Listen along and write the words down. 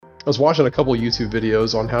I was watching a couple YouTube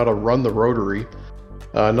videos on how to run the rotary.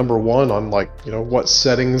 Number one, on like, what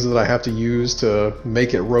settings that I have to use to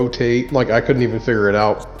make it rotate. Like, I couldn't even figure it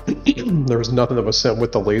out. There was nothing that was sent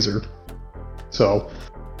with the laser. So,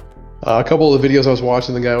 a couple of the videos I was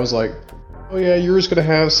watching, the guy was like, "Oh yeah, you're just gonna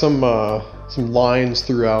have some lines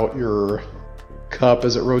throughout your cup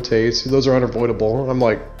as it rotates. Those are unavoidable." I'm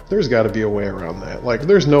like, there's got to be a way around that. Like,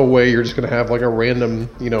 there's no way you're just gonna have like a random,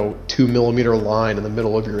 2 millimeter line in the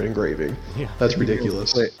middle of your engraving. Yeah. That's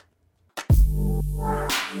ridiculous.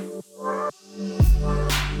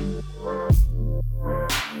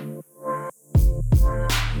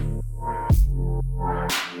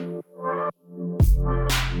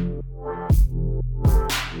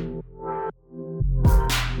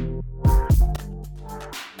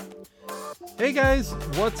 Hey guys,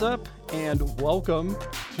 what's up, and welcome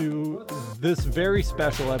to this very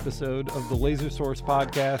special episode of the Laser Source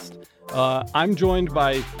Podcast. I'm joined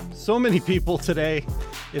by so many people today.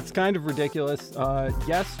 It's kind of ridiculous.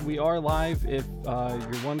 Yes, we are live. If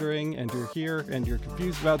you're wondering and you're here and you're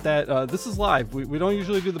confused about that, this is live. We don't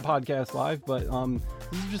usually do the podcast live, but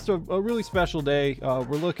this is just a really special day. We're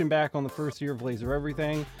looking back on the first year of Laser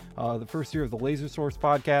Everything, the first year of the Laser Source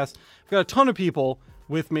Podcast. We've got a ton of people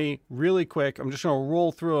with me really quick. I'm just going to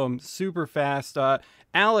roll through them super fast.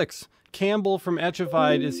 Alex Campbell from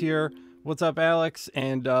Etchified is here. What's up, Alex?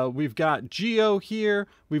 And we've got Geo here.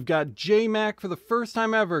 We've got J-Mac for the first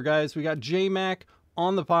time ever, guys. We got J-Mac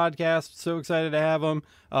on the podcast. So excited to have him.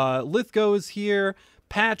 Lithgow is here.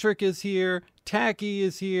 Patrick is here. Tacky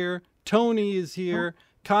is here. Tony is here.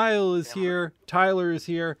 Kyle is here. Tyler is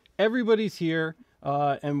here. Everybody's here.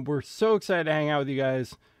 And we're so excited to hang out with you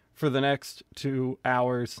guys for the next 2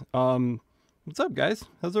 hours. What's up, guys?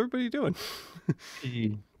 How's everybody doing?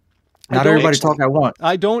 Not everybody talk at once.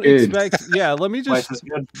 I don't expect. Yeah, let me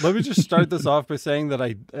just start this off by saying that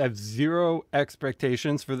I have zero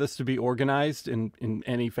expectations for this to be organized in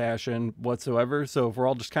any fashion whatsoever. So if we're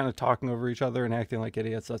all just kind of talking over each other and acting like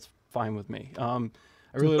idiots, that's fine with me. I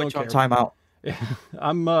really don't care. Time out.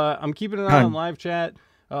 I'm keeping an eye on live chat.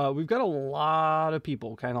 We've got a lot of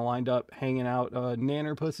people kind of lined up, hanging out.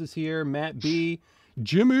 Nannerpuss is here. Matt B.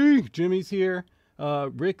 Jimmy's here.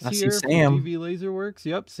 Rick's here from TV Laserworks.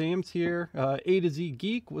 Yep, Sam's here. A to Z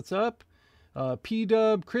Geek, what's up?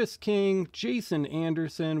 P-Dub, Chris King, Jason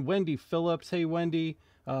Anderson, Wendy Phillips. Hey, Wendy.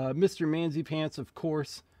 Mr. Manzy Pants, of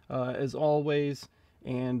course, as always.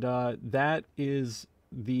 And that is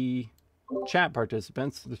the chat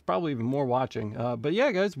participants. There's probably even more watching. But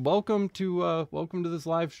yeah, guys, welcome to this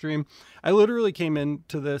live stream. I literally came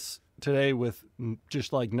into this today with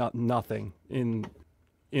just like nothing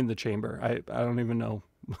in the chamber. I don't even know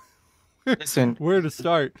where to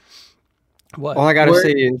start. What? All I gotta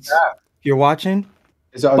say is, if you're watching,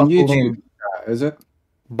 is it on YouTube? Is it?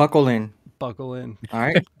 Buckle in. Buckle in. All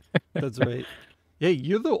right. That's right. Hey,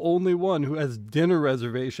 you're the only one who has dinner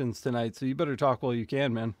reservations tonight, so you better talk while you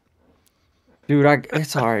can, man. Dude,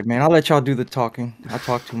 it's all right, man. I'll let y'all do the talking. I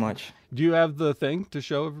talk too much. Do you have the thing to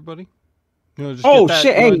show everybody? Just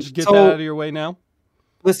shit! Hey, just get that out of your way now.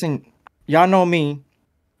 Listen, y'all know me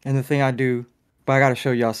and the thing I do, but I gotta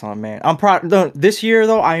show y'all something, man. I'm proud. This year,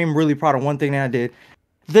 though, I am really proud of one thing that I did.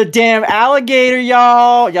 The damn alligator,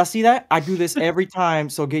 y'all. Y'all see that? I do this every time,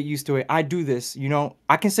 so get used to it. I do this.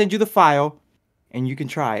 I can send you the file, and you can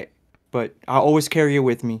try it, but I always carry it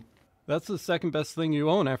with me. That's the second best thing you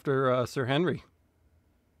own after Sir Henry.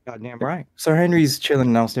 Goddamn right. Sir Henry's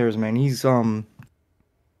chilling downstairs, man. He's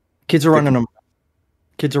kids are running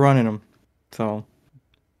him. So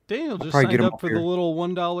Daniel just signed up for the little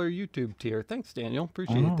 $1 YouTube tier. Thanks, Daniel.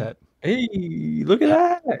 Appreciate that. Hey, look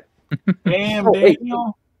at that. Damn,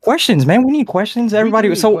 Daniel. Questions, man. We need questions.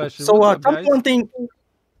 Everybody. Tell me one thing.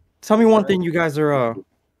 Tell me one thing you guys are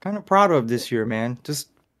kind of proud of this year, man. Just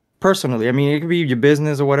personally. I mean, it could be your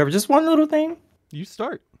business or whatever. Just one little thing. You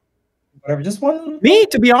start. Whatever. Just one little thing. Me,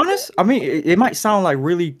 to be honest. I mean, it might sound like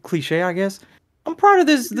really cliche, I guess. I'm proud of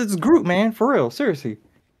this group, man. For real. Seriously.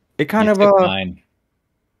 It kind of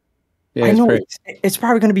Yeah, I know it's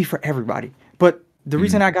probably going to be for everybody. But the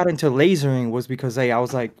reason I got into lasering was because I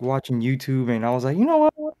was like watching YouTube and I was like, you know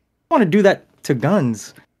what? I want to do that to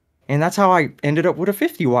guns. And that's how I ended up with a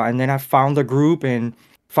 50 watt. And then I found a group and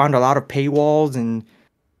found a lot of paywalls, and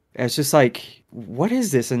it's just like, what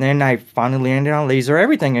is this? And then I finally landed on Laser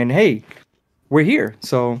Everything, and hey, we're here.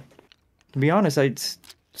 So to be honest, it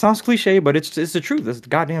sounds cliche, but it's the truth. It's the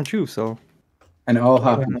goddamn truth. So, and it all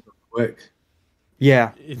happened quick.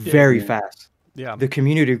 Yeah, very fast. Yeah, the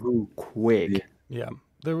community grew quick. Yeah,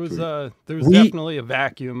 there was definitely a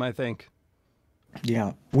vacuum, I think.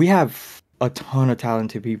 Yeah, we have a ton of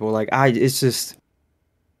talented people. Like it's just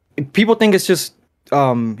people think it's just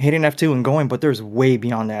hitting F2 and going, but there's way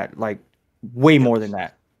beyond that, like way more than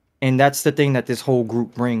that. And that's the thing that this whole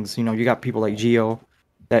group brings. You know, you got people like Geo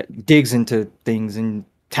that digs into things, and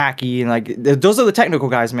Tacky, and like those are the technical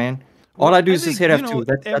guys, man. All I do is just hit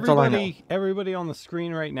F2. That's all I know. Everybody on the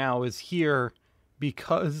screen right now is here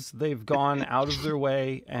because they've gone out of their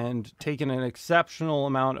way and taken an exceptional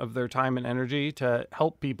amount of their time and energy to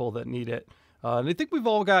help people that need it. And I think we've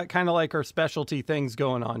all got kind of like our specialty things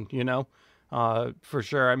going on, you know, for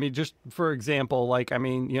sure. I mean, just for example, like, I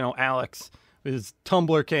mean, you know, Alex is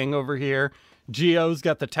Tumblr King over here. Geo's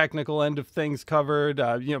got the technical end of things covered.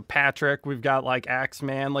 You know, Patrick, we've got like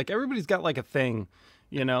Axeman, like everybody's got like a thing,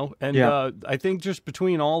 you know, and I think just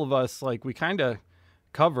between all of us, like we kind of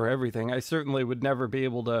cover everything. I certainly would never be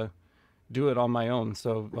able to do it on my own.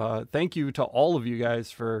 So thank you to all of you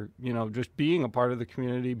guys for, you know, just being a part of the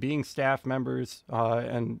community, being staff members,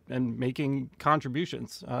 and making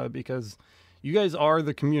contributions, because you guys are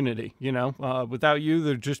the community, you know. Without you,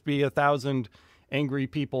 there'd just be 1,000 angry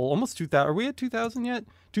people, almost 2,000. Are we at 2,000 yet?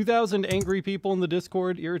 2,000 angry people in the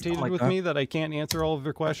Discord irritated with me that I can't answer all of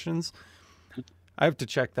their questions. I have to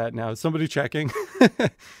check that now. Is somebody checking?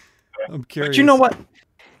 I'm curious. But you know what?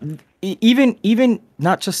 Even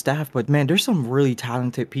not just staff, but man, there's some really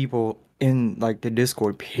talented people in like the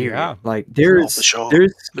Discord period. Yeah. Like there's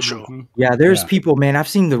Yeah. people, man. I've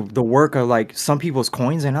seen the work of like some people's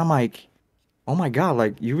coins, and I'm like, oh my god,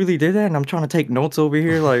 like you really did that? And I'm trying to take notes over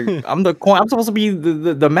here. Like I'm supposed to be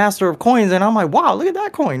the master of coins, and I'm like, wow, look at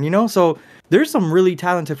that coin, you know? So there's some really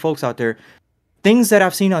talented folks out there. Things that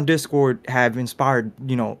I've seen on Discord have inspired,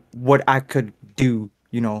 you know, what I could do,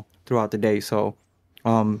 you know, throughout the day. So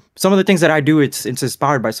some of the things that I do, it's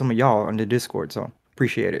inspired by some of y'all on the Discord. So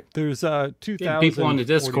appreciate it. There's 2,000 people on the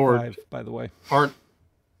Discord by the way.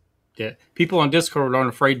 People on Discord aren't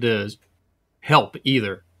afraid to help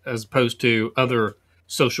either, as opposed to other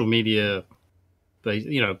social media,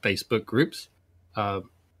 you know, Facebook groups.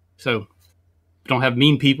 So we don't have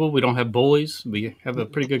mean people. We don't have bullies. We have a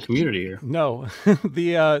pretty good community here. No,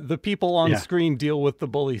 the people on screen deal with the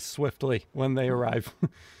bullies swiftly when they arrive.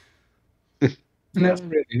 I never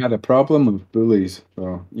really had a problem with bullies,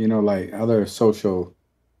 so you know, like other social,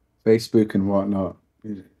 Facebook and whatnot.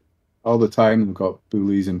 All the time we've got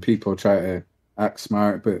bullies and people try to act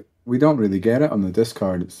smart, but we don't really get it on the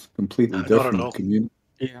Discord. It's completely different community.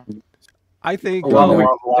 Yeah. I think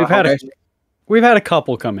we've had a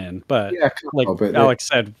couple come in, but like but Alex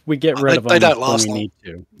said, we get rid of them they don't when last we long. need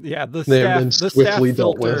to. Yeah, the They have been staff swiftly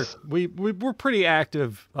dealt filter. with. We're pretty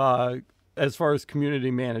active as far as community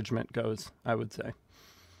management goes, I would say.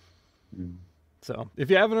 So if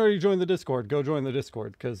you haven't already joined the Discord, go join the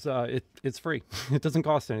Discord because it's free. It doesn't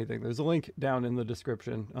cost anything. There's a link down in the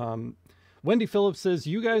description. Wendy Phillips says,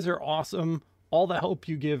 you guys are awesome. All the help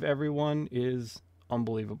you give everyone is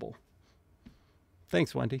unbelievable.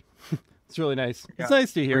 Thanks, Wendy. It's really nice. Yeah. It's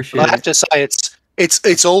nice to hear. I have to say,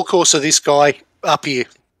 it's all course of this guy up here.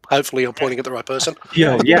 Hopefully, I'm pointing at the right person.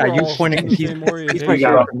 Yeah, you're pointing. He's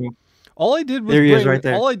all I did was there he is right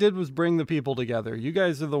there. All I did was bring the people together. You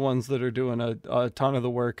guys are the ones that are doing a ton of the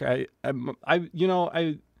work. Everybody's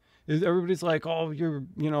like, oh, your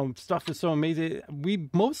stuff is so amazing. We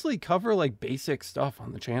mostly cover like basic stuff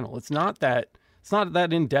on the channel. It's not that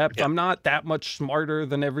in depth. Yeah. I'm not that much smarter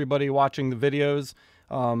than everybody watching the videos.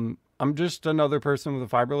 I'm just another person with a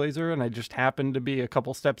fiber laser, and I just happen to be a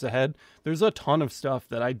couple steps ahead. There's a ton of stuff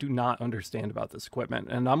that I do not understand about this equipment,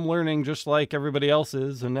 and I'm learning just like everybody else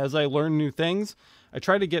is. And as I learn new things, I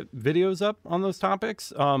try to get videos up on those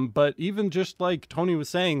topics. But even just like Tony was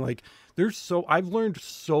saying, like I've learned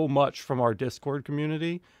so much from our Discord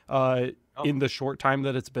community in the short time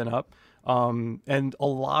that it's been up. And a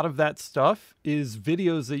lot of that stuff is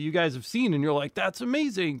videos that you guys have seen and you're like, that's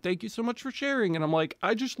amazing. Thank you so much for sharing. And I'm like,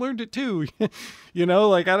 I just learned it too. You know,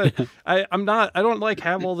 like I don't like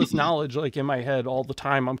have all this knowledge like in my head all the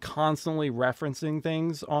time. I'm constantly referencing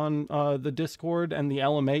things on the Discord and the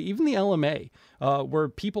LMA, even the LMA, where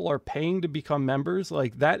people are paying to become members.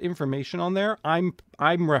 Like that information on there, I'm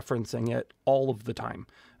referencing it all of the time.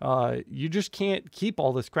 You just can't keep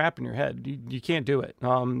all this crap in your head. You can't do it.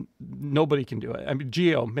 Nobody can do it. I mean,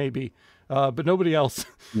 Geo maybe, but nobody else.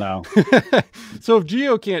 No. So if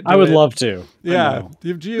Geo can't do it. I would love to. Yeah.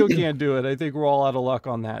 If Geo can't do it, I think we're all out of luck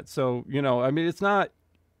on that. So, I mean, it's not,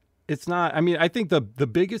 I mean, I think the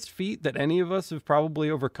biggest feat that any of us have probably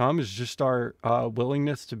overcome is just our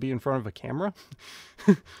willingness to be in front of a camera.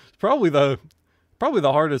 It's probably the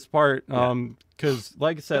hardest part. Because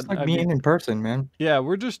like I said, it's like being in person, man. Yeah,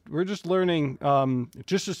 we're just learning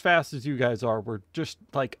just as fast as you guys are. We're just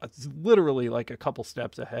like literally like a couple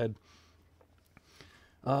steps ahead.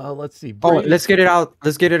 Let's see. Oh, Brady- let's get it out.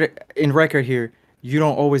 Let's get it in record here. You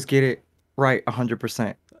don't always get it right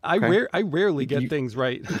 100%. I rarely get You- things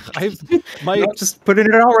right. I've my No, just putting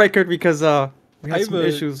it on record because we I had have some a-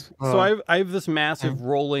 issues. so I have this massive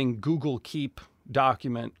rolling Google Keep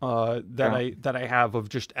document that I have of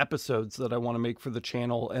just episodes that I want to make for the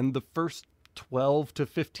channel, and the first 12 to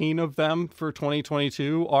 15 of them for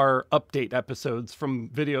 2022 are update episodes from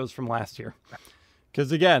videos from last year.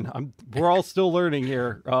 Because again, we're all still learning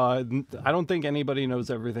here. I don't think anybody knows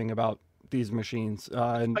everything about these machines.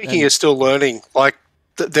 Speaking of still learning, like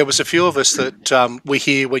there was a few of us that were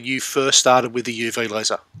here when you first started with the UV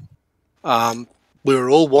laser. We were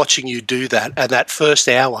all watching you do that, and that first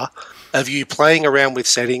hour of you playing around with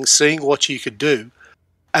settings, seeing what you could do,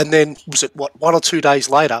 and then was it 1 or 2 days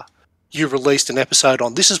later, you released an episode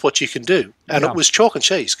on this is what you can do, and Yeah. it was chalk and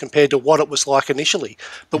cheese compared to what it was like initially.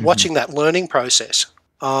 But watching that learning process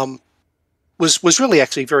was really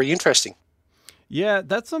actually very interesting. Yeah,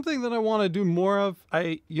 that's something that I want to do more of.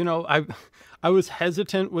 I was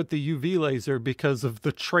hesitant with the UV laser because of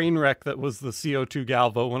the train wreck that was the CO2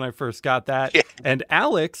 Galvo when I first got that. Yeah. And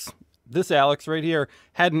Alex, this Alex right here,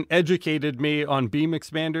 hadn't educated me on beam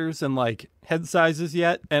expanders and like head sizes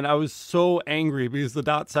yet. And I was so angry because the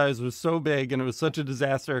dot size was so big and it was such a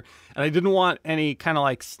disaster. And I didn't want any kind of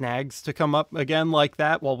like snags to come up again like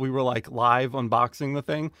that while we were like live unboxing the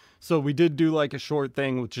thing. So we did do like a short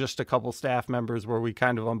thing with just a couple staff members where we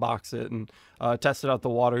kind of unboxed it and tested out the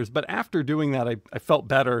waters. But after doing that, I felt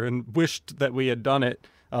better and wished that we had done it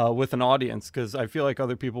with an audience, because I feel like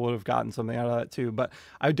other people would have gotten something out of that too. But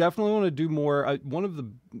I definitely want to do more. One of the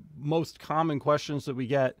most common questions that we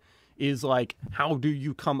get is like, how do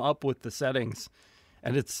you come up with the settings?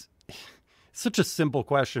 And it's such a simple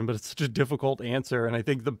question, but it's such a difficult answer. And I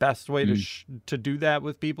think the best way to do that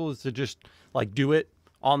with people is to just like do it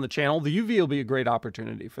on the channel. The UV will be a great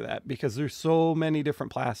opportunity for that because there's so many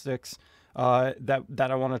different plastics that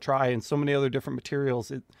I want to try, and so many other different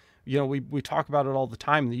materials. We talk about it all the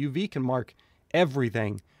time. The UV can mark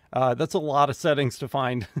everything. That's a lot of settings to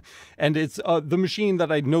find. And it's the machine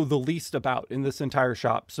that I know the least about in this entire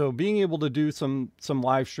shop. So being able to do some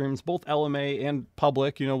live streams, both LMA and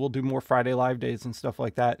public, we'll do more Friday live days and stuff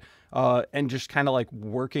like that. And just kind of like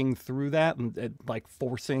working through that and like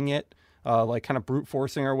forcing it, like kind of brute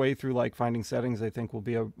forcing our way through like finding settings, I think will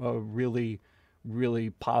be a really,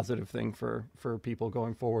 really positive thing for people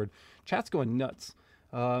going forward. Chat's going nuts.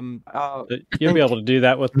 You'll be able to do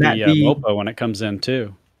that with the Mopo when it comes in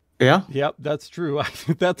too. Yeah. Yep, that's true.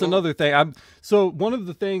 That's another thing. So one of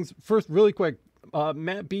the things, first, really quick,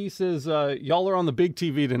 Matt B says, y'all are on the big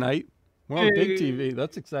TV tonight. We're on big TV.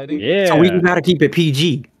 That's exciting. Yeah. So we gotta keep it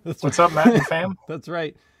PG. What's up, Matt and fam? That's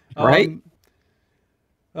right. Right?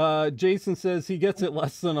 Jason says he gets it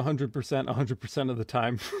less than 100% of the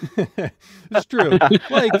time. It's true.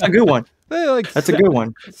 Like, That's a good one. like That's a good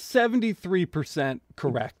one. 73%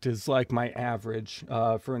 correct is like my average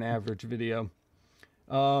for an average video.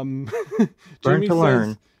 Learn Jimmy to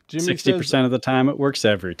learn. Jimmy 60% of the time, it works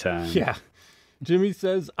every time. Yeah. Jimmy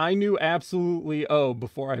says, I knew absolutely O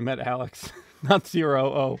before I met Alex. Not 0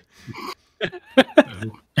 O.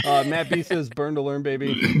 Matt B says, burn to learn,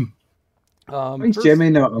 baby. Why is Jimmy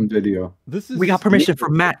not on video? We got permission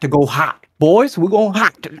from Matt to go hot. Boys, we're going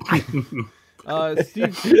hot tonight.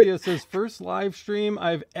 Steve Julia says, first live stream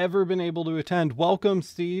I've ever been able to attend. Welcome,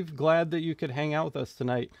 Steve. Glad that you could hang out with us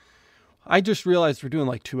tonight. I just realized we're doing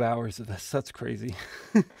like 2 hours of this. That's crazy.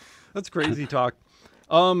 That's crazy talk.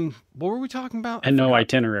 What were we talking about? And no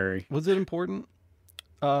itinerary. Was it important?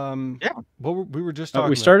 Yeah. We were just talking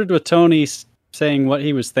We about. started with Tony saying what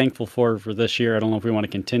he was thankful for this year. I don't know if we want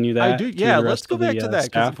to continue that. I do. to Yeah, the let's rest go of the, back to that,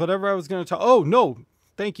 because staff. whatever I was going to talk. Oh, no.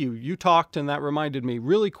 Thank you. You talked and that reminded me.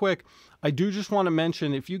 Really quick, I do just want to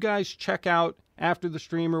mention, if you guys check out after the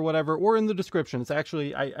stream or whatever, or in the description, it's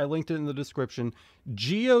actually, I linked it in the description,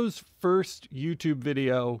 Geo's first YouTube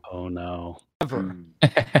video Oh, no. ever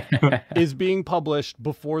is being published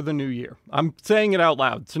before the new year. I'm saying it out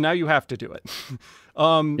loud, so now you have to do it.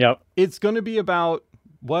 Yep. It's going to be about,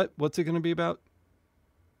 what's it going to be about?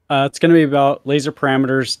 It's going to be about laser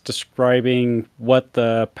parameters describing what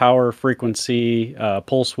the power, frequency,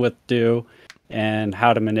 pulse width do, and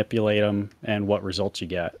how to manipulate them and what results you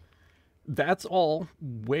get. That's all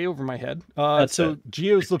way over my head. That's so it.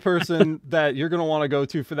 Geo's the person that you're going to want to go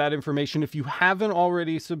to for that information. If you haven't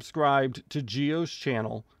already subscribed to Geo's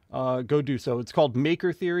channel, go do so. It's called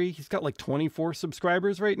Maker Theory. He's got like 24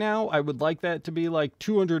 subscribers right now. I would like that to be like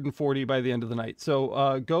 240 by the end of the night.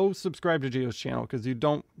 So go subscribe to Geo's channel, because you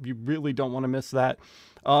really don't want to miss that.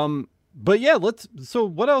 but yeah, so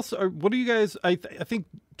what else what are you guys, I think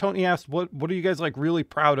Tony asked, what are you guys like really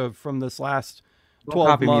proud of from this last 12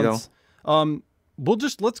 copy me, months?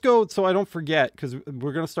 Let's go so I don't forget, because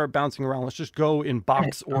we're going to start bouncing around. Let's just go in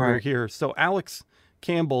box order here. So Alex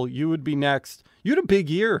Campbell, you would be next. You had a big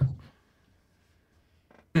year.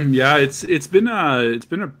 Yeah, it's been a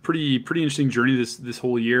pretty interesting journey this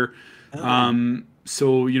whole year.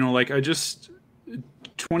 So like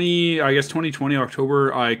 2020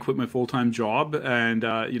 October, I quit my full-time job, and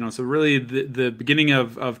so really the beginning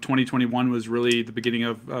of 2021 was really the beginning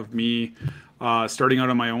of me starting out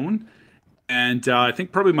on my own. And I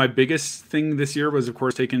think probably my biggest thing this year was, of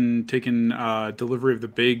course, taking delivery of the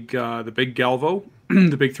big Galvo,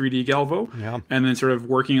 the big 3D Galvo, and then sort of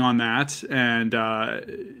working on that, and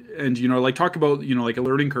like talk about like a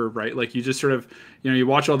learning curve, right? Like you just sort of you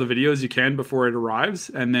watch all the videos you can before it arrives,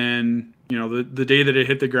 and then the day that it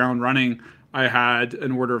hit the ground running, I had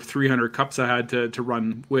an order of 300 cups I had to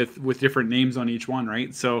run with different names on each one,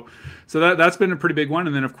 right? So that's been a pretty big one,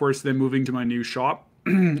 and then of course then moving to my new shop.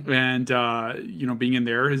 And being in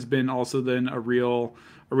there has been also then a real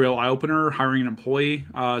eye-opener. Hiring an employee,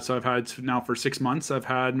 so I've had now for 6 months I've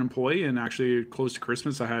had an employee, and actually close to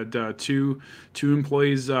Christmas I had two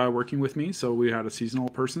employees working with me, so we had a seasonal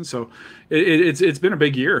person. So it's been a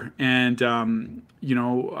big year, and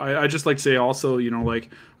I just like to say also, like,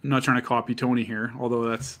 I'm not trying to copy Tony here, although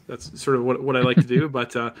that's sort of what I like to do,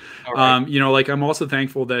 but like I'm also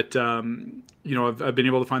thankful that I've been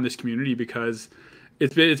able to find this community, because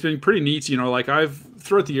it's been pretty neat. Like I've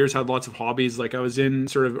throughout the years had lots of hobbies. Like I was in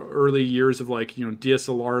sort of early years of like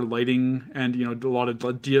DSLR lighting, and a lot of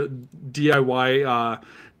DIY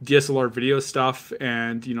DSLR video stuff,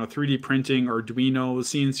 and 3D printing, Arduino,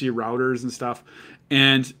 CNC routers and stuff.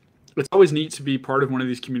 And it's always neat to be part of one of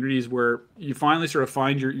these communities where you finally sort of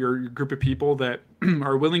find your group of people that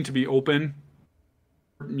are willing to be open,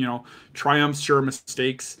 triumphs, share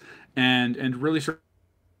mistakes, and really sort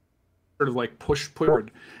of like push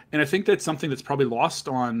forward. And I think that's something that's probably lost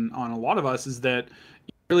on a lot of us, is that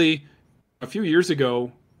really a few years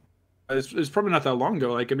ago, it's probably not that long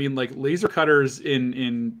ago, like, I mean, like laser cutters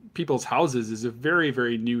in people's houses is a very,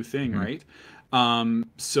 very new thing, right?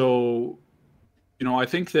 So I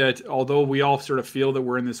think that although we all sort of feel that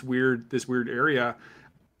we're in this weird area,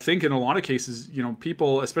 I think in a lot of cases,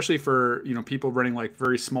 people, especially for people running like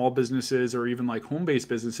very small businesses or even like home-based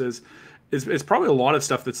businesses, is probably a lot of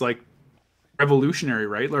stuff that's like revolutionary,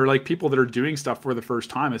 right? Or like people that are doing stuff for the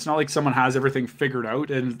first time. It's not like someone has everything figured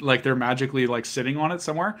out and like they're magically like sitting on it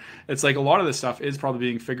somewhere. It's like a lot of this stuff is probably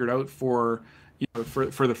being figured out for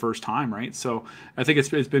for the first time, right? So I think it's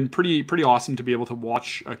been pretty awesome to be able to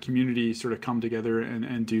watch a community sort of come together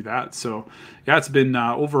and do that. So yeah, it's been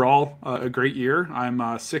overall a great year.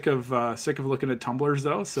 I'm sick of looking at tumblers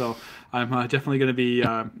though, so I'm definitely going to be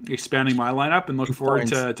expanding my lineup, and look forward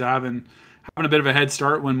to having a bit of a head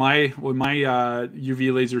start when my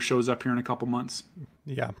UV laser shows up here in a couple months.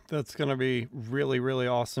 Yeah, that's going to be really, really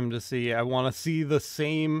awesome to see. I want to see the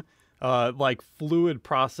same like fluid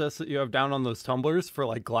process that you have down on those tumblers for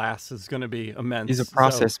like glass is going to be immense. He's a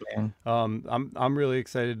process man. I'm really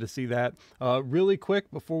excited to see that. Really quick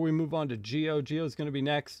before we move on to Geo. Geo's going to be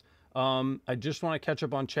next. I just want to catch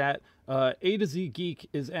up on chat. A to Z Geek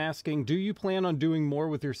is asking, do you plan on doing more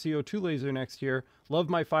with your CO2 laser next year? Love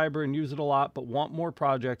my fiber and use it a lot, but want more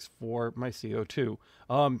projects for my CO2.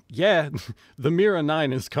 Yeah, the Mira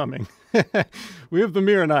 9 is coming. We have the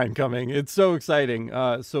Mira 9 coming. It's so exciting.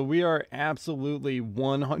 So we are absolutely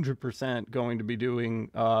 100% going to be doing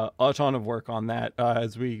a ton of work on that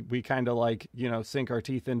as we kind of like, sink our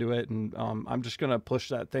teeth into it. And I'm just going to push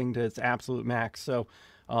that thing to its absolute max. So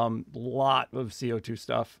lot of CO2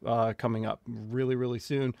 stuff coming up really, really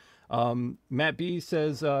soon. Matt B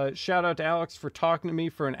says, shout out to Alex for talking to me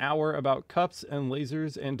for an hour about cups and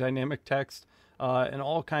lasers and dynamic text and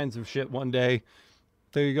all kinds of shit one day.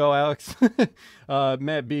 There you go, Alex.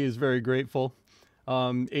 Matt B is very grateful.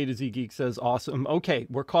 A to Z Geek says, awesome. Okay,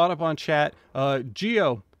 we're caught up on chat.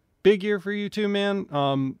 Geo, big year for you too,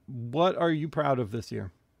 man. What are you proud of this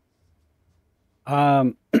year?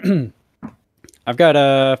 I've got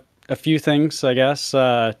a few things, I guess.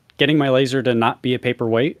 Getting my laser to not be a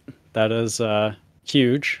paperweight. That is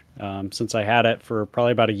huge, since I had it for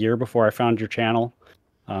probably about a year before I found your channel.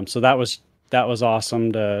 So that was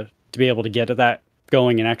awesome to be able to get at that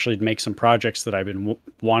going and actually make some projects that I've been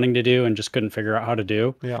wanting to do and just couldn't figure out how to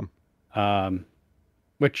do. Yeah.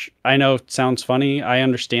 Which I know sounds funny. I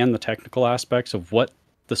understand the technical aspects of what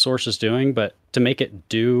the source is doing, but to make it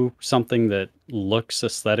do something that looks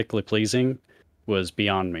aesthetically pleasing was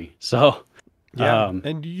beyond me. So Yeah, Um,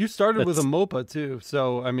 and you started with a that's- MOPA too,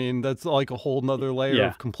 so I mean that's like a whole nother layer Yeah.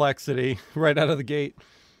 of complexity right out of the gate.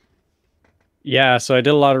 Yeah, so I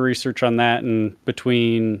did a lot of research on that, and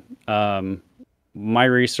between my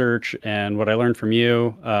research and what I learned from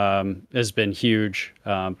you has been huge.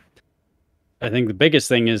 I think the biggest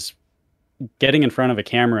thing is getting in front of a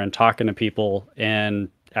camera and talking to people and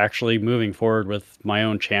actually moving forward with my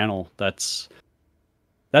own channel. That's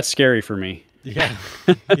scary for me. Yeah,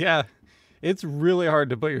 yeah. It's really hard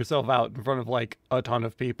to put yourself out in front of like a ton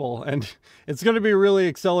of people, and it's going to be really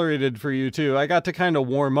accelerated for you too. I got to kind of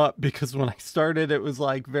warm up because when I started, it was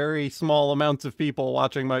like very small amounts of people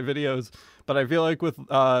watching my videos. But I feel like with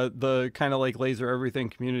the kind of like Laser Everything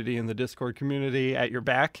community and the Discord community at your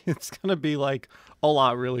back, it's going to be like a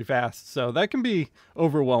lot really fast. So that can be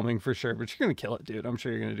overwhelming for sure, but you're going to kill it, dude. I'm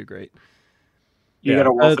sure you're going to do great. You Yeah, got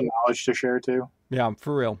a wealth of knowledge to share too. Yeah,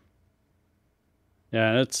 for real.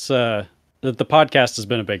 Yeah, it's the podcast has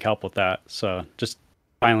been a big help with that. So just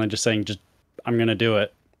finally just saying I'm going to do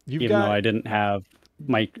it. You've Even got, though I didn't have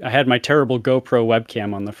I had my terrible GoPro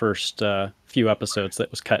webcam on the first few episodes that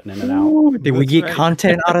was cutting in and out. Ooh, did we That's get right.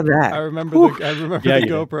 content out of I that? remember Whew. the Yeah, the you did.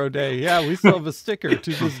 GoPro day. Yeah, we still have a sticker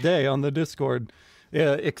to this day on the Discord.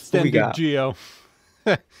 Yeah, extended got? Geo.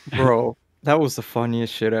 Bro, that was the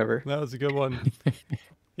funniest shit ever. That was a good one.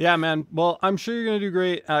 Yeah, man. Well, I'm sure you're going to do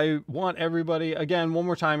great. I want everybody, again, one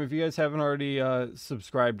more time, if you guys haven't already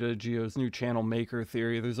subscribed to Geo's new channel, Maker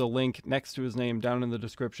Theory, there's a link next to his name down in the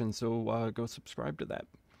description, so go subscribe to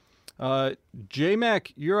that.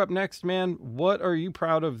 J-Mac, you're up next, man. What are you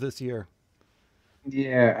proud of this year?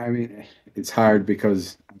 Yeah, I mean, it's hard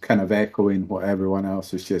because I'm kind of echoing what everyone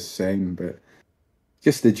else is just saying, but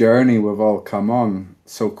just the journey we've all come on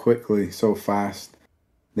so quickly, so fast.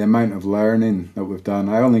 The amount of learning that we've done.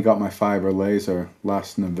 I only got my fiber laser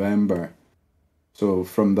last November. So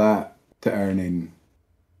from that to earning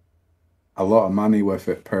a lot of money with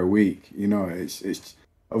it per week, you know, it's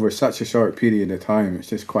over such a short period of time, it's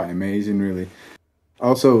just quite amazing, really.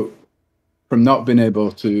 Also, from not being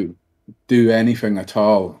able to do anything at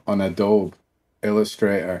all on Adobe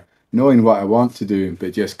Illustrator, knowing what I want to do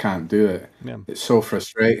but just can't do it. Yeah. It's so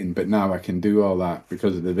frustrating, but now I can do all that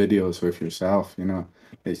because of the videos with yourself, you know.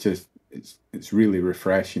 It's just it's really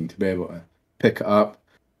refreshing to be able to pick it up,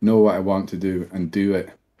 know what I want to do and do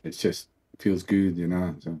it. It's just feels good, you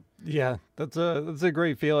know. So Yeah, that's a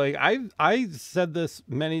great feeling. I said this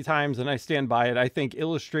many times and I stand by it. I think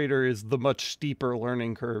Illustrator is the much steeper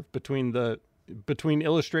learning curve between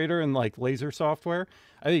Illustrator and like laser software.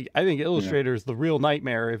 I think Illustrator is the real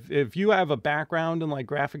nightmare. If you have a background in like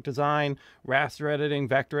graphic design, raster editing,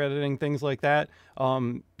 vector editing, things like that,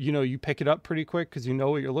 you know, you pick it up pretty quick because you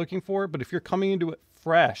know what you're looking for. But if you're coming into it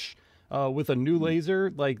fresh, with a new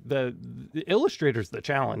laser, like the Illustrator's the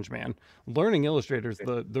challenge, man. Learning Illustrator's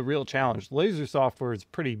the real challenge. Laser software is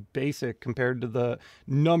pretty basic compared to the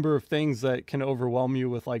number of things that can overwhelm you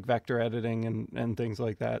with like vector editing and things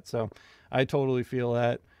like that. So I totally feel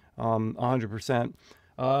that 100%.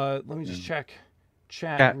 Let me just check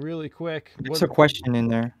chat really quick. There's a question in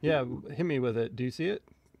there. Yeah, hit me with it. Do you see it?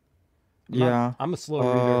 Yeah. I'm a slow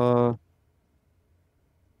reader.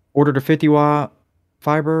 Ordered a 50-watt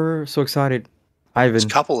fiber. So excited. Ivan. There's a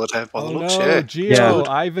couple that have by the looks, no, yeah. Geo,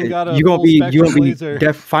 Ivan got a you full spectrum be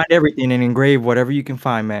laser. find everything and engrave whatever you can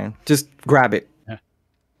find, man. Just grab it. Yeah.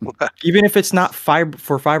 Even if it's not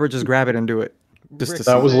fiber, just grab it and do it. Just to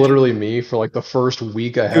That was see. literally me for like the first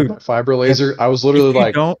week I had Dude, my fiber laser. I was literally If you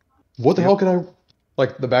like, don't, what the hell can I,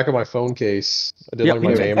 like the back of my phone case, I did Yeah, like my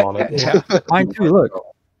me too. name on it. Yeah. mine too. Look,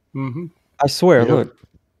 Mm-hmm. I swear. Yeah. Look,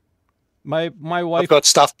 My I've wife got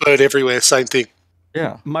stuff bird everywhere, same thing.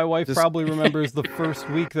 yeah. My wife Just- probably remembers the first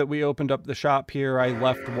week that we opened up the shop here. I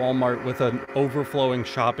left Walmart with an overflowing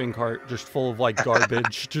shopping cart just full of like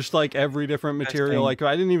garbage, just like every different material. Like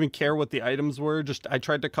I didn't even care what the items were. Just I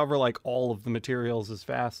tried to cover like all of the materials as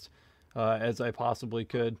fast as I possibly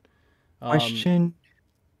could. Question,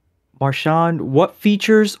 Marshawn, what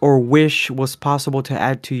features or wish was possible to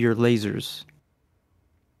add to your lasers?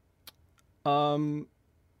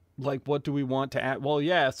 Like what do we want to add? Well,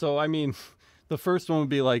 yeah. So I mean, the first one would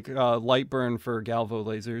be like light burn for Galvo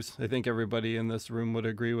lasers. I think everybody in this room would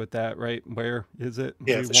agree with that, right? Where is it?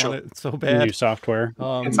 Yeah, we for want sure. it so bad. New software.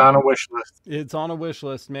 It's on a wish list. It's on a wish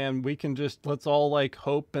list, man. We can just let's all like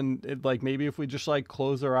hope and like maybe if we just like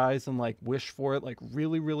close our eyes and like wish for it like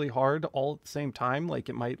really really hard all at the same time, like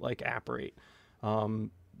it might like apparate.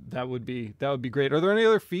 That would be great. Are there any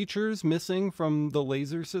other features missing from the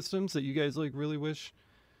laser systems that you guys like really wish?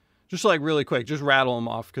 Just like really quick, just rattle them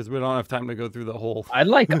off because we don't have time to go through the whole. I'd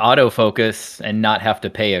like autofocus and not have to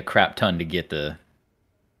pay a crap ton to get the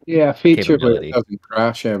Yeah, feature, but capability. it doesn't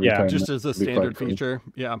crash every Yeah, time. Just as a That'd be quite standard cool. feature.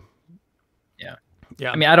 Yeah. Yeah.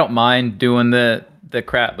 Yeah. I mean, I don't mind doing the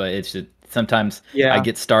crap, but it's just sometimes Yeah. I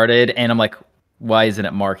get started and I'm like, why isn't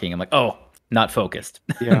it marking? I'm like, oh, not focused.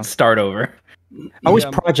 Yeah. Start over. I wish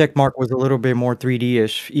Yeah. Project Mark was a little bit more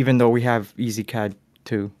 3D-ish, even though we have EasyCAD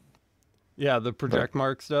too. Yeah, the project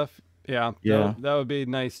mark stuff. Yeah, Yeah. that would be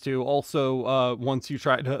nice too. Also, once you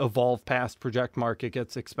try to evolve past project mark, it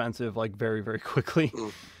gets expensive like very, very quickly.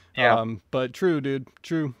 Yeah. But true, dude.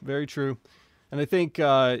 True, very true. And I think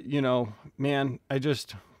man, I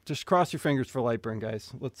just cross your fingers for Lightburn,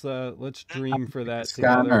 guys. Let's dream for that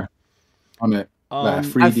together. Scanner on it. Like a Um,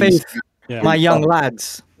 3D Have faith, scanner. Yeah. my young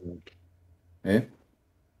lads. Eh?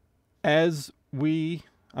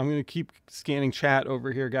 I'm going to keep scanning chat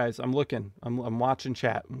over here, guys. I'm looking. I'm watching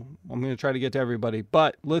chat. I'm going to try to get to everybody.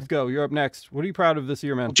 But let's go. You're up next. What are you proud of this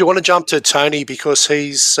year, man? Do you want to jump to Tony because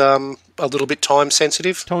he's a little bit time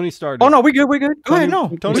sensitive? Tony started. Oh no, we good. Go ahead.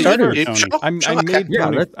 No, Tony we started. started. first. Yeah, Tony. sure, I made Yeah,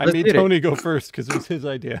 Tony. let's I made hit it. Tony go first because it was his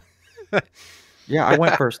idea. Yeah, I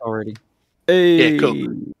went first already. Hey. Yeah,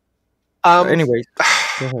 cool. Anyways,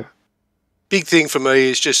 go ahead. Big thing for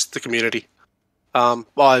me is just the community.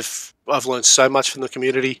 I've learned so much from the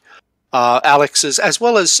community, Alex's as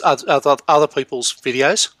well as other people's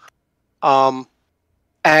videos.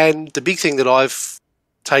 And the big thing that I've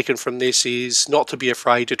taken from this is not to be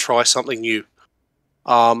afraid to try something new.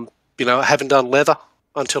 I haven't done leather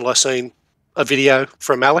until I seen a video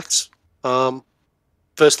from Alex.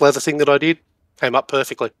 First leather thing that I did came up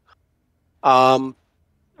perfectly.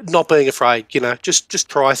 Not being afraid, just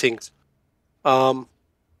try things.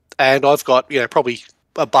 And I've got, probably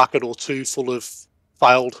a bucket or two full of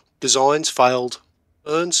failed designs, failed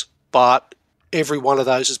burns, but every one of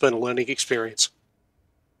those has been a learning experience.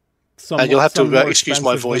 And you'll have to excuse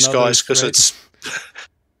my voice, guys, because it's,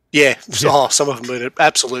 yeah, oh, some of them have been an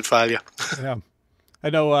absolute failure. Yeah,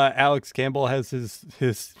 I know. Alex Campbell has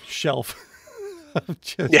his shelf. Of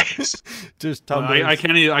Yes. just I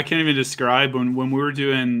can't even describe when we were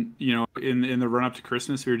doing, in the run up to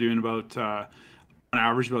Christmas, we were doing about on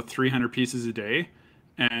average about 300 pieces a day,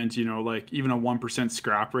 and like even a 1%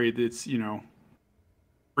 scrap rate, it's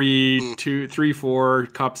 4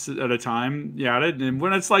 cups at a time. Yeah, and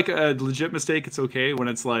when it's like a legit mistake, it's okay. When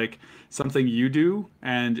it's like something you do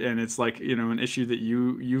and it's like an issue that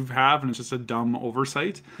you have and it's just a dumb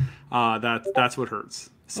oversight, that's what hurts.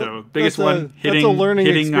 So biggest one, hitting. That's a learning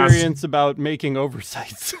hitting experience about making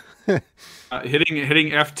oversights.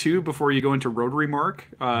 Hitting F2 before you go into rotary mark.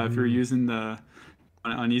 If you're using the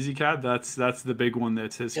on EasyCAD, that's the big one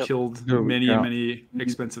that has killed many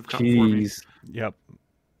expensive cut for me. Yep,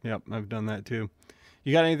 I've done that too.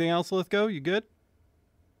 You got anything else? Let's go. You good?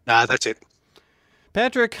 Nah, that's it.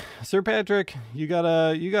 Patrick, Sir Patrick, you got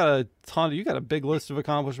a big list of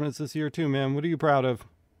accomplishments this year too, man. What are you proud of?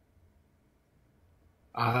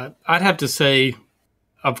 I'd have to say,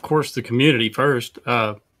 of course, the community first.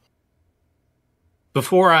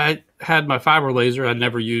 Before I had my fiber laser, I'd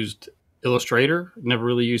never used Illustrator, never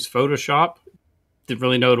really used Photoshop, didn't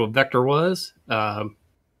really know what a vector was. Of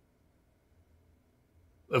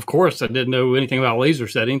course, I didn't know anything about laser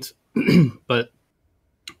settings, but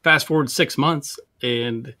fast forward 6 months,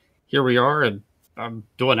 and here we are, and I'm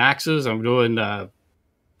doing axes, I'm doing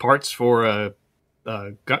parts for a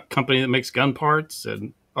company that makes gun parts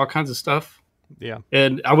and all kinds of stuff. Yeah.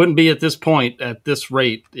 And I wouldn't be at this point at this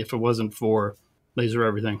rate if it wasn't for Laser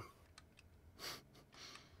Everything.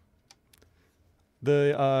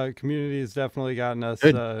 The community has definitely gotten us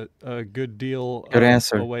a good deal. Good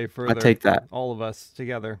answer. Away further. I take that. All of us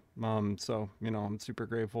together. So I'm super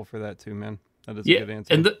grateful for that too, man. That is a good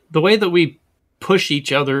answer. And the way that we push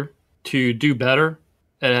each other to do better,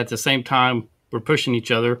 and at the same time we're pushing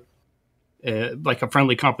each other like a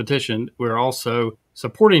friendly competition, we're also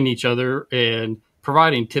supporting each other and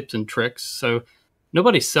providing tips and tricks. So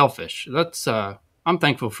nobody's selfish. That's I'm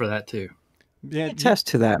thankful for that too. Yeah, attest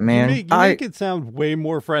to that, man. You make it sound way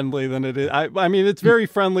more friendly than it is. I mean, it's very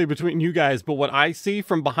friendly between you guys, but what I see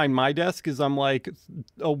from behind my desk is I'm like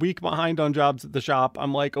a week behind on jobs at the shop.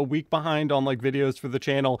 I'm like a week behind on like videos for the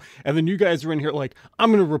channel. And then you guys are in here like,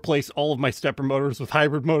 I'm going to replace all of my stepper motors with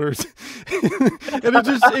hybrid motors. And it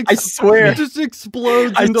just, I swear, it just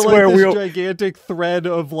explodes into like this gigantic thread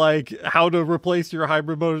of like how to replace your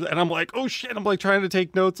hybrid motors. And I'm like, oh shit. I'm like trying to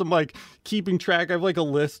take notes. I'm like keeping track. I have like a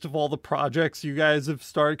list of all the projects you guys have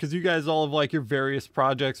started, because you guys all have like your various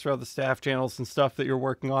projects throughout the staff channels and stuff that you're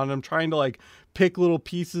working on. And I'm trying to like pick little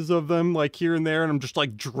pieces of them like here and there, and I'm just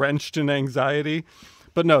like drenched in anxiety.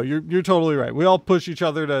 But no, you're totally right. We all push each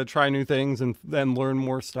other to try new things and then learn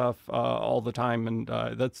more stuff all the time, and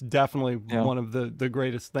that's definitely one of the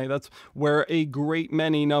greatest things. That's where a great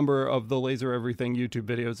many number of the Laser Everything YouTube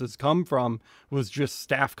videos has come from, was just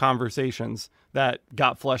staff conversations that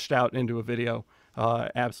got fleshed out into a video.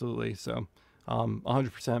 Absolutely. So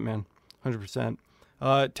 100%, man. 100%.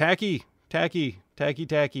 Tacky.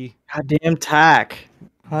 Goddamn Tack.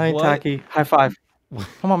 Hi, What? Tacky. High five.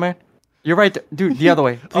 Come on, man. You're right, dude. The other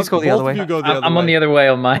way. Please go the Both other way. of you go the other I'm way. on the other way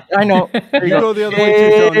on mine. I know. There You go the other way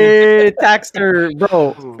too, Tony. Hey, Taxter,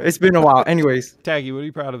 bro. It's been a while. Anyways, Taggy, what are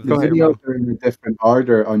you proud of The this year, videos bro? are in a different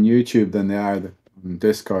order on YouTube than they are on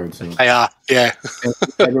Discord. So They are, yeah.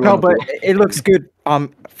 no, but it looks good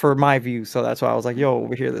for my view, so that's why I was like, yo,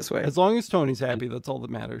 we're here this way. As long as Tony's happy, that's all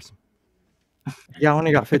that matters. Yeah, I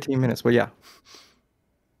only got 15 minutes, but yeah.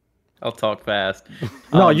 I'll talk fast.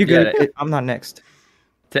 No, you yeah, good. I'm not next.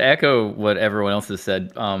 To echo what everyone else has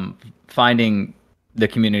said, finding the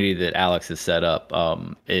community that Alex has set up,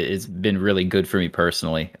 it's been really good for me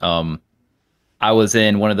personally. I was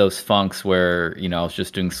in one of those funks where, I was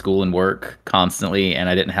just doing school and work constantly, and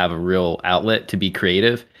I didn't have a real outlet to be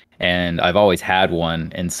creative. And I've always had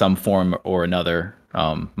one in some form or another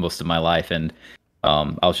most of my life. And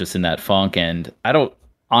I was just in that funk, and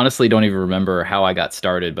honestly don't even remember how I got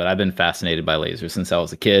started, but I've been fascinated by lasers since I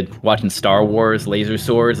was a kid. Watching Star Wars, laser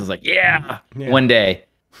swords, I was like, yeah. One day,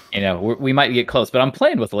 we might get close, but I'm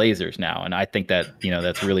playing with lasers now, and I think that,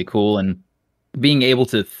 that's really cool. And being able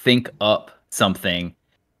to think up something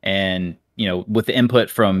and, with the input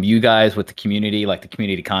from you guys, with the community, like the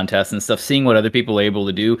community contests and stuff, seeing what other people are able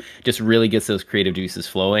to do just really gets those creative juices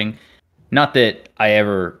flowing. Not that I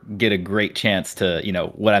ever get a great chance to,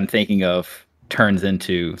 what I'm thinking of turns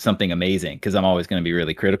into something amazing, because I'm always going to be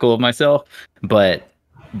really critical of myself. But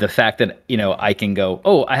the fact that, I can go,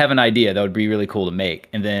 oh, I have an idea that would be really cool to make,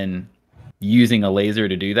 and then using a laser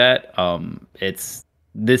to do that,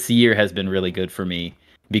 this year has been really good for me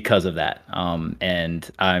because of that. And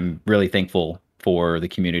I'm really thankful for the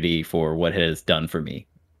community for what it has done for me.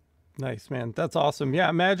 Nice, man. That's awesome. Yeah,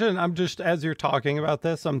 imagine, as you're talking about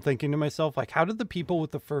this, I'm thinking to myself, like, how did the people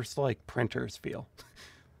with the first, printers feel?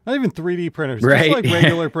 Not even 3D printers, right? Just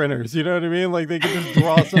regular printers. You know what I mean? Like, they could just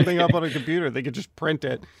draw something up on a computer. They could just print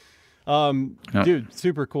it. Dude,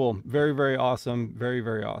 super cool. Very, very awesome. Very,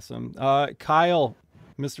 very awesome. Kyle,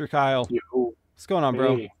 Mr. Kyle. Yo. What's going on,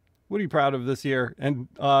 bro? Hey. What are you proud of this year? And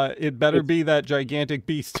it better be that gigantic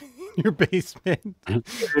beast in your basement.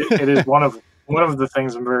 It is one of the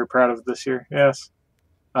things I'm very proud of this year. Yes.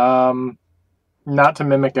 Not to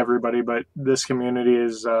mimic everybody, but this community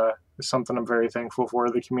is something I'm very thankful for.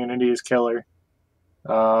 The community is killer.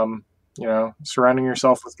 Surrounding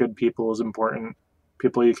yourself with good people is important.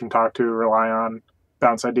 People you can talk to, rely on,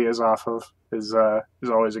 bounce ideas off of is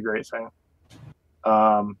always a great thing.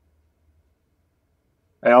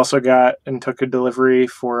 I also got and took a delivery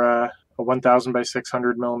for a 1000 by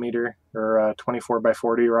 600 millimeter, or a 24 by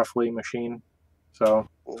 40 roughly machine. So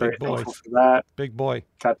very thankful for that. Big boy.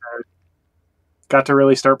 Got to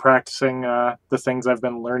really start practicing the things I've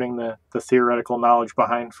been learning the theoretical knowledge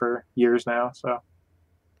behind for years now. So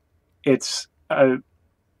it's a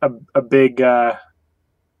big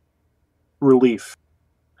relief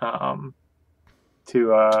to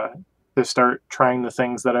start trying the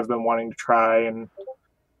things that I've been wanting to try, and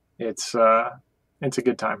it's a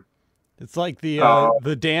good time. It's like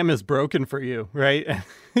the dam is broken for you, right?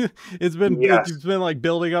 It's been like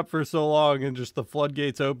building up for so long, and just the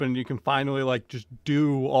floodgates open, and you can finally just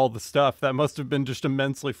do all the stuff. That must have been just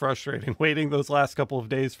immensely frustrating, waiting those last couple of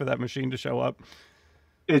days for that machine to show up.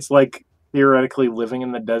 It's like theoretically living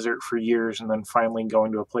in the desert for years and then finally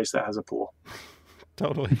going to a place that has a pool.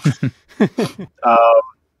 Totally.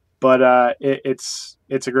 But it's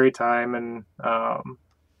a great time, and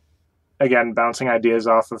again, bouncing ideas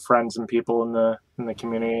off of friends and people in the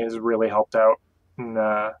community has really helped out. And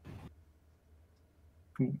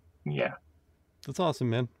yeah, that's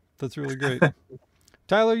awesome, man. That's really great.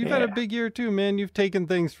 Tyler, you've had a big year too, man. You've taken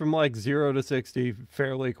things from 0 to 60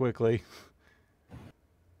 fairly quickly.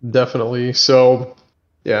 Definitely. So,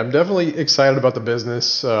 yeah, I'm definitely excited about the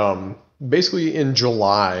business. Basically, in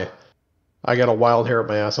July, I got a wild hair up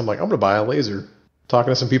my ass. I'm like, I'm going to buy a laser.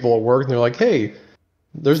 Talking to some people at work, and they're like, hey,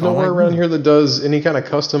 there's nowhere around here that does any kind of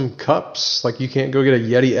custom cups. Like, you can't go get a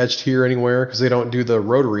Yeti etched here anywhere because they don't do the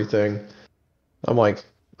rotary thing. I'm like,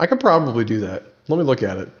 I could probably do that. Let me look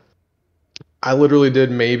at it. I literally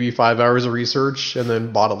did maybe 5 hours of research and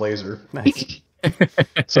then bought a laser. Nice.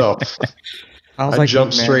 So I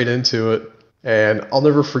jumped straight into it. And I'll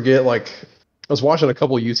never forget, I was watching a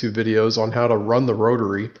couple YouTube videos on how to run the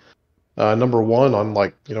rotary. Number one on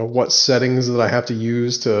like, what settings that I have to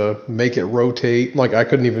use to make it rotate. Like I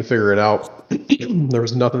couldn't even figure it out. There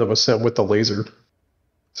was nothing that was sent with the laser.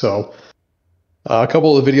 So a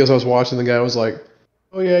couple of the videos I was watching, the guy was like,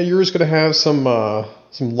 "Oh yeah, you're just gonna have some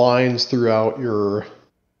lines throughout your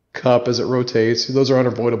cup as it rotates. Those are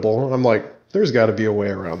unavoidable." I'm like, there's got to be a way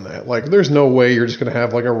around that. Like, there's no way you're just gonna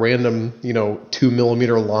have like a random, 2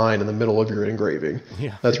 millimeter line in the middle of your engraving.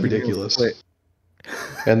 Yeah, that's ridiculous.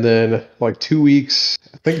 And then like 2 weeks,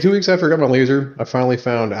 I think 2 weeks after I got my laser, I finally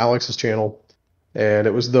found Alex's channel, and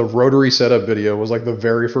it was the rotary setup video. It was like the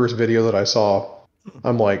very first video that I saw.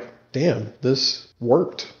 I'm like, damn, this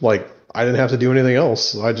worked. Like, I didn't have to do anything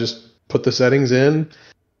else. I just put the settings in.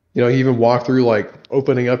 He even walked through like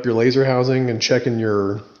opening up your laser housing and checking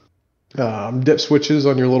your dip switches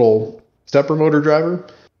on your little stepper motor driver.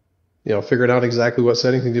 Figuring out exactly what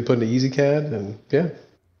settings you need to put into EasyCAD, and yeah.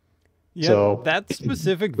 Yeah, so, that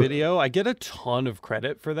specific video, I get a ton of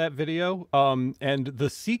credit for that video. And the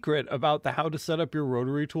secret about the how to set up your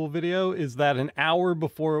rotary tool video is that an hour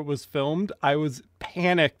before it was filmed, I was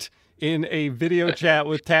panicked in a video chat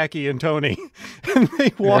with Tacky and Tony, and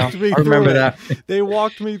they walked me through it. They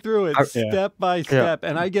walked me through it step by step,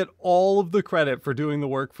 and I get all of the credit for doing the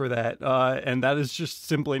work for that. And that is just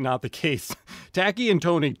simply not the case. Tacky and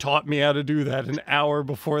Tony taught me how to do that an hour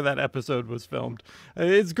before that episode was filmed.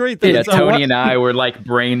 It's great that Tony and I were like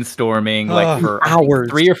brainstorming like for hours,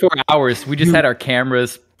 3 or 4 hours. We just had our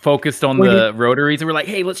cameras focused on the rotaries, and we're like,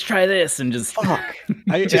 hey, let's try this, and just try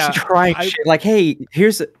shit. Like, hey,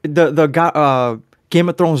 here's the Game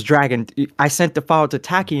of Thrones dragon. I sent the file to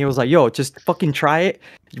Tacky, and it was like, yo, just fucking try it.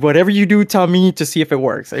 Whatever you do, tell me to see if it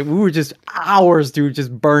works. Like, we were just hours, dude,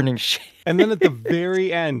 just burning shit. And then at the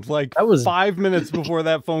very end, like that was 5 minutes before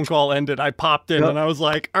that phone call ended, I popped in and I was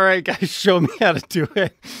like, all right, guys, show me how to do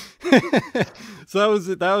it. So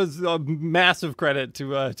that was a massive credit to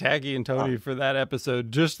Taggy and Tony for that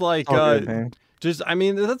episode. Just like, that's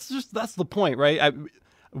the point, right?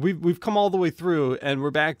 We've come all the way through, and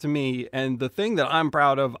we're back to me. And the thing that I'm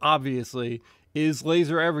proud of, obviously, is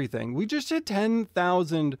Laser Everything. We just hit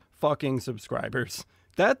 10,000 fucking subscribers.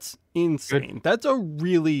 That's insane. Good. That's a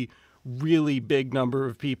really, really big number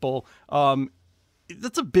of people.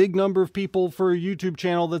 That's a big number of people for a YouTube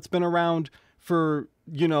channel that's been around for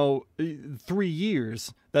 3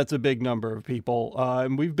 years. That's a big number of people.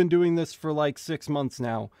 And we've been doing this for like 6 months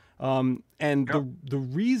now. The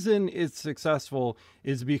reason it's successful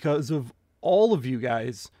is because of all of you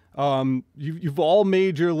guys. You've all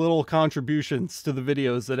made your little contributions to the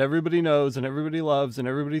videos that everybody knows and everybody loves and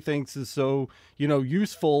everybody thinks is so,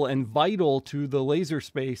 useful and vital to the laser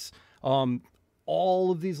space.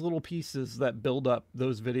 All of these little pieces that build up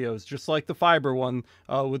those videos, just like the fiber one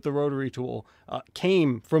with the rotary tool,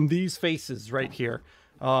 came from these faces right here.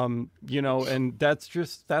 And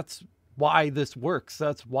that's why this works.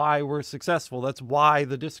 That's why we're successful. That's why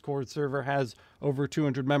the Discord server has over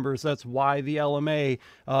 200 members. That's why the LMA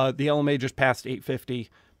just passed 850,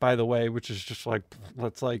 by the way, which is just like,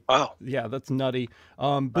 wow. Yeah, that's nutty.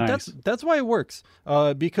 But nice. That's why it works.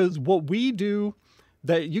 Because what we do,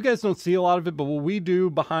 that you guys don't see a lot of it, but what we do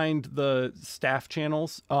behind the staff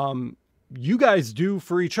channels, you guys do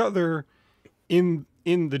for each other in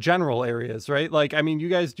the general areas, right? Like, I mean, you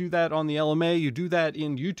guys do that on the LMA, you do that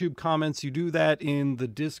in YouTube comments, you do that in the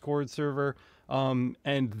Discord server,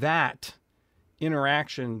 and that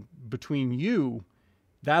interaction between you,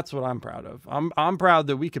 that's what I'm proud of. I'm proud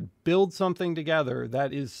that we could build something together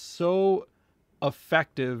that is so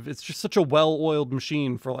effective. It's just such a well-oiled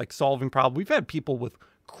machine for like solving problems. We've had people with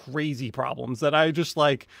crazy problems that I just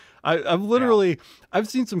like, I've literally, I've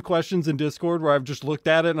seen some questions in Discord where I've just looked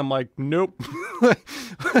at it and I'm like, nope,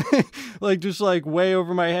 like just like way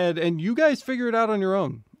over my head. And you guys figure it out on your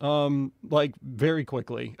own, like very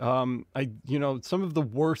quickly. Some of the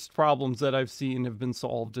worst problems that I've seen have been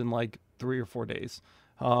solved in like 3 or 4 days.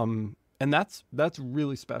 And that's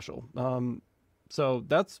really special. So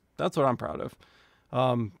that's what I'm proud of.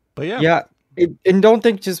 But yeah. And don't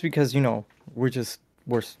think just because,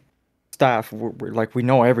 we're staff, we're like, we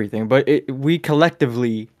know everything, but we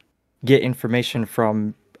collectively get information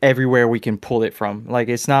from everywhere we can pull it from. Like,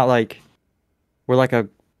 it's not like we're like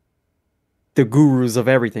the gurus of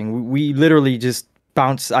everything. We literally just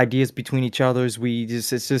bounce ideas between each other's.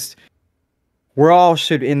 We're all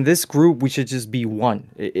in this group, we should just be one.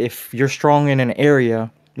 If you're strong in an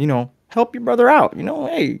area, help your brother out.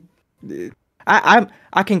 Hey, I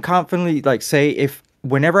can confidently like say, if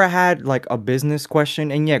whenever I had like a business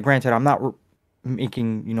question, and yeah, granted, I'm not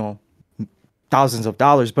making thousands of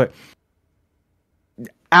dollars, but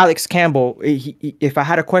Alex Campbell, if I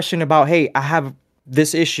had a question about, hey, I have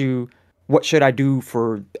this issue, what should I do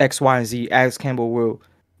for X, Y, and Z, as Campbell will,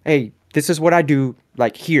 hey, this is what I do,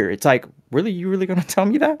 like, here. It's like, really? You really gonna tell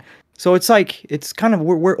me that? So it's like, it's kind of,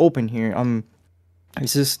 we're open here.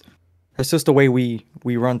 It's just the way we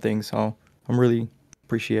run things. So I'm really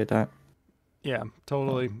appreciate that. Yeah,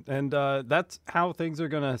 totally. And that's how things are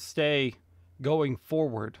going to stay going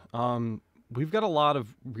forward. We've got a lot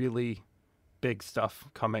of really big stuff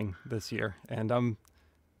coming this year, and I'm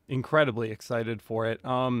incredibly excited for it.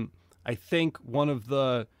 I think one of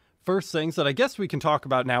the first things that I guess we can talk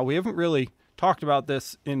about now, we haven't really talked about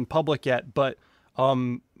this in public yet, but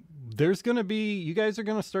there's going to be, you guys are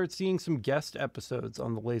going to start seeing some guest episodes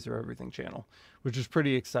on the Laser Everything channel, which is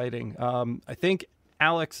pretty exciting. I think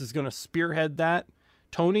Alex is going to spearhead that.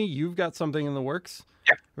 Tony, you've got something in the works,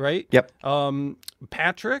 right? Yep.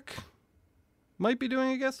 Patrick might be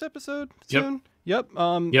doing a guest episode soon. Yep.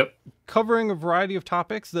 Covering a variety of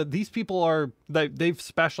topics that these people they've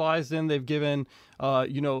specialized in. They've given,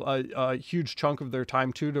 a huge chunk of their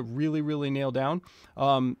time to really, really nail down.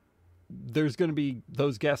 There's going to be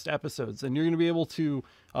those guest episodes, and you're going to be able to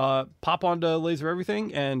pop onto Laser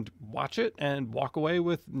Everything and watch it and walk away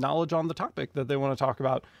with knowledge on the topic that they want to talk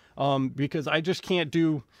about. Because I just can't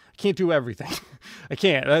do everything. I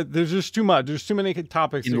can't. There's just too much. There's too many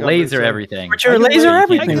topics. In Laser Everything. But you're Laser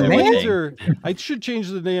Everything, man. I should change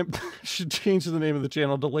the name. Change the name of the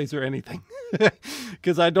channel to Laser Anything,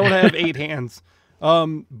 because I don't have 8 hands.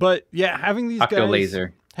 But yeah, having these guys,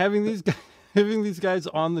 Laser. having these guys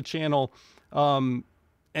on the channel,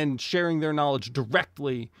 and sharing their knowledge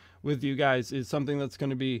directly with you guys is something that's going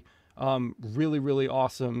to be really, really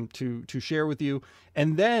awesome to share with you.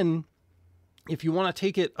 And then if you want to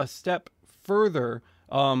take it a step further,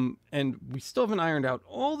 and we still haven't ironed out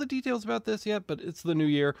all the details about this yet, but it's the new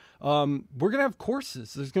year. We're going to have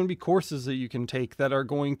courses. There's going to be courses that you can take that are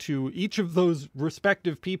going to, each of those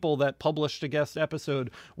respective people that published a guest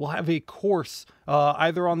episode will have a course,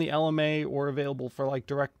 either on the LMA or available for like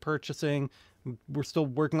direct purchasing. We're still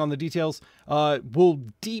working on the details. We'll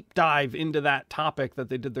deep dive into that topic that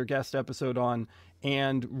they did their guest episode on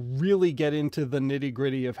and really get into the nitty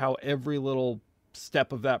gritty of how every little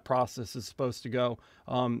step of that process is supposed to go.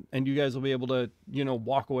 And you guys will be able to,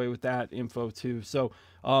 walk away with that info too. So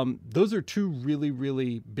those are 2 really,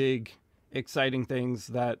 really big, exciting things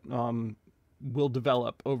that will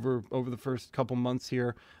develop over the first couple months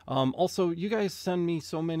here. Also, you guys send me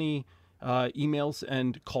so many emails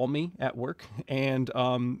and call me at work and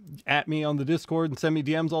at me on the Discord and send me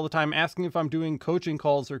DMs all the time asking if I'm doing coaching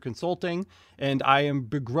calls or consulting, and I am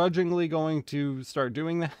begrudgingly going to start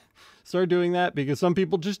doing that because some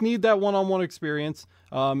people just need that one-on-one experience,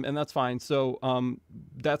 and that's fine. So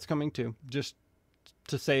that's coming too, just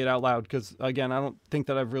to say it out loud, because again, I don't think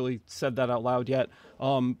that I've really said that out loud yet.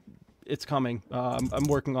 It's coming. I'm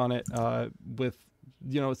working on it with,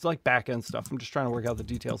 it's like back end stuff. I'm just trying to work out the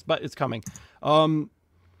details, but it's coming.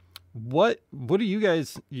 What do you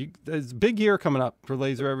guys, it's a big year coming up for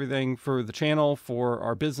Laser Everything, for the channel, for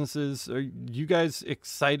our businesses. Are you guys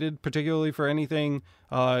excited particularly for anything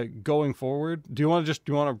going forward? Do you want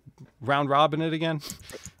to round robin it again?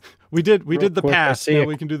 We did the past, now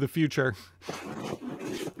we can do the future.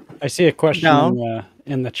 I see a question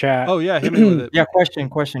in the chat. Oh yeah, hit me with it. Yeah, question.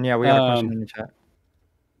 Yeah, we got a question in the chat.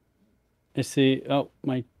 I see. Oh,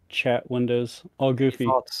 my chat window's all goofy.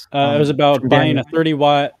 Thoughts, it was about buying a Daniel.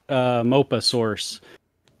 30-watt MOPA source,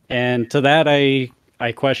 and to that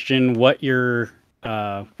I question what you're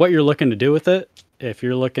looking to do with it. If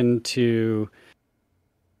you're looking to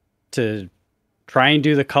try and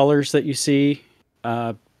do the colors that you see,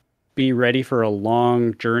 be ready for a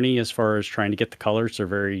long journey as far as trying to get the colors. They're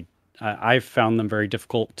very, I've found them very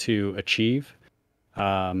difficult to achieve.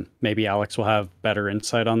 Maybe Alex will have better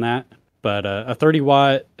insight on that. But a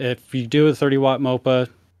 30-watt, if you do a 30-watt MOPA,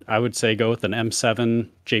 I would say go with an M7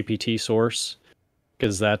 JPT source,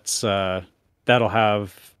 because that'll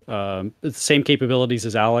have the same capabilities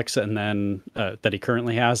as Alex, and then that he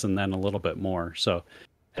currently has, and then a little bit more. So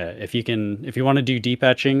if you want to do deep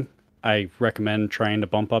etching, I recommend trying to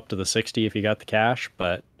bump up to the 60 if you got the cash.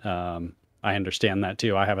 But I understand that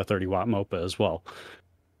too. I have a 30-watt MOPA as well.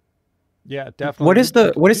 Yeah, definitely.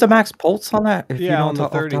 What is the max pulse on that? On the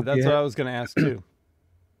 30. That's what I was going to ask too.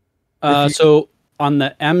 So on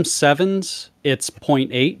the M7s, it's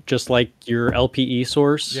 0.8, just like your LPE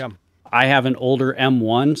source. Yeah. I have an older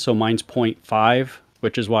M1, so mine's 0.5,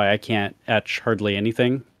 which is why I can't etch hardly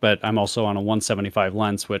anything. But I'm also on a 175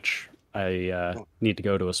 lens, which I need to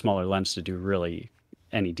go to a smaller lens to do really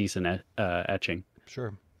any decent etching.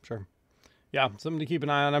 Sure. Yeah, something to keep an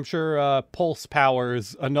eye on. I'm sure pulse power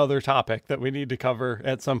is another topic that we need to cover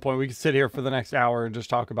at some point. We could sit here for the next hour and just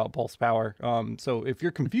talk about pulse power. So if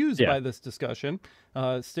you're confused by this discussion,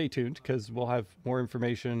 stay tuned because we'll have more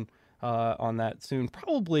information on that soon.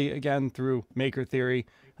 Probably, again, through Maker Theory.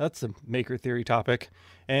 That's a Maker Theory topic.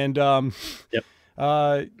 And Yep.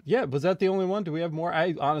 yeah, was that the only one? Do we have more?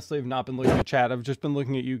 I honestly have not been looking at chat. I've just been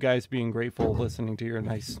looking at you guys being grateful, listening to your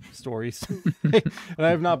nice stories. And I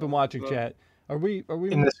have not been watching chat. Are we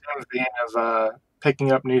in the same vein of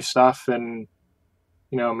picking up new stuff and,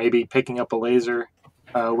 you know, maybe picking up a laser?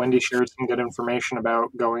 Wendy shared some good information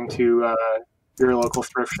about going to your local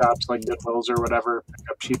thrift shops like Goodwills or whatever, pick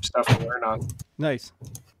up cheap stuff to learn on. Nice.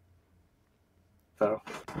 So,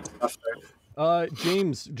 stuff there.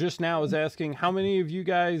 James just now is asking, how many of you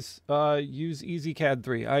guys use EasyCAD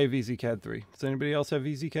 3? I have EasyCAD 3. Does anybody else have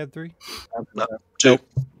EasyCAD 3? No, 2.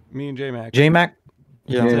 Me and JMac. JMac?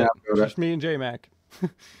 Yeah, just me and JMac.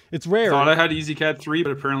 It's rare. Thought I had EasyCAD 3,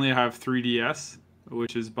 but apparently I have 3DS,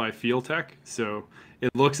 which is by Feeltech. So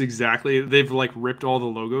it looks exactly. They've like ripped all the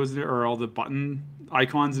logos there, or all the button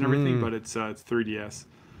icons and everything, but it's 3DS.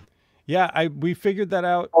 Yeah, we figured that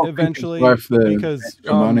out eventually because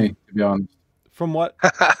money, to be honest. From what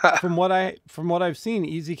I've seen,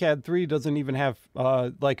 EasyCAD 3 doesn't even have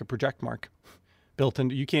like a project mark built in.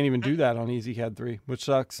 You can't even do that on EasyCAD 3, which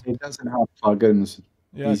sucks. It doesn't have plugins.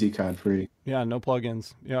 Yeah. EasyCAD 3. Yeah, no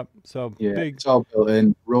plugins. Yep. So yeah, big. It's all built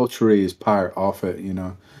in. Rotary is part of it, you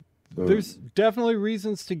know. So. There's definitely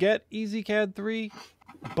reasons to get EasyCAD 3,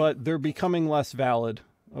 but they're becoming less valid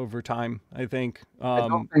over time, I think. I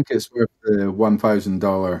don't think it's worth the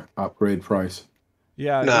 $1,000 upgrade price.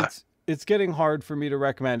 Yeah, Nah. It's getting hard for me to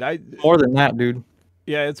recommend. More than that, dude.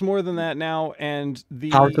 Yeah, it's more than that now, and the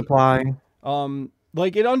Power supply.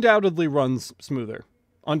 Like it undoubtedly runs smoother,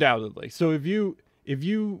 undoubtedly. So if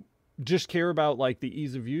you just care about like the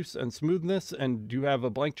ease of use and smoothness, and you have a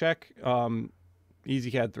blank check,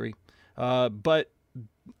 EasyCAD 3. But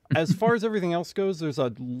as far as everything else goes, there's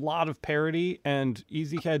a lot of parity, and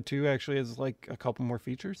EasyCAD 2 actually has like a couple more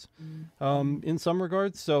features, in some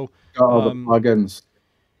regards. So Got all the plugins.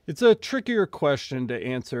 it's a trickier question to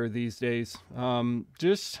answer these days.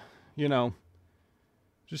 Just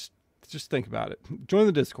think about it. Join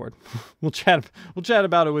the Discord. We'll chat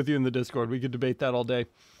about it with you in the Discord. We could debate that all day.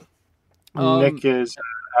 Nick is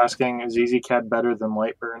asking, is EasyCAD better than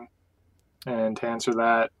Lightburn? And to answer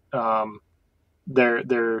that,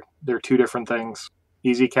 they're two different things.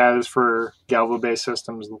 EasyCAD is for Galvo-based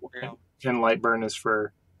systems, and Lightburn is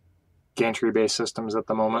for gantry-based systems at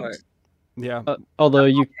the moment. Yeah. Although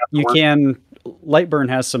you can, Lightburn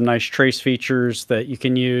has some nice trace features that you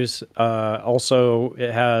can use. Also,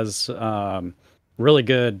 it has really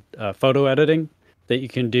good photo editing that you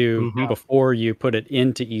can do before you put it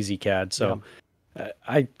into EasyCAD. So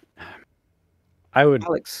I would.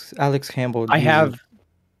 Alex Campbell. I have.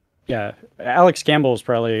 Yeah, Alex Campbell is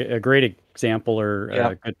probably a great example or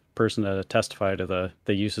a good person to testify to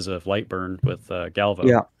the uses of Lightburn with Galvo.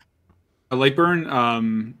 Yeah.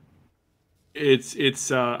 Lightburn.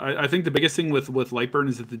 I think the biggest thing with Lightburn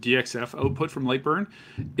is that the DXF output from Lightburn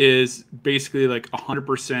is basically like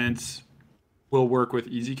 100% will work with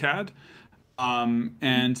EasyCAD.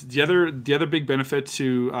 And the other big benefit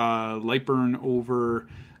to Lightburn over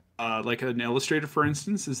like an Illustrator, for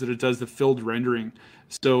instance, is that it does the filled rendering.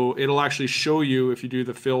 So it'll actually show you, if you do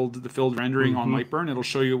the filled rendering on Lightburn, it'll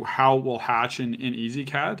show you how it will hatch in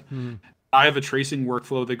EasyCAD. I have a tracing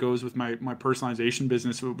workflow that goes with my personalization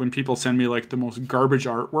business. When people send me like the most garbage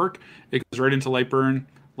artwork, it goes right into Lightburn,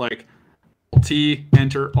 like Alt-T,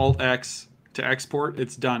 Enter, Alt-X to export.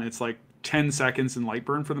 It's done. It's like 10 seconds in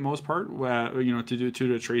Lightburn for the most part,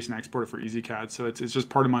 to trace and export it for EasyCAD. So it's just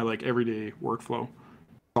part of my like everyday workflow.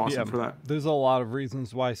 Awesome for that. There's a lot of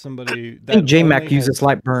reasons why somebody. I think JMac uses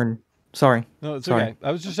Lightburn. Sorry. No, it's okay.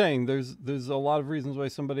 I was just saying there's a lot of reasons why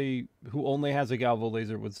somebody who only has a Galvo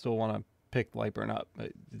laser would still want to pick Lightburn up.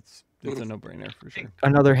 It's a no-brainer for sure.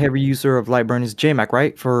 Another heavy user of Lightburn is JMac,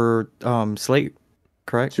 right? For Slate,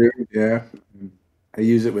 correct? Sure, yeah. I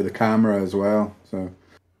use it with a camera as well, so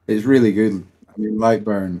it's really good. I mean,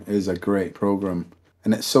 Lightburn is a great program,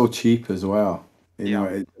 and it's so cheap as well. You know,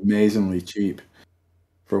 it's amazingly cheap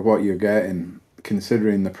for what you're getting,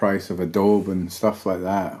 considering the price of Adobe and stuff like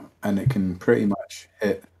that. And it can pretty much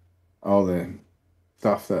hit all the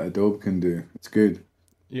stuff that Adobe can do. It's good.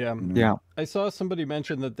 Yeah. Yeah. I saw somebody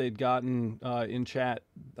mention that they'd gotten in chat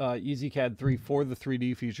EasyCAD 3 for the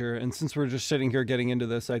 3D feature. And since we're just sitting here getting into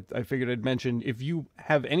this, I figured I'd mention, if you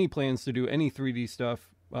have any plans to do any 3D stuff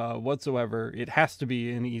whatsoever, it has to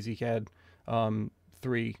be in EasyCAD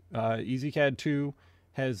 3. EasyCAD 2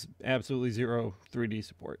 has absolutely zero 3D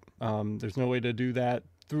support. There's no way to do that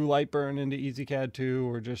through Lightburn into EasyCAD 2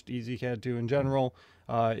 or just EasyCAD 2 in general.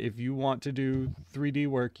 If you want to do 3D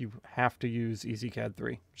work, you have to use EasyCAD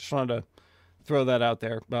 3. Just wanted to throw that out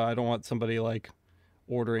there. I don't want somebody like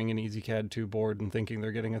ordering an EasyCAD 2 board and thinking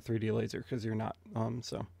they're getting a 3D laser, because you're not.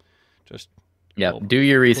 So just do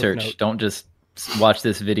your research. Don't just watch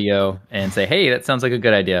this video and say, hey, that sounds like a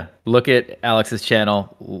good idea. Look at Alex's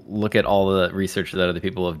channel. Look at all the research that other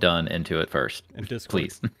people have done into it first, and Discord.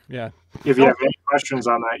 Please. Yeah. If you have any questions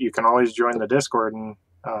on that, you can always join the Discord and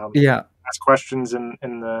ask questions in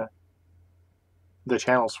the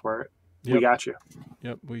channels for it. Yep. We got you.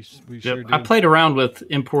 Yep, we sure do. I played around with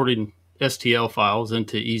importing STL files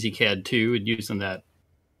into EasyCAD 2 and using that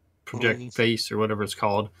project face or whatever it's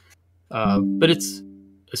called. But it's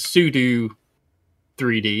a pseudo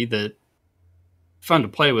 3D that fun to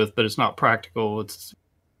play with, but it's not practical.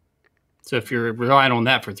 So if you're relying on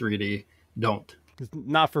that for 3D, don't. It's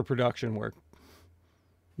not for production work.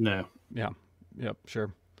 No. Yeah. Yep.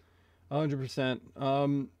 Sure.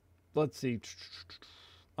 100%. Let's see.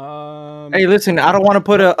 Hey, listen. I don't want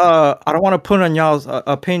to put on y'all's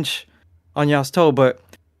a pinch on y'all's toe, but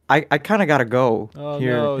I kind of gotta go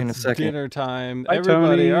in a second. Dinner time. Bye,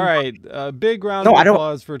 Everybody, Tony. All right. Big round of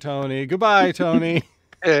applause for Tony. Goodbye, Tony.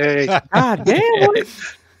 Hey. God damn!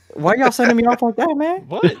 Why y'all sending me off like that, man?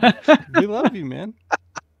 What? We love you, man.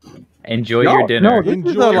 Enjoy your dinner. No,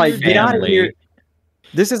 this is like get out of here.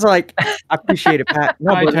 This is like I appreciate it, Pat.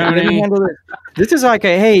 No, Bye, but let me Tony. handle this. This is like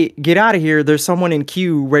a hey, get out of here. There's someone in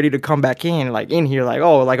queue ready to come back in, like in here, like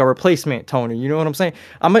like a replacement, Tony. You know what I'm saying?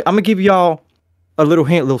 I'm gonna give y'all a little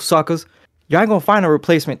hint, little suckers. Y'all ain't gonna find a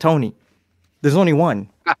replacement Tony. There's only one.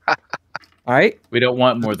 All right. We don't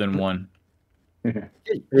want more than one.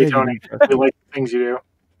 Hey, Tony, we like the things you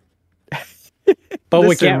do. But we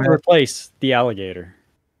Listen, can't man. replace the alligator.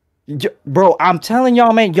 Bro, I'm telling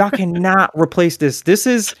y'all, man, y'all cannot replace this. This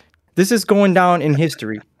is going down in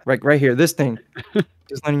history. Right here. This thing.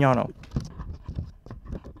 Just letting y'all know.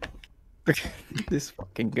 This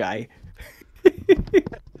fucking guy.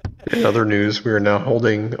 In other news, we are now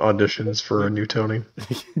holding auditions for a new Tony.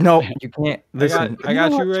 No, you can't. Listen, I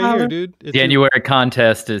got know you what, right Tyler? here, dude. It's January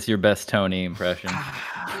contest is your best Tony impression.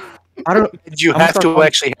 I don't. You I'm have start to calling-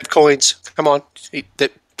 actually have coins. Come on. And You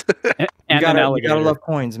an gotta alligator. love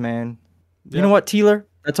coins, man. You Yep. know what, Teeler?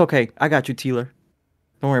 That's okay. I got you, Teeler.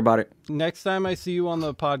 Don't worry about it. Next time I see you on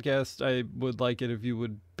the podcast, I would like it if you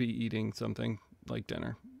would be eating something like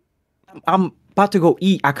dinner. I'm about to go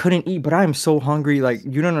eat. I couldn't eat, but I am so hungry. Like,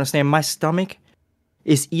 you don't understand. My stomach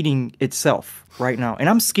is eating itself right now. And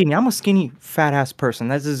I'm skinny. I'm a skinny, fat ass person.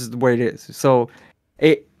 That's just the way it is. So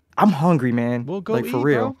I'm hungry, man. Well, go like, eat, for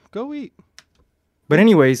real. bro. Go eat. But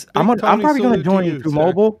anyways, I'm Big Tony probably gonna salute to join you, through sir.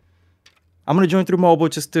 mobile. I'm gonna join through mobile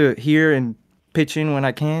just to hear and pitch in when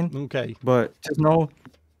I can. Okay. But just know,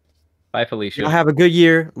 Bye, Felicia. y'all have a good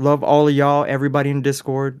year. Love all of y'all. Everybody in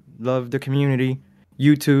Discord. Love the community.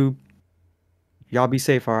 YouTube. Y'all be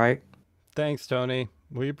safe, all right? Thanks, Tony.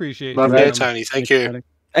 We appreciate Love you. Yeah, you. Tony. Thank you.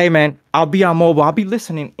 Hey, man, I'll be on mobile. I'll be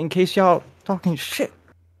listening in case y'all talking shit.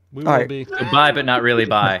 We All will right. be. Goodbye, but not really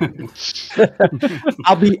bye.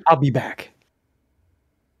 I'll be back.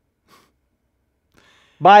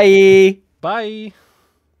 Bye. Bye.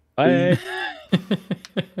 Bye.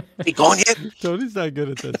 He gone yet? Tony's not good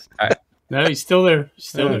at this. No, he's still there. He's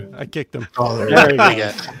still there. I kicked him. Oh, There you go.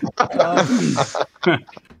 Yeah.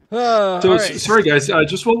 All So right. sorry, guys.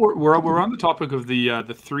 Just while we're on the topic of the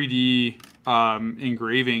 3D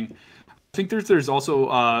engraving, I think there's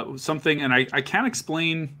also something, and I can't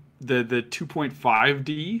explain the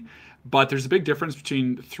 2.5D, but there's a big difference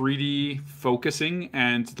between 3D focusing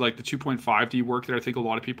and like the 2.5D work that I think a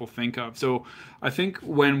lot of people think of. So I think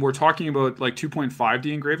when we're talking about like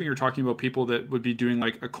 2.5D engraving, you're talking about people that would be doing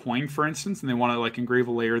like a coin, for instance, and they want to like engrave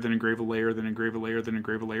a layer, then engrave a layer, then engrave a layer, then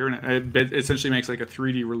engrave a layer, and it essentially makes like a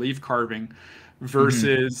 3D relief carving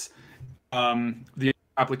versus the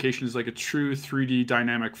application is like a true 3D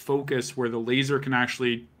dynamic focus where the laser can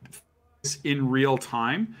actually focus in real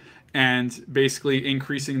time and basically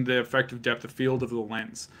increasing the effective depth of field of the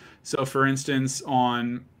lens. So for instance,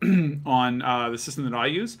 on the system that I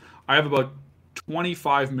use, I have about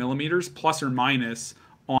 25 millimeters plus or minus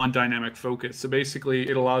on dynamic focus. So basically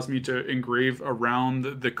it allows me to engrave around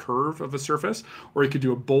the curve of a surface, or you could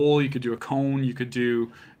do a bowl, you could do a cone, you could do,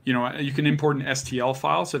 you know, you can import an STL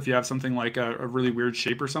file. So if you have something like a really weird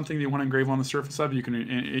shape or something that you want to engrave on the surface of, you can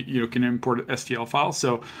import an STL file.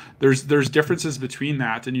 So there's differences between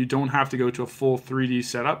that, and you don't have to go to a full 3D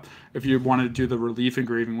setup if you want to do the relief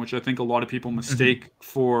engraving, which I think a lot of people mistake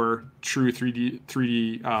for true 3D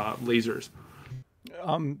lasers.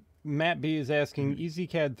 Matt B is asking,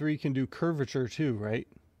 EasyCAD 3 can do curvature too, right?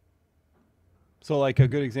 So like a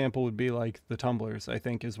good example would be like the tumblers, I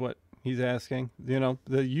think is what he's asking. You know,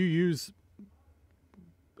 you use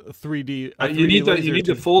 3D. You need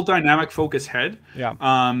the full dynamic focus head. Yeah.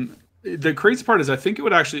 The crazy part is I think it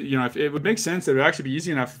would actually, you know, if it would make sense, it would actually be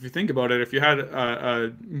easy enough if you think about it. If you had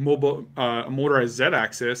a motorized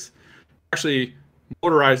Z-axis, actually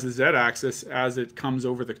motorize the Z-axis as it comes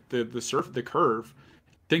over the curve.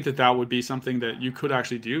 I think that would be something that you could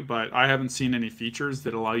actually do, but I haven't seen any features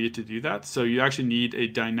that allow you to do that. So you actually need a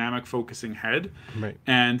dynamic focusing head, right?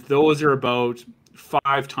 And those are about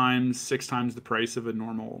 5 times, 6 times the price of a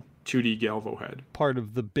normal 2D Galvo head. Part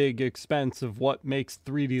of the big expense of what makes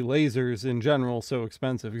 3D lasers in general so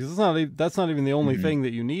expensive, because that's not even the only thing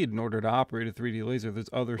that you need in order to operate a 3D laser. There's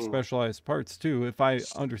other specialized parts too, if I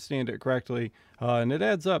understand it correctly, and it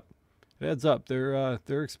adds up. It adds up.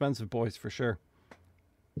 They're expensive boys for sure.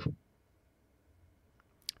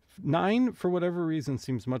 9, for whatever reason,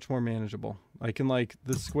 seems much more manageable. I can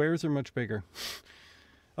the squares are much bigger.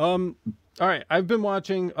 All right, I've been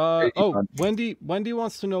watching. Wendy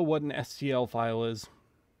wants to know what an STL file is.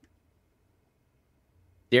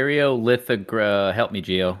 Stereolithograph. Help me,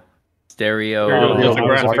 Geo. I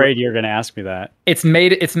was afraid you were going to ask me that. It's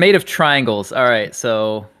made of triangles. All right,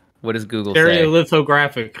 so what does Google say?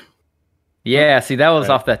 Stereolithographic. Yeah, see, that was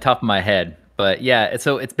off the top of my head. But yeah,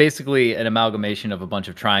 so it's basically an amalgamation of a bunch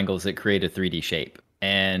of triangles that create a 3D shape.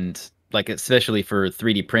 And like, especially for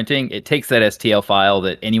 3D printing, it takes that STL file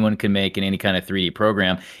that anyone can make in any kind of 3D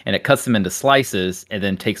program, and it cuts them into slices, and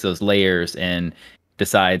then takes those layers and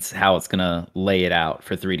decides how it's going to lay it out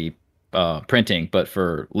for 3D printing. But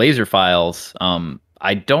for laser files,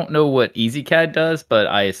 I don't know what EasyCAD does, but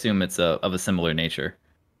I assume it's of a similar nature.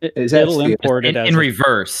 It'll import it in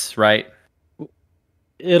reverse, right?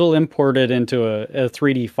 It'll import it into a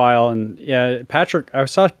 3D file, and yeah, I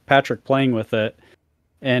saw Patrick playing with it,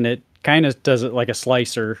 and it kind of does it like a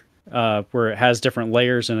slicer, where it has different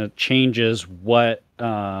layers and it changes where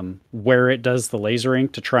it does the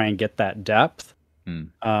lasering to try and get that depth.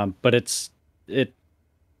 But it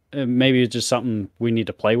maybe it's just something we need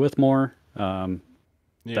to play with more.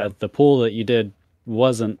 That the pool that you did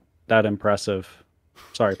wasn't that impressive.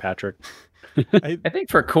 Sorry, Patrick. I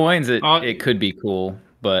think for coins it could be cool,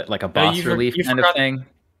 but like a boss relief kind of thing.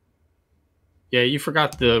 Yeah, you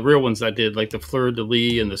forgot the real ones I did, like the fleur de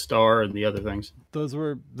lis and the star and the other things. Those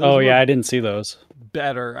were I didn't see those.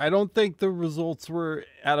 Better. I don't think the results were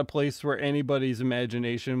at a place where anybody's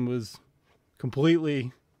imagination was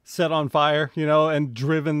completely set on fire, and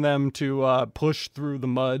driven them to push through the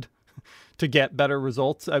mud to get better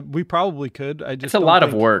results. We probably could. It's a lot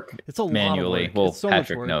of work. It's a manually. Lot of work. Well, it's so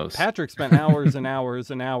Patrick much work. knows. Patrick spent hours and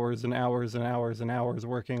hours and hours and hours and hours and hours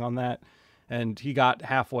working on that, and he got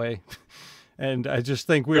halfway. And I just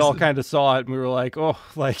think we all kind of saw it, and we were like, "Oh,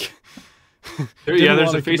 like." There's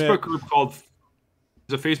a Facebook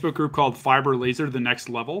group called Fiber Laser: The Next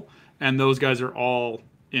Level, and those guys are all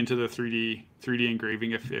into the 3D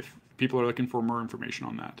engraving. If people are looking for more information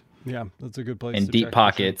on that, yeah, that's a good place. And deep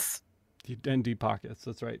pockets. And deep pockets.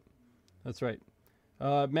 That's right. That's right.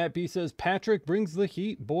 Matt B says Patrick brings the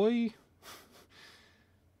heat, boy.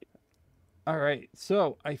 All right,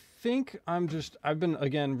 so I think I've been,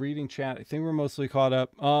 again, reading chat. I think we're mostly caught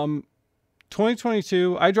up.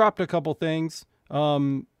 2022, I dropped a couple things.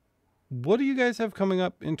 What do you guys have coming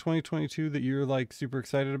up in 2022 that you're like super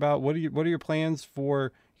excited about? What are your plans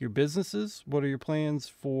for your businesses? What are your plans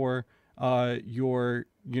for your,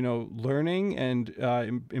 learning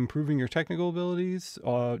and improving your technical abilities?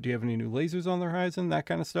 Do you have any new lasers on the horizon? That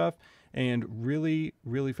kind of stuff. And really,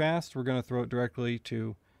 really fast, we're going to throw it directly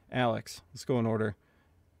to Alex. Let's go in order.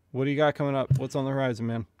 What do you got coming up? What's on the horizon,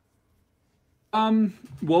 man?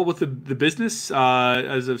 Well, with the business,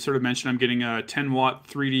 as I've sort of mentioned, I'm getting a 10-watt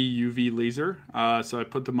 3D UV laser. So I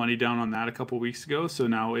put the money down on that a couple weeks ago. So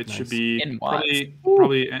now it should be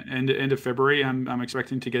probably end of February. I'm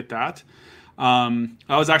expecting to get that.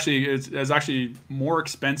 It's actually more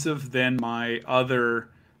expensive than my other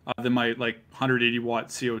like 180 watt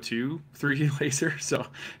CO2 3D laser. So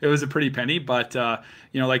it was a pretty penny, but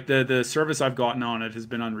like the service I've gotten on it has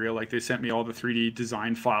been unreal. Like they sent me all the 3D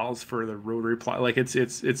design files for the rotary like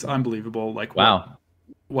it's unbelievable. Like, wow,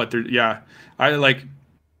 what they're, yeah. I like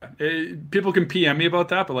people can PM me about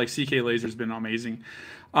that, but like CK Laser's been amazing.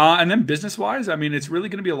 And then business wise, I mean, it's really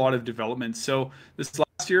going to be a lot of development. So this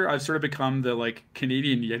last year I've sort of become the like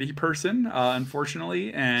Canadian Yeti person,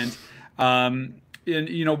 unfortunately. And, and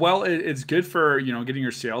it's good for getting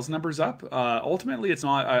your sales numbers up. Ultimately, it's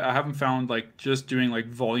not. I haven't found like just doing like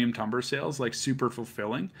volume timber sales like super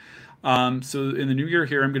fulfilling. So in the new year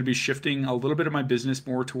here, I'm going to be shifting a little bit of my business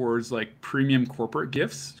more towards like premium corporate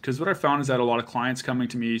gifts. Because what I found is that a lot of clients coming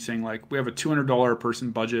to me saying like, we have a $200 a person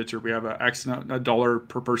budget, or we have a dollar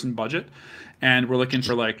per person budget, and we're looking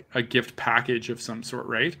for like a gift package of some sort,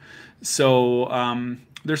 right? So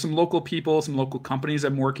there's some local people, some local companies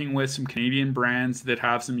I'm working with, some Canadian brands that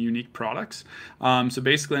have some unique products. So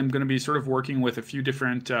basically, I'm going to be sort of working with a few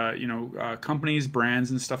different, companies,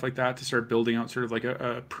 brands, and stuff like that to start building out sort of like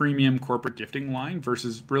a premium corporate gifting line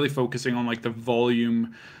versus really focusing on like the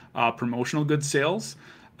volume promotional goods sales.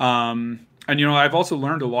 And I've also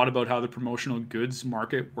learned a lot about how the promotional goods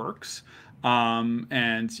market works. And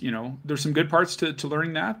there's some good parts to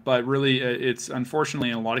learning that, but really it's unfortunately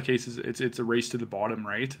in a lot of cases it's a race to the bottom,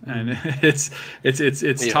 right? And it's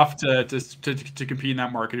tough to compete in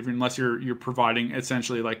that market unless you're providing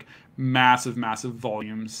essentially like massive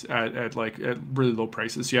volumes at really low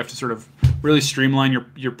prices. So you have to sort of really streamline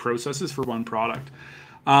your processes for one product.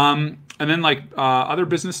 And then like other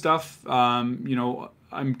business stuff,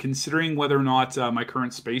 I'm considering whether or not my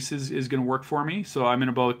current space is going to work for me. So I'm in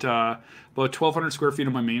about 1,200 square feet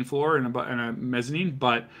on my main floor and a mezzanine,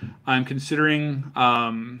 but I'm considering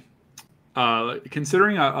a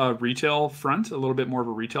retail front, a little bit more of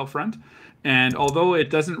a retail front. And although it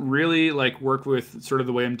doesn't really like work with sort of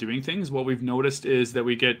the way I'm doing things, what we've noticed is that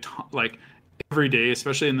we get like every day,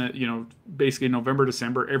 especially in the, basically November,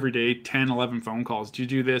 December, every day, 10, 11 phone calls. Do you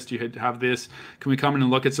do this? Do you have this? Can we come in and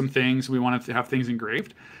look at some things? We want to have things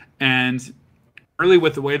engraved. And really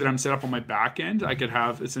with the way that I'm set up on my back end, I could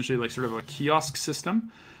have essentially like sort of a kiosk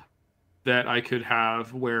system that I could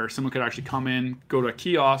have where someone could actually come in, go to a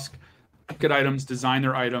kiosk, look at items, design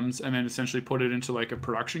their items, and then essentially put it into like a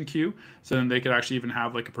production queue. So then they could actually even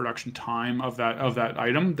have like a production time of that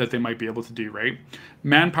item that they might be able to do, right?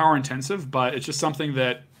 Manpower intensive, but it's just something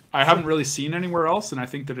that I haven't really seen anywhere else, and I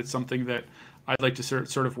think that it's something that I'd like to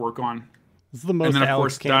sort of work on. This is the most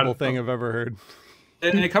Alex Campbell thing I've ever heard.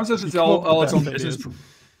 And it comes with all its own business.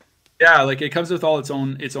 Yeah, like it comes with all its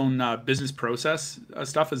own business process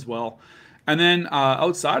stuff as well. And then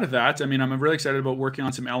outside of that, I mean, I'm really excited about working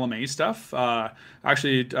on some LMA stuff.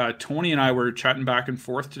 Actually, Tony and I were chatting back and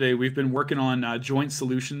forth today. We've been working on joint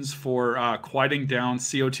solutions for quieting down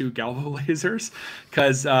CO2 galvo lasers.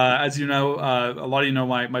 Because as you know, a lot of you know,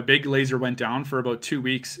 my big laser went down for about 2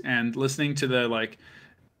 weeks. And listening to the like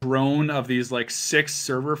drone of these like 6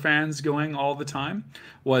 server fans going all the time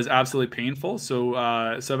was absolutely painful. So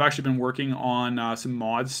I've actually been working on some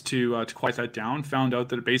mods to quiet that down. Found out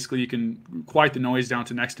that basically you can quiet the noise down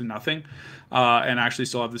to next to nothing, and actually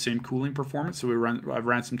still have the same cooling performance. So I've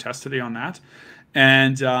ran some tests today on that,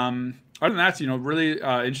 and other than that, really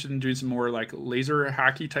interested in doing some more like laser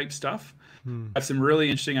hacky type stuff. I have some really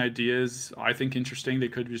interesting ideas. I think interesting. They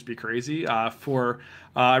could just be crazy. I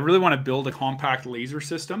really want to build a compact laser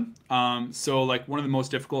system. So like one of the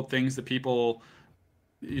most difficult things that people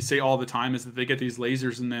say all the time is that they get these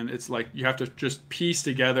lasers and then it's like you have to just piece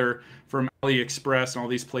together from AliExpress and all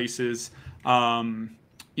these places. How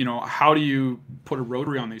do you put a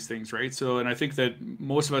rotary on these things, right? So, and I think that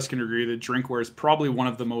most of us can agree that drinkware is probably one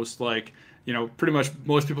of the most like, pretty much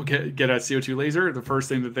most people get a CO2 laser. The first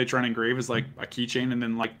thing that they try and engrave is like a keychain, and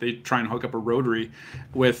then like they try and hook up a rotary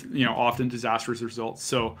with, often disastrous results.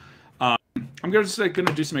 So I'm just going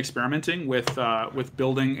to do some experimenting with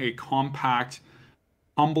building a compact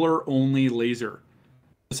tumbler only laser.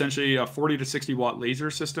 Essentially a 40 to 60 watt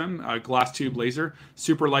laser system, a glass tube laser,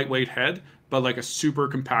 super lightweight head, but like a super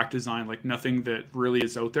compact design, like nothing that really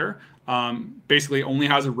is out there. Basically only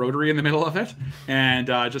has a rotary in the middle of it, and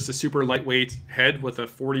just a super lightweight head with a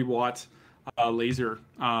 40 watt laser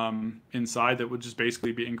inside that would just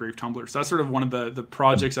basically be engraved tumblers. So that's sort of one of the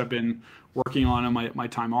projects I've been working on my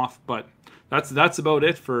time off, but that's about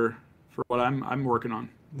it for what I'm working on.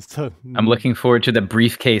 So, I'm looking forward to the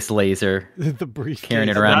briefcase laser. The briefcase. Carrying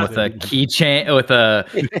it around with a keychain, with a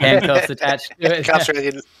handcuffs attached to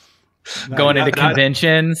it. Going into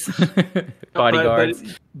conventions,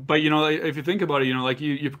 bodyguards. But if you think about it, like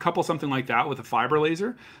you couple something like that with a fiber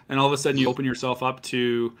laser, and all of a sudden you open yourself up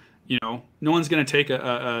to, no one's going to take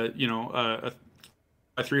a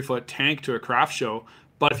 3-foot tank to a craft show,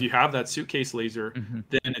 but if you have that suitcase laser,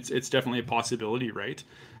 then it's definitely a possibility, right?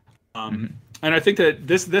 And I think that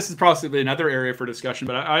this is possibly another area for discussion,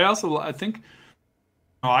 but I think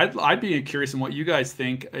I'd be curious in what you guys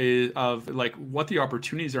think of like what the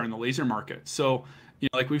opportunities are in the laser market. So,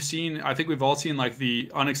 like I think we've all seen like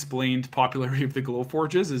the unexplained popularity of the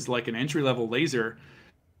Glowforges is like an entry-level laser.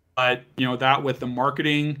 But that with the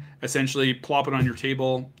marketing, essentially plop it on your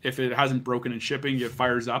table. If it hasn't broken in shipping, it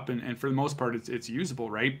fires up, and for the most part, it's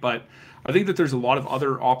usable, right? But I think that there's a lot of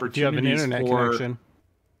other opportunities. Do you have an internet connection?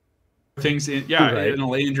 Things in Right.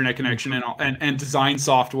 an internet connection and design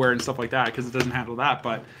software and stuff like that, because it doesn't handle that.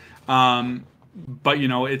 But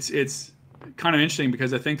it's kind of interesting,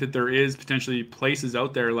 because I think that there is potentially places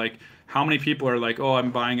out there, like how many people are like, oh,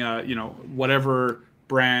 I'm buying a whatever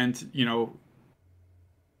brand,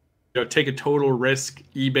 take a total risk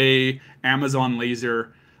eBay, Amazon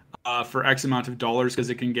laser for X amount of dollars because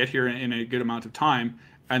it can get here in a good amount of time,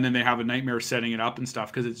 and then they have a nightmare setting it up and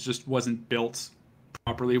stuff because it just wasn't built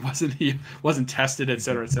properly, wasn't tested, et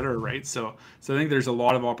cetera, right? So I think there's a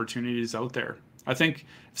lot of opportunities out there. I think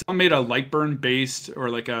if someone made a Lightburn based or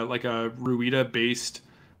like a Ruida based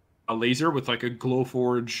laser with like a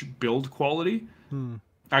Glowforge build quality.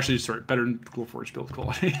 Actually, sorry, better than Glowforge build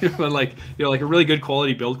quality, but like like a really good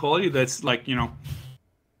quality build quality that's like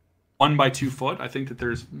 1 by 2 foot. I think that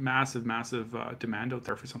there's massive demand out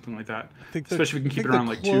there for something like that. Especially if we can keep it around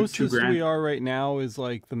like $2,000. The closest we are right now is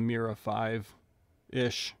like the Mira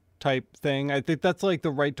 5-ish type thing. I think that's like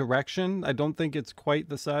the right direction. I don't think it's quite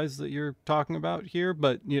the size that you're talking about here,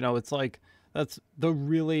 but it's like that's the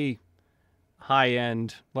really high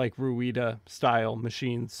end like Ruida style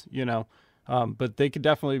machines, but they could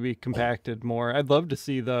definitely be compacted more. I'd love to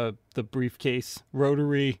see the briefcase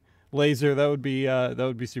rotary laser. That would be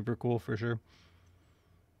super cool for sure.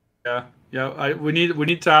 Yeah. We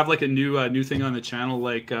need to have like a new thing on the channel,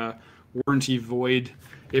 like warranty void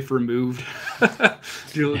if removed.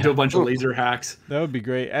 do a bunch of laser hacks. That would be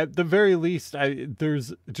great. At the very least,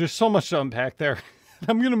 there's just so much to unpack there.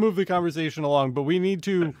 I'm going to move the conversation along, but we need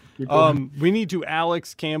to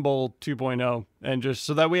Alex Campbell 2.0, and just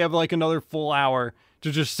so that we have like another full hour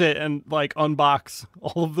to just sit and like unbox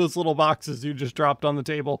all of those little boxes you just dropped on the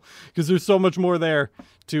table, because there's so much more there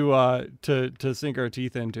to sink our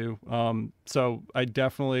teeth into. So I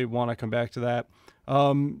definitely want to come back to that.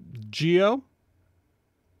 Geo?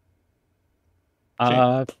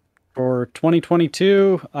 For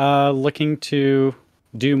 2022, looking to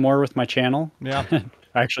do more with my channel. Yeah.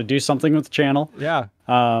 Actually do something with the channel. Yeah.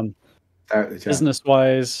 Business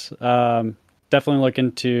wise, definitely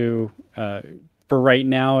looking to, for right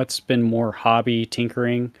now, it's been more hobby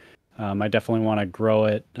tinkering. I definitely want to grow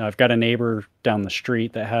it. I've got a neighbor down the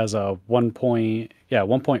street that has a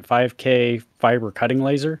 1.5K fiber cutting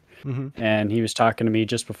laser. Mm-hmm. And he was talking to me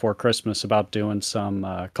just before Christmas about doing some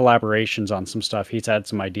collaborations on some stuff. He's had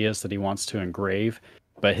some ideas that he wants to engrave,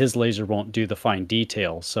 but his laser won't do the fine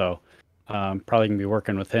detail. So probably going to be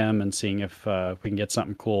working with him and seeing if we can get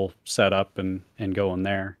something cool set up and going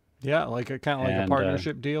there. Yeah, like a kind of like a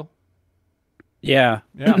partnership deal. Yeah.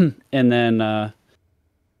 And then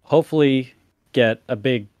hopefully get a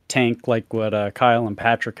big tank like what Kyle and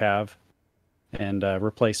Patrick have, and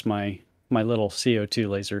replace my little CO2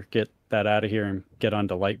 laser, get that out of here and get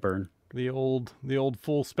onto Lightburn. The old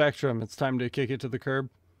full spectrum. It's time to kick it to the curb.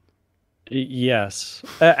 Yes.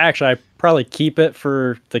 Actually, I probably keep it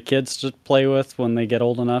for the kids to play with when they get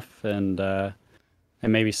old enough, and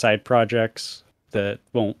maybe side projects that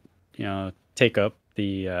won't, take up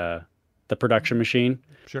the production machine.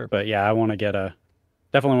 Sure. But yeah, I want to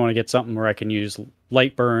definitely want to get something where I can use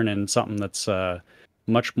Lightburn and something that's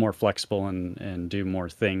much more flexible and do more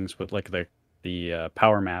things with like the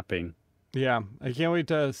power mapping. Yeah, I can't wait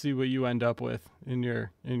to see what you end up with in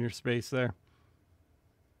your space there.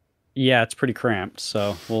 Yeah, it's pretty cramped,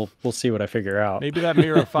 so we'll see what I figure out. Maybe that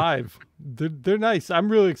Mira 5. They're nice. I'm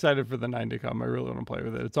really excited for the 9 to come. I really want to play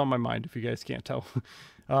with it. It's on my mind if you guys can't tell.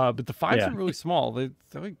 But the 5s are really small. They're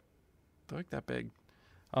like that big.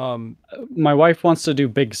 My wife wants to do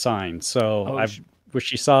big signs, so when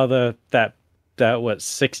she saw that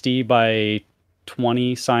 60 by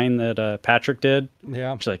 20 sign that Patrick did.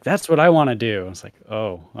 Yeah. She's like, that's what I want to do. I was like,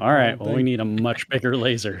 oh, all right. Well, we need a much bigger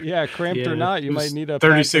laser. Yeah, cramped or not, you might need a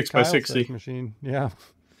 36 by 60 machine. Yeah.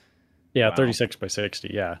 Yeah, wow. 36 by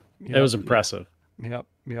 60. Yeah. It was impressive. Yep.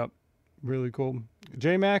 Really cool.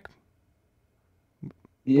 J-Mac?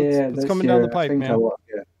 Yeah, what's coming down the pipe, man?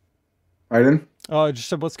 Pardon? Oh, I just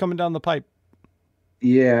said, what's coming down the pipe?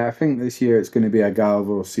 Yeah, I think this year it's going to be a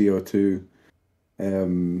Galvo CO2.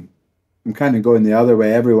 I'm kind of going the other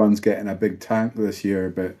way. Everyone's getting a big tank this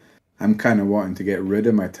year, but I'm kind of wanting to get rid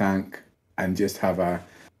of my tank and just have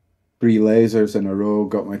 3 lasers in a row,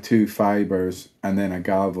 got my 2 fibers, and then a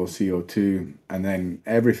Galvo CO2. And then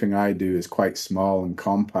everything I do is quite small and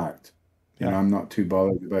compact. Yeah. I'm not too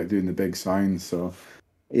bothered about doing the big signs. So,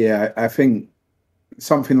 yeah, I think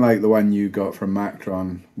something like the one you got from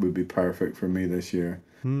Mactron would be perfect for me this year.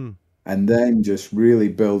 and then just really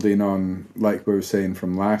building on, like we were saying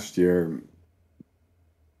from last year.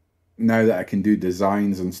 Now that I can do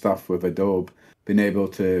designs and stuff with Adobe, being able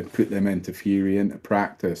to put them into theory, into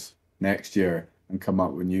practice next year, and come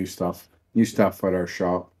up with new stuff for our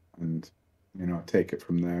shop, and take it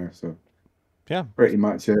from there. So Yeah, pretty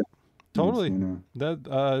much it. totally. You know, That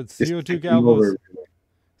just CO2 taking Galvo's over.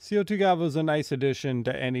 CO2 Galvo is a nice addition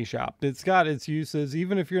to any shop. It's got its uses,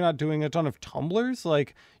 even if you're not doing a ton of tumblers.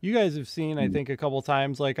 Like you guys have seen, I think a couple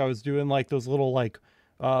times, like I was doing like those little like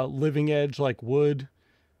living edge like wood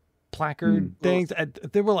placard things.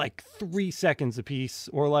 They were like 3 seconds a piece,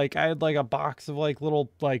 or like I had like a box of like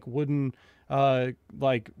little like wooden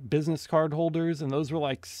like business card holders, and those were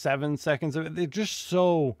like 7 seconds. They're just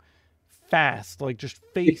so fast, like just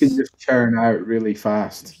You face. can just churn out really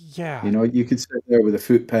fast. Yeah. You could sit there with a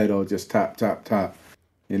foot pedal, just tap, tap, tap.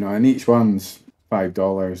 And each one's $5,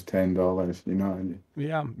 $10. And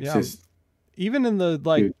Yeah. it's Yeah. just Even in the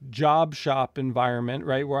like Dude. job shop environment,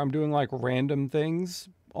 right, where I'm doing like random things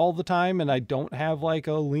all the time and I don't have like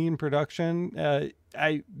a lean production,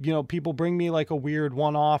 people bring me like a weird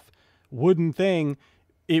one-off wooden thing.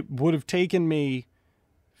 It would have taken me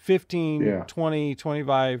 15, Yeah. 20,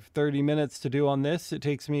 25, 30 minutes to do on this. It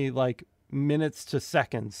takes me like minutes to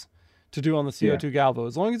seconds to do on the CO2 Galvo,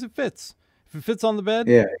 as long as it fits. If it fits on the bed,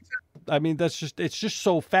 yeah. I mean, it's just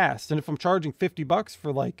so fast. And if I'm charging $50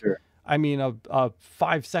 for like, Sure. I mean, a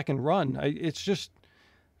 5-second run, it's just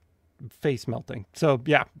face melting. So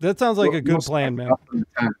yeah, that sounds like a good Most plan, of man. the stuff in the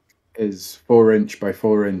tank is 4-inch by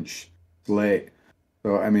 4-inch slate.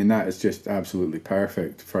 So I mean that is just absolutely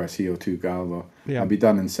perfect for a CO2 Galvo. Yeah. I'll be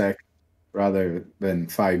done in seconds rather than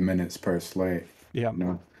 5 minutes per slate. Yeah. You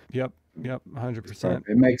know, Yep. 100%.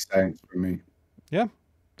 it makes sense for me. Yeah.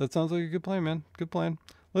 That sounds like a good plan, man. Good plan.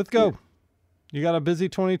 Let's go. You got a busy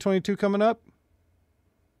 2022 coming up?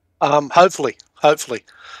 Hopefully.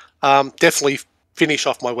 Definitely finish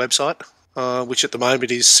off my website, which at the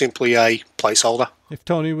moment is simply a placeholder. If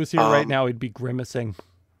Tony was here right now, he'd be grimacing.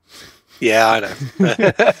 Yeah, I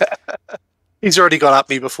know. He's already got up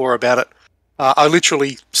me before about it. I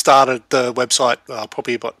literally started the website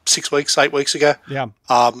probably about 8 weeks ago. Yeah.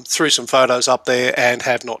 Threw some photos up there and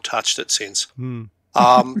have not touched it since. Hmm.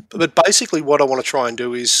 But basically what I want to try and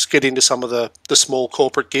do is get into some of the small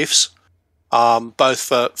corporate gifts, both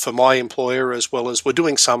for my employer as well as we're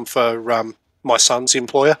doing some for my son's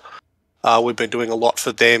employer. We've been doing a lot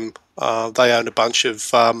for them. They own a bunch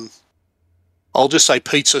of, I'll just say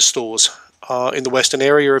pizza stores in the western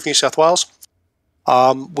area of New South Wales.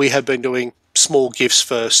 We have been doing small gifts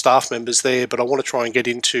for staff members there, but I want to try and get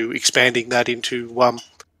into expanding that into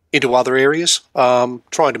other areas,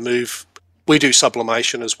 trying to move. We do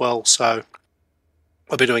sublimation as well, so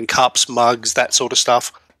I've been doing cups, mugs, that sort of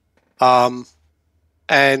stuff, and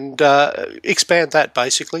expand that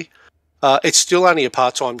basically. It's still only a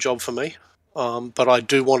part-time job for me, but I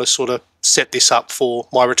do want to sort of set this up for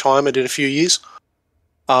my retirement in a few years.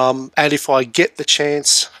 And if I get the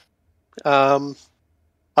chance,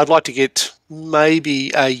 I'd like to get maybe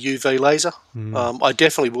a UV laser. I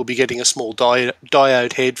definitely will be getting a small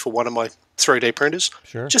diode head for one of my 3D printers,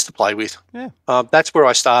 Sure. just to play with. Yeah. That's where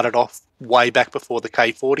I started off way back before the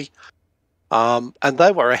K40. And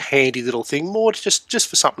they were a handy little thing, more just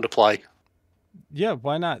for something to play. Yeah,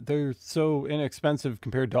 why not? They're so inexpensive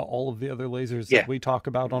compared to all of the other lasers Yeah. that we talk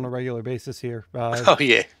about on a regular basis here. Oh,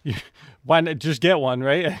 yeah. Why not just get one,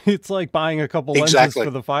 right? It's like buying a couple lenses Exactly.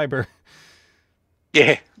 for the fiber.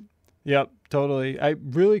 Yeah. Yep, totally.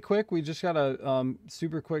 Really quick, we just got a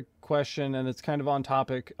super quick question, and it's kind of on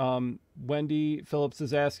topic. Wendy Phillips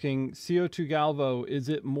is asking, CO2 Galvo, is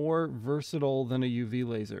it more versatile than a UV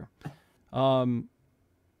laser?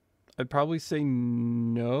 I'd probably say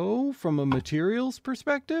no from a materials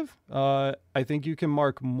perspective. I think you can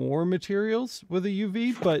mark more materials with a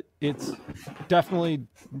UV, but it's definitely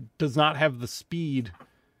does not have the speed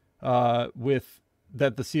with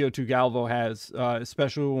that the CO2 Galvo has,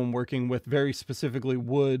 especially when working with very specifically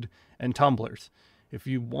wood and tumblers. If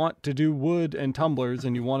you want to do wood and tumblers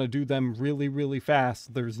and you want to do them really, really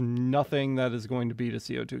fast, there's nothing that is going to beat a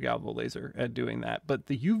CO2 Galvo laser at doing that. But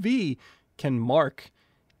the UV can mark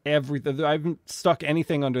everything. I haven't stuck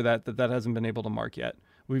anything under that hasn't been able to mark yet.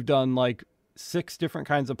 We've done like 6 different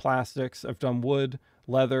kinds of plastics. I've done wood,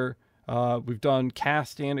 leather. We've done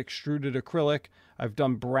cast and extruded acrylic. I've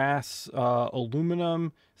done brass,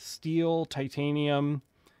 aluminum, steel, titanium,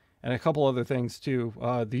 and a couple other things too.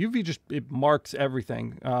 The UV it marks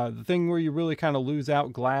everything. The thing where you really kind of lose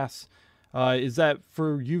out glass is that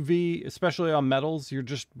for UV, especially on metals, you're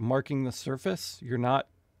just marking the surface. You're not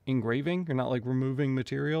engraving. You're not like removing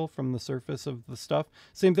material from the surface of the stuff.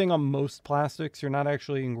 Same thing on most plastics. You're not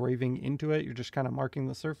actually engraving into it. You're just kind of marking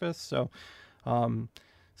the surface. So,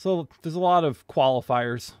 so there's a lot of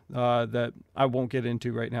qualifiers that I won't get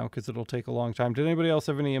into right now because it'll take a long time. Did anybody else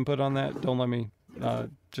have any input on that? Don't let me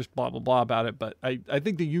just blah, blah, blah about it. But I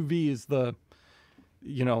think the UV is the,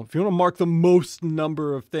 you know, if you want to mark the most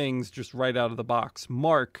number of things just right out of the box,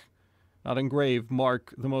 mark, not engrave,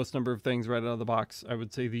 mark the most number of things right out of the box. I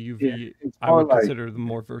would say the UV, I would consider the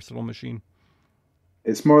more versatile machine.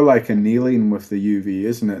 It's more like annealing with the UV,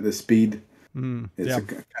 isn't it? The speed. It's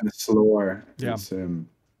kind of slower. Yeah.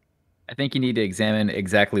 I think you need to examine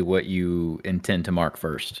exactly what you intend to mark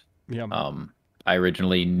first. Yeah. I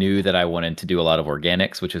originally knew that I wanted to do a lot of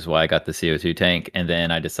organics, which is why I got the CO2 tank. And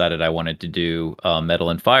then I decided I wanted to do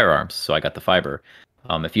metal and firearms. So I got the fiber.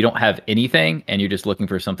 If you don't have anything and you're just looking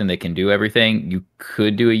for something that can do everything, you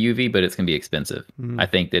could do a UV, but it's going to be expensive. I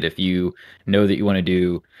think that if you know that you want to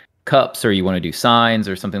do cups or you want to do signs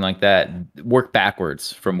or something like that, work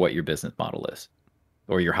backwards from what your business model is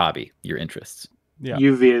or your hobby, your interests. Yeah.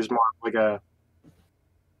 UV is more like a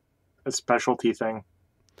specialty thing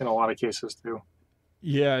in a lot of cases too.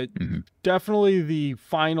 Yeah, definitely the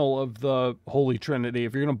final of the Holy Trinity.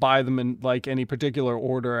 If you're going to buy them in like any particular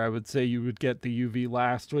order, I would say you would get the UV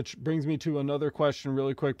last, which brings me to another question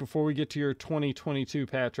really quick before we get to your 2022,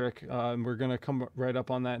 Patrick. And we're going to come right up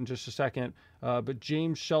on that in just a second. But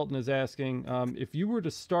James Shelton is asking, if you were to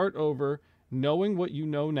start over knowing what you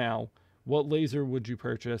know now, what laser would you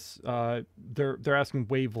purchase? They're asking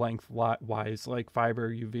wavelength wise, like fiber,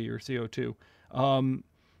 UV, or CO2.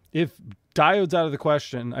 If diode's out of the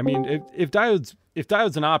question, I mean, if diode's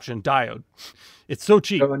an option, diode. It's so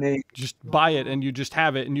cheap. Just buy it and you just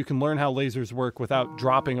have it, and you can learn how lasers work without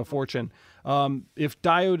dropping a fortune. If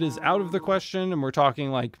diode is out of the question, and we're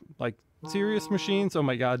talking like serious machines, oh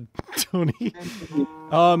my God, Tony.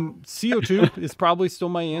 CO2 is probably still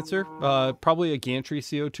my answer. Probably a gantry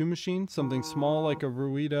CO2 machine, something small like a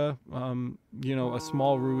Ruida, a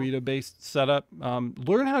small Ruida based setup.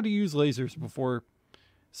 Learn how to use lasers before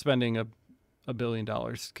spending $1 billion,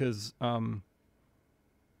 because I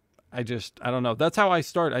don't know. That's how I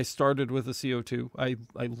start. I started with a CO2. I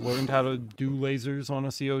learned how to do lasers on a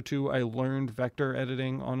CO2. I learned vector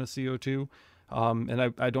editing on a CO2.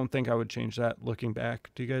 And I don't think I would change that looking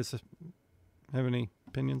back. Do you guys have any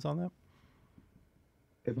opinions on that?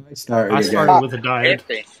 If I started with a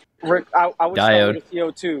diode. Rick, I would start with a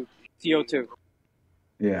CO2.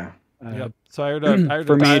 Yeah. Yep. So I heard a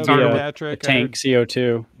for me, diode it's from Patrick. tank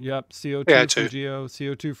CO2. Yep. CO2 from Geo,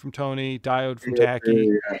 CO2 from Tony, diode from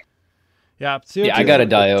Tacky. Yeah. CO2. Yeah, I got a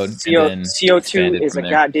diode. CO2 is a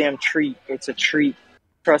goddamn treat. It's a treat.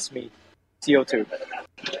 Trust me. CO2.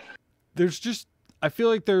 I feel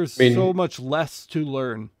like there's so much less to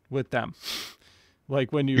learn with them.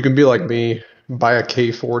 Like when you can be like me, buy a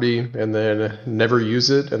K40 and then never use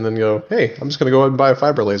it, and then go, hey, I'm just going to go ahead and buy a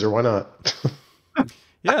fiber laser. Why not?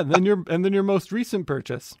 Yeah, and then your most recent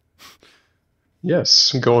purchase.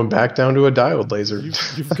 Yes, going back down to a diode laser.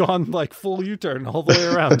 You've gone like full U-turn all the way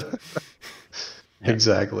around.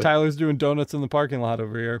 Exactly. Tyler's doing donuts in the parking lot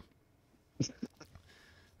over here.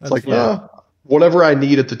 It's like, whatever I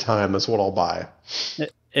need at the time, that's what I'll buy.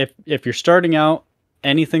 If you're starting out,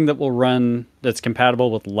 anything that will run that's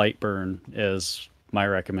compatible with Lightburn is my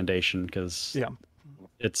recommendation, because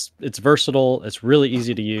it's versatile. It's really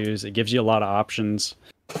easy to use. It gives you a lot of options.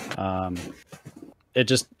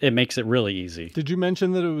 It makes it really easy. Did you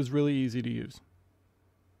mention that it was really easy to use?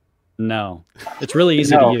 No, it's really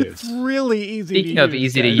easy to use. It's really easy. Speaking of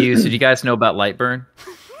easy to use, did you guys know about Lightburn?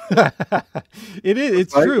 It is.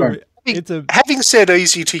 It's true. Having said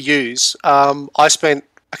easy to use, I spent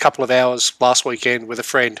a couple of hours last weekend with a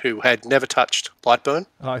friend who had never touched Lightburn.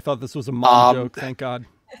 Oh, I thought this was a mom joke. Thank God.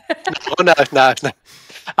 No.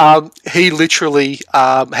 He literally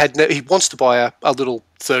he wants to buy a little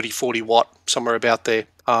 30, 40 watt, somewhere about there,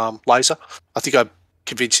 laser. I think I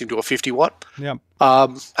convinced him to a 50 watt. Yeah.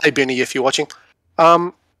 Hey, Benny, if you're watching.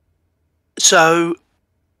 So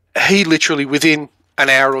he literally, within an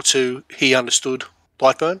hour or two, he understood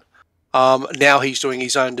Lightburn. Now he's doing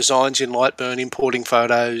his own designs in Lightburn, importing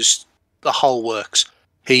photos, the whole works.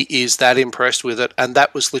 He is that impressed with it, and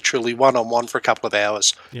that was literally one-on-one for a couple of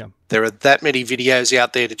hours. Yeah. There are that many videos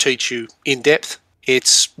out there to teach you in depth.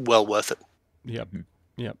 It's well worth it. Yep.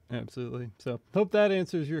 Yep, absolutely. So hope that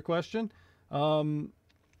answers your question.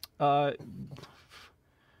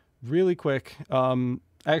 Really quick.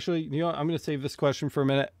 Actually, I'm going to save this question for a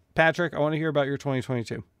minute. Patrick, I want to hear about your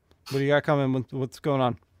 2022. What do you got coming? What's going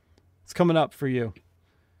on? It's coming up for you.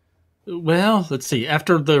 Well, let's see.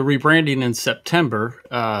 After the rebranding in September,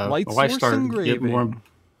 my wife started to get more.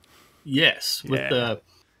 Yes, with the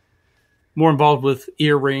more involved with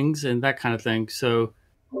earrings and that kind of thing. So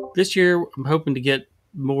this year, I'm hoping to get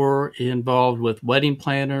more involved with wedding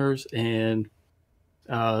planners and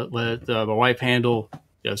let my wife handle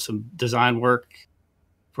some design work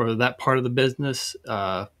for that part of the business.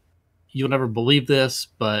 You'll never believe this,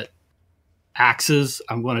 but axes.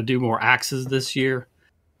 I'm going to do more axes this year.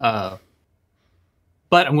 But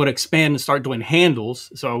I'm going to expand and start doing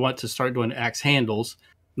handles. So I want to start doing axe handles,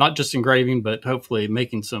 not just engraving, but hopefully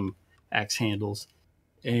making some axe handles.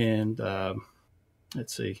 And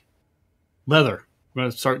let's see, leather. I'm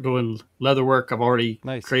going to start doing leather work. I've already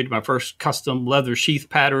created my first custom leather sheath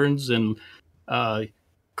patterns and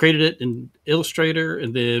created it in Illustrator,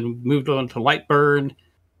 and then moved on to Lightburn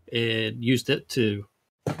and used it to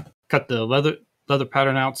cut the leather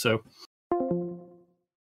pattern out. So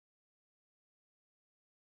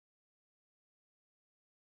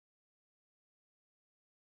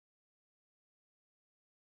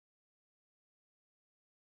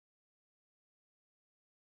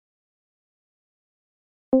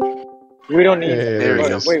we don't need. There he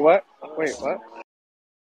is. Wait, what? Wait, what?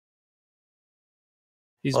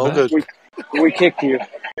 He's all back. good. We kicked you.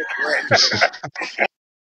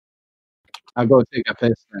 I'll go take a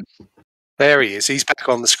piss then. There he is. He's back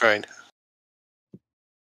on the screen.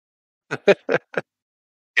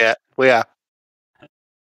 Yeah, we are.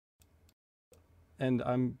 And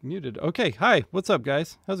I'm muted. Okay, hi. What's up,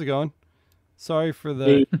 guys? How's it going? Sorry for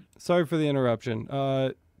the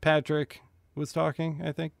interruption. Patrick was talking,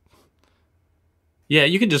 I think. Yeah,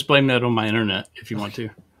 you can just blame that on my internet if you want to.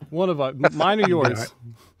 One of mine or yours? Right.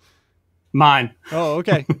 Mine. Oh,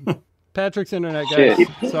 okay. Patrick's internet, guys.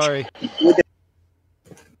 Sorry.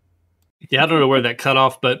 Yeah, I don't know where that cut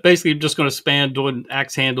off, but basically I'm just going to span doing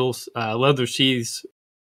axe handles, leather sheaths,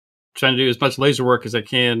 trying to do as much laser work as I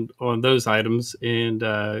can on those items, and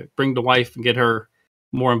bring the wife and get her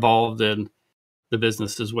more involved in the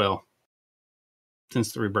business as well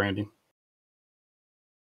since the rebranding.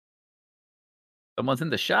 Someone's in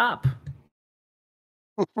the shop.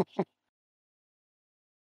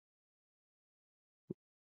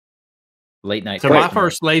 Late night. So my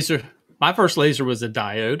first laser was a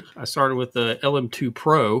diode. I started with the LM2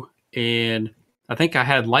 Pro, and I think I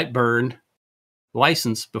had Lightburn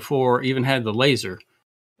license before I even had the laser.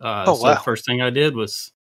 So the first thing I did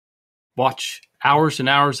was watch hours and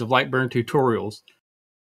hours of Lightburn tutorials.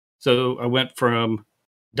 So I went from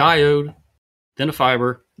diode, then a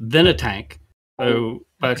fiber, then a tank. So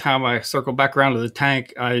by the time I circled back around to the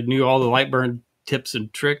tank, I knew all the Lightburn tips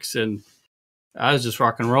and tricks, and I was just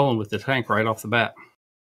rock and rolling with the tank right off the bat.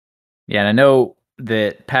 Yeah, and I know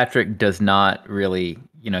that Patrick does not really,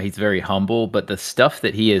 he's very humble, but the stuff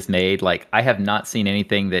that he has made, like, I have not seen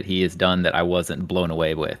anything that he has done that I wasn't blown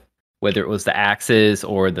away with. Whether it was the axes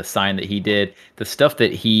or the sign that he did, the stuff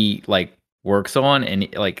that he, like, works on,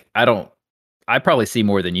 and, like, I probably see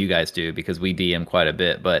more than you guys do because we DM quite a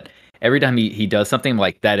bit, but every time he does something,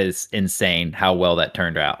 like, that is insane how well that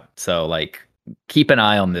turned out. So, like, keep an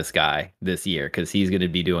eye on this guy this year because he's going to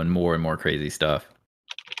be doing more and more crazy stuff.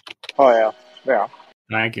 Oh, yeah. Yeah.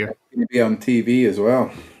 Thank you. He'll be on TV as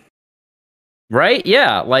well. Right?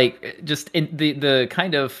 Yeah. Like, just in the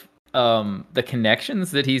kind of the connections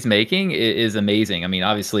that he's making is amazing. I mean,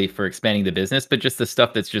 obviously for expanding the business, but just the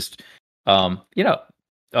stuff that's just, I'm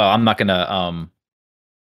not going to,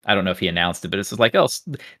 I don't know if he announced it, but it's just like,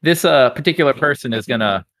 this particular person is going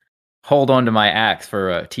to hold on to my axe for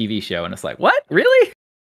a TV show. And it's like, what? Really?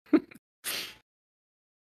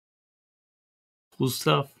 Cool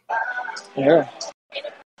stuff. Yeah.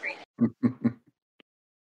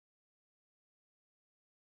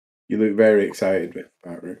 You look very excited,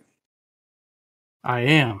 Patrick. I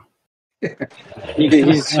am.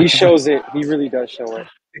 He shows it. He really does show it.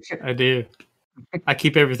 I do. I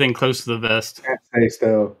keep everything close to the vest. Stay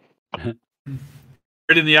still.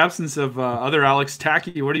 In the absence of other Alex,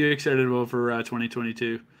 Tacky, what are you excited about for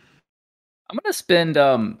 2022? I'm going to spend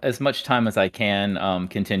as much time as I can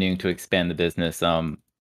continuing to expand the business.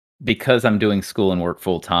 Because I'm doing school and work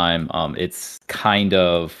full time, it's kind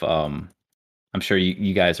of, I'm sure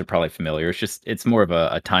you guys are probably familiar. It's more of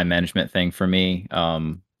a time management thing for me.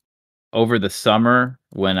 Over the summer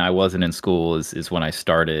when I wasn't in school is when I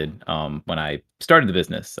started the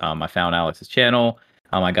business. I found Alex's channel.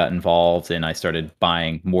 I got involved and I started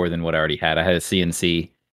buying more than what I already had. I had a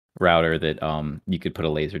CNC router that you could put a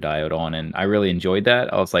laser diode on, and I really enjoyed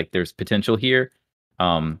that. I was like, there's potential here.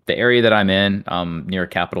 The area that I'm in, near a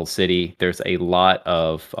capital city, there's a lot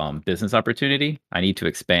of business opportunity. I need to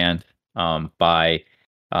expand by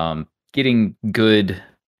getting good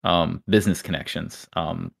business connections.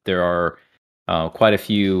 There are quite a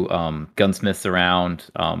few gunsmiths around.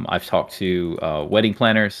 I've talked to wedding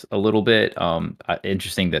planners a little bit.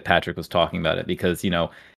 Interesting that Patrick was talking about it because,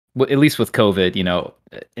 at least with COVID,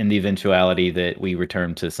 in the eventuality that we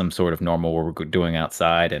return to some sort of normal where we're doing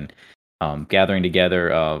outside and gathering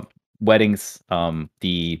together, weddings,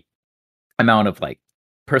 the amount of like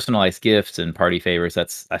personalized gifts and party favors,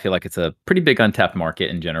 I feel like it's a pretty big untapped market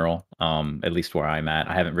in general, at least where I'm at.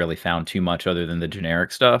 I haven't really found too much other than the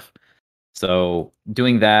generic stuff. So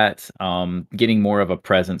doing that, getting more of a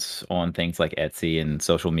presence on things like Etsy and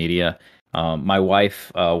social media. My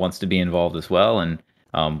wife wants to be involved as well, and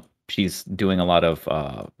she's doing a lot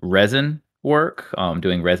of resin work,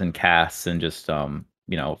 doing resin casts, and just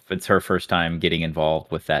it's her first time getting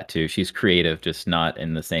involved with that too. She's creative, just not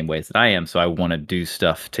in the same ways that I am. So I want to do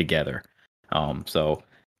stuff together. So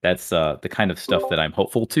that's the kind of stuff that I'm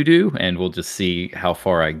hopeful to do, and we'll just see how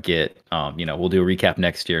far I get. We'll do a recap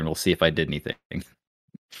next year, and we'll see if I did anything.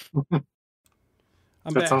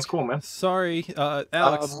 That sounds cool, man. Sorry,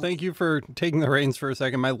 Alex. Thank you for taking the reins for a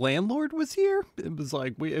second. My landlord was here. It was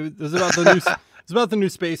like it was about the new. It's about the new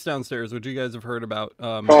space downstairs, which you guys have heard about.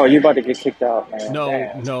 Oh, you're about to get kicked out, man.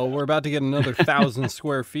 No, we're about to get another 1,000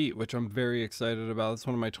 square feet, which I'm very excited about. That's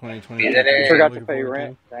one of my 2020. You forgot to pay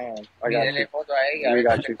rent. Damn, I got you. We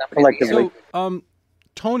got you collectively. So,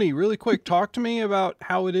 Tony, really quick, talk to me about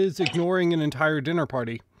how it is ignoring an entire dinner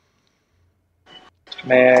party.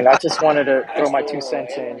 Man, I just wanted to throw my 2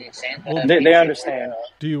 cents in. Well, they understand.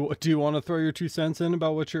 Do you want to throw your 2 cents in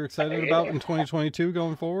about what you're excited about in 2022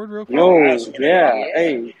 going forward, real quick? Yeah.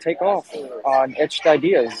 Hey, take off on Etched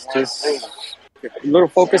Ideas. Just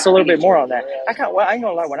focus a little bit more on that. I ain't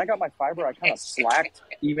gonna lie. When I got my fiber, I kind of slacked.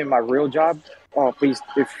 Even my real job. Oh, please,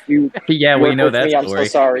 if you we know that me, I'm so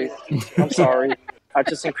sorry. I'm sorry. I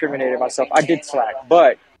just incriminated myself. I did slack,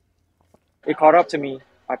 but it caught up to me.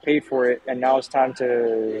 I paid for it, and now it's time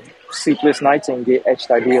to sleepless nights and get Etched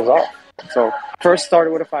Ideas off. So first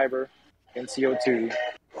started with a fiber, then CO2,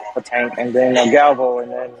 a tank, and then a Galvo, and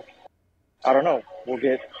then, I don't know, we'll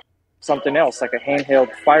get something else, like a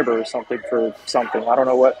handheld fiber or something for something. I don't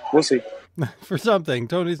know what. We'll see. For something.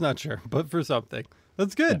 Tony's not sure, but for something.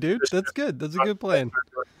 That's good, dude. That's good. That's a good plan.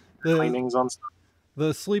 Cleanings on stuff.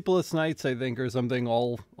 The sleepless nights, I think, are something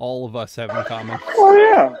all of us have in common. Oh,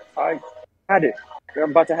 yeah. I had it.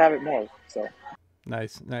 I'm about to have it more. So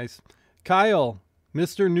nice. Kyle,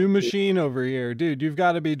 Mr. New Machine over here, dude. You've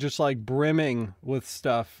got to be just like brimming with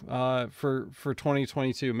stuff for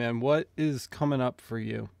 2022, man. What is coming up for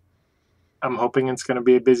you? I'm hoping it's going to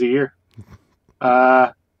be a busy year.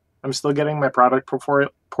 I'm still getting my product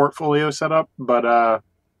portfolio set up, but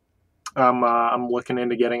I'm looking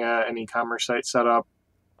into getting an e-commerce site set up.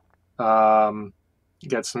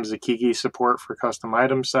 Get some Zakiki support for custom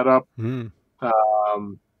items set up.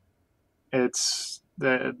 It's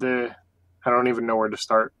the I don't even know where to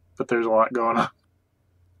start, but there's a lot going on.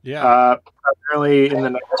 Yeah. Really in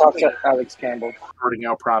the talk to Alex Campbell, sorting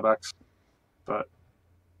out products, but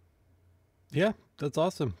yeah, that's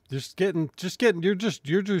awesome. Just getting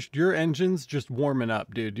your engine's just warming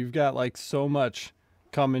up, dude. You've got like so much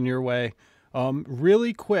coming your way.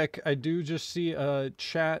 Really quick, I do just see a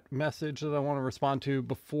chat message that I want to respond to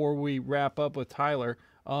before we wrap up with Tyler.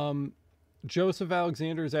 Joseph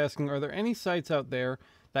Alexander is asking, are there any sites out there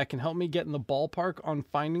that can help me get in the ballpark on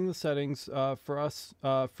finding the settings for us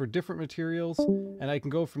for different materials, and I can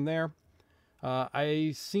go from there?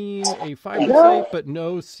 I seen a fiber site, but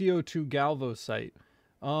no CO2 Galvo site.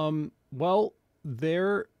 Well,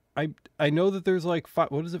 there, I know that there's like,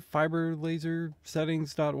 what is it,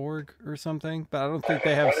 fiberlasersettings.org or something, but I don't think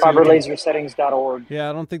they have fiberlasersettings.org. Yeah,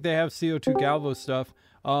 I don't think they have CO2 Galvo stuff.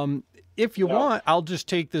 If you want, I'll just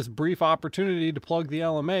take this brief opportunity to plug the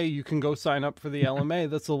LMA. You can go sign up for the LMA.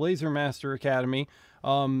 That's the Laser Master Academy.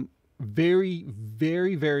 Very,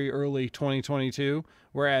 very, very early 2022,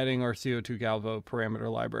 we're adding our CO2 Galvo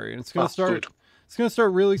parameter library, and it's going to start. It's going to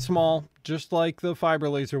start really small, just like the fiber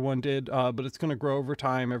laser one did, but it's going to grow over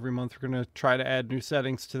time. Every month, we're going to try to add new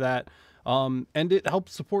settings to that, and it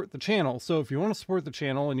helps support the channel. So if you want to support the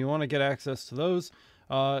channel and you want to get access to those,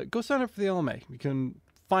 go sign up for the LMA. You can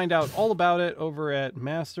find out all about it over at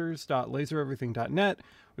masters.lasereverything.net.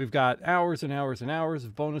 We've got hours and hours and hours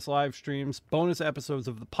of bonus live streams, bonus episodes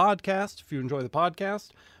of the podcast. If you enjoy the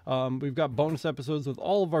podcast, we've got bonus episodes with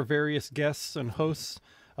all of our various guests and hosts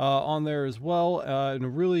on there as well. And a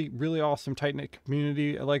really, really awesome tight-knit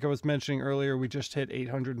community. Like I was mentioning earlier, we just hit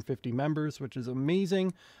 850 members, which is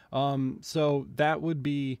amazing. So that would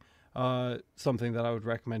be something that I would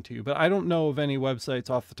recommend to you. But I don't know of any websites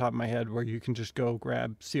off the top of my head where you can just go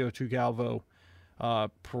grab CO2 Galvo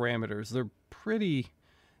parameters. They're pretty.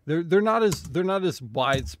 They're not as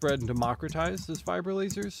widespread and democratized as fiber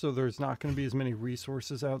lasers, so there's not going to be as many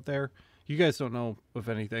resources out there. You guys don't know of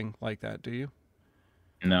anything like that, do you?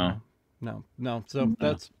 No. So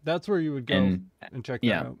that's where you would go and check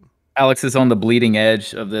that out. Alex is on the bleeding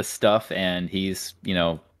edge of this stuff, and he's,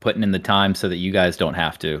 putting in the time so that you guys don't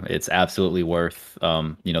have to. It's absolutely worth,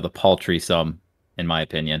 the paltry sum, in my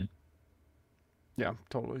opinion. Yeah,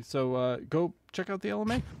 totally. So go check out the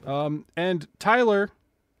LMA. And Tyler,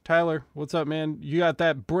 what's up, man? You got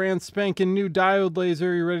that brand spanking new diode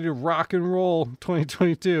laser. You ready to rock and roll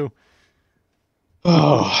 2022?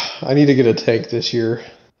 Oh, I need to get a tank this year.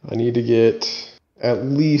 I need to get at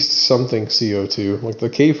least something CO2. Like the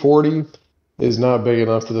K40 is not big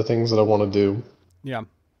enough for the things that I want to do. Yeah.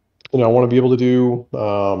 I want to be able to do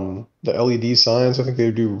the LED signs. I think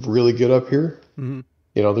they do really good up here. Mm-hmm.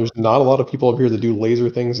 There's not a lot of people up here that do laser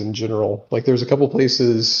things in general. Like there's a couple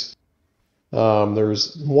places.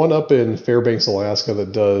 There's one up in Fairbanks, Alaska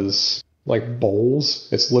that does like bowls.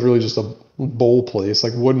 It's literally just a bowl place,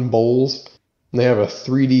 like wooden bowls. And they have a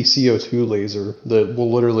 3D CO2 laser that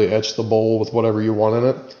will literally etch the bowl with whatever you want in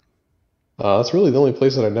it. That's really the only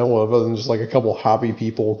place that I know of, other than just like a couple hobby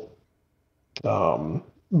people.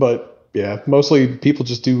 But yeah, mostly people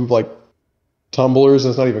just do like tumblers,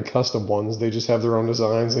 and it's not even custom ones. They just have their own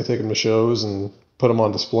designs. They take them to shows and put them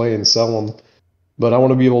on display and sell them. But I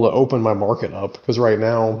want to be able to open my market up, because right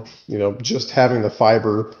now, just having the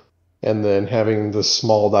fiber and then having the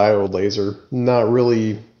small diode laser, not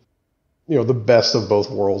really, the best of both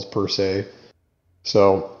worlds per se.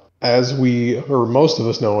 So as most of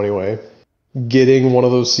us know anyway, getting one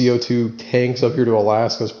of those CO2 tanks up here to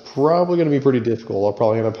Alaska is probably going to be pretty difficult. I'll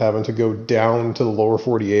probably end up having to go down to the lower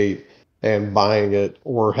 48 and buying it,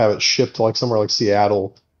 or have it shipped to like somewhere like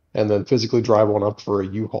Seattle and then physically drive one up for a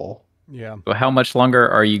U-Haul. Yeah. So how much longer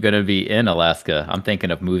are you going to be in Alaska? I'm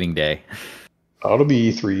thinking of moving day. It'll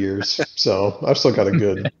be 3 years, so I've still got a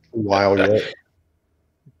good while yet.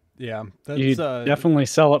 Yeah, you definitely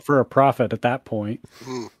sell it for a profit at that point.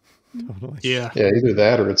 Totally. Yeah. Yeah, either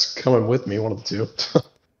that or it's coming with me, one of the two.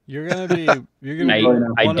 You're gonna be. I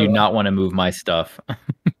do not want to move my stuff.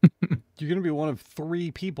 You're gonna be one of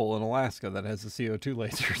 3 people in Alaska that has a CO2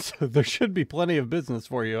 laser, so there should be plenty of business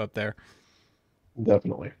for you up there.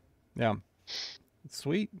 Definitely. Yeah.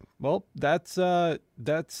 Sweet. Well, that's the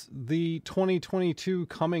 2022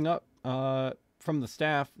 coming up from the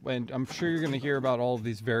staff, and I'm sure you're going to hear about all of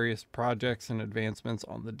these various projects and advancements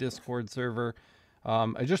on the Discord server.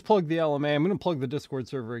 I just plugged the LMA. I'm going to plug the Discord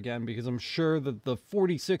server again, because I'm sure that the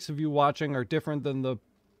 46 of you watching are different than the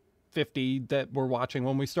 50 that were watching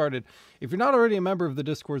when we started. If you're not already a member of the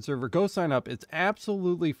Discord server, go sign up. It's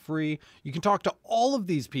absolutely free. You can talk to all of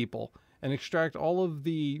these people and extract all of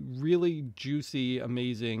the really juicy,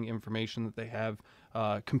 amazing information that they have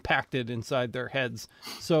compacted inside their heads.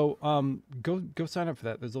 So go sign up for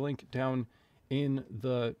that. There's a link down in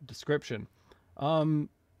the description. I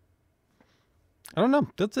don't know.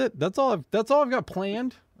 That's it. That's all I've got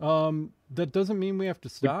planned. That doesn't mean we have to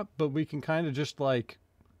stop, but we can kind of just like,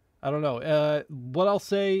 I don't know. What I'll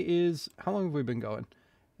say is, how long have we been going?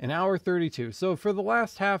 An hour 32. So for the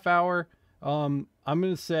last half hour, I'm going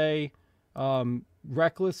to say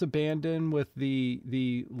reckless abandon with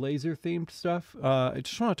the laser themed stuff. I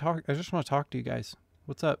just want to talk to you guys.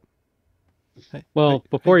 What's up? Hey,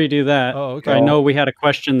 before you do that, okay. I know we had a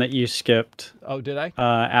question that you skipped. Oh, did I?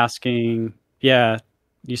 Asking,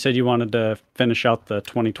 you said you wanted to finish out the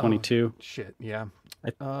 2022. Shit, yeah.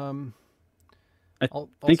 I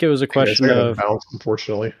think it was a question of bounce,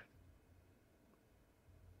 unfortunately.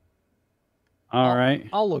 All right.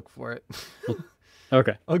 I'll look for it.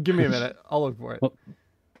 Okay. Oh, give me a minute. I'll look for it.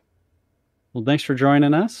 Well, thanks for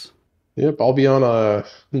joining us. Yep, I'll be on a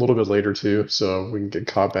little bit later too, so we can get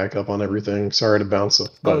caught back up on everything. Sorry to bounce it,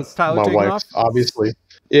 but is Tyler my taking wife's off? obviously,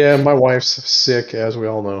 yeah, my wife's sick, as we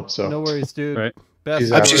all know. So No worries, dude. Right.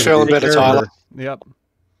 Best Hope she's feeling better, Tyler. Yep.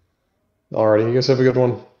 Alrighty, you guys have a good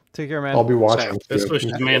one. Take care, man. I'll be watching. Best too.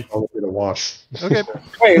 wishes, man. I'll be to watch. Okay.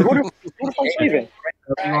 Wait, who the fuck's leaving?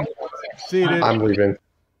 See you, dude. I'm leaving.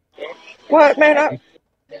 What, man?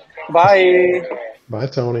 Bye. Bye,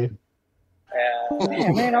 Tony.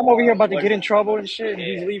 Yeah, man, I'm over here about to get in trouble and shit, and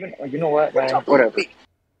he's leaving. Oh, you know what, man? Whatever.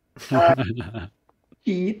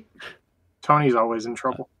 Tony's always in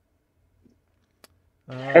trouble.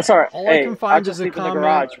 That's all right. All I Hey, can I find just is a sleep in the comment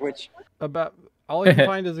garage, which about. All I can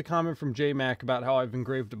find is a comment from J-Mac about how I've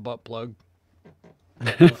engraved a butt plug.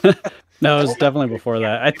 No, it was definitely before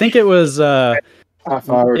that. I think it was Half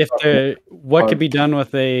hour. What could be done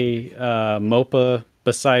with a MOPA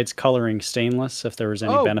besides coloring stainless, if there was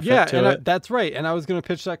any benefit to it? That's right. And I was going to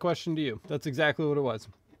pitch that question to you. That's exactly what it was.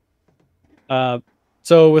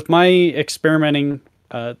 So with my experimenting,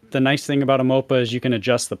 the nice thing about a MOPA is you can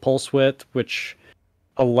adjust the pulse width, which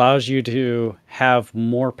allows you to have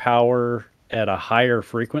more power at a higher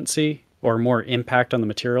frequency, or more impact on the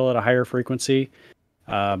material at a higher frequency.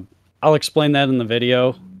 I'll explain that in the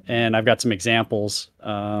video, and I've got some examples.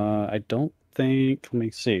 I don't think, let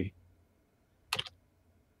me see.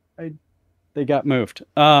 They got moved.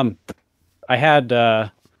 I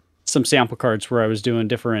had some sample cards where I was doing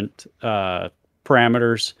different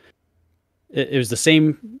parameters. It was the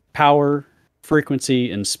same power,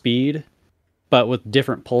 frequency, and speed, but with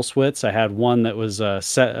different pulse widths. I had one that was a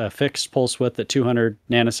fixed pulse width at 200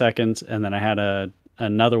 nanoseconds, and then I had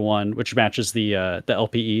another one which matches the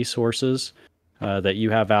LPE sources that you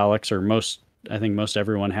have, Alex, or I think most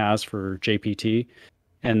everyone has for JPT.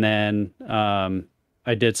 And then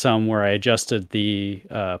I did some where I adjusted the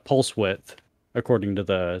pulse width according to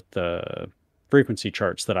the frequency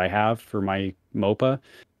charts that I have for my MOPA,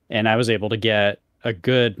 and I was able to get a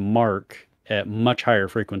good mark at much higher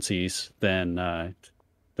frequencies than a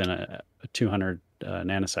 200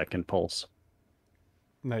 nanosecond pulse.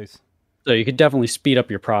 Nice. So you could definitely speed up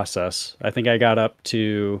your process. I think I got up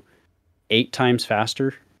to 8 times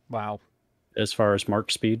faster. Wow. As far as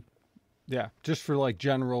mark speed. Yeah, just for like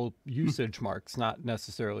general usage marks, not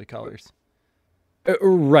necessarily colors.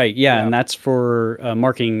 Right, yeah, and that's for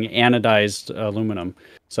marking anodized aluminum.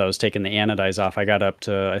 So I was taking the anodize off. I got up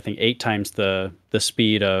to, I think, 8 times the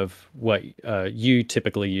speed of what you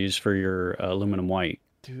typically use for your aluminum white.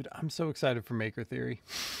 Dude, I'm so excited for Maker Theory.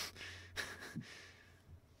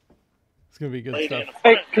 It's gonna be good stuff.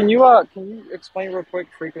 Hey, can you explain real quick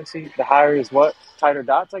frequency? The higher is what? Tighter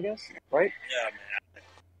dots, I guess, right?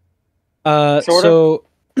 So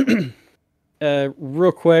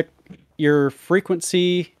real quick, your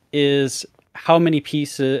frequency is how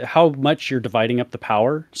much you're dividing up the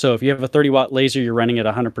power. So if you have a 30-watt laser, you're running at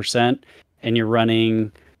 100%, and you're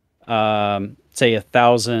running, say,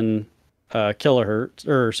 1,000 kilohertz,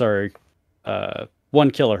 or sorry,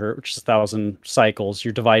 1 kilohertz, which is 1,000 cycles.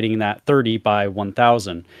 You're dividing that 30 by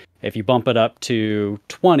 1,000. If you bump it up to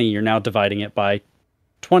 20, you're now dividing it by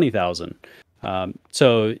 20,000.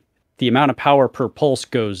 So the amount of power per pulse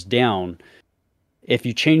goes down. If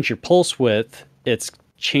you change your pulse width, it's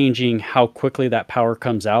changing how quickly that power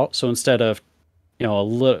comes out. So instead of,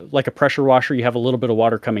 like a pressure washer, you have a little bit of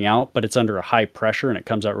water coming out, but it's under a high pressure and it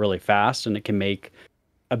comes out really fast, and it can make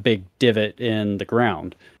a big divot in the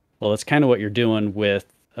ground. Well, that's kind of what you're doing with,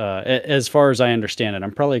 as far as I understand it.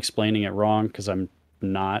 I'm probably explaining it wrong because I'm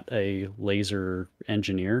not a laser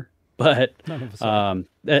engineer, but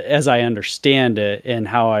as I understand it and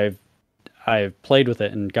how I've played with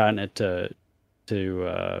it and gotten it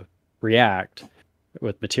to react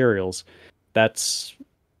with materials, that's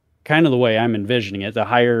kind of the way I'm envisioning it.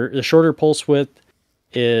 The shorter pulse width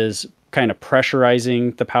is kind of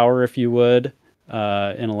pressurizing the power, if you would,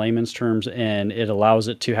 in a layman's terms, and it allows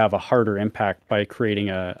it to have a harder impact by creating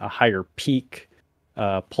a higher peak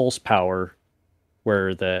pulse power, where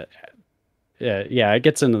it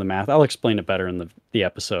gets into the math. I'll explain it better in the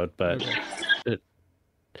episode, but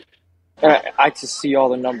I just see all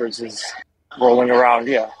the numbers is rolling around.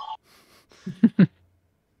 Yeah.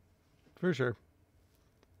 For sure.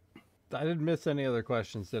 I didn't miss any other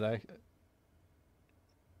questions, did I?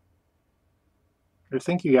 I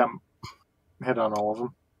think you got hit on all of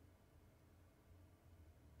them.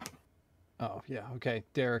 Oh, yeah. Okay.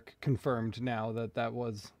 Derek confirmed now that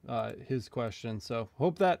was his question. So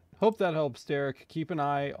hope that helps, Derek. Keep an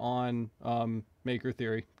eye on Maker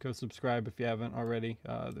Theory. Go subscribe if you haven't already.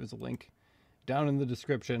 There's a link down in the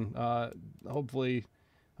description. Hopefully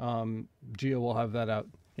Gio will have that out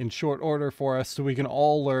in short order for us so we can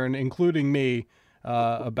all learn, including me,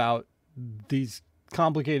 about these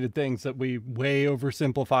complicated things that we way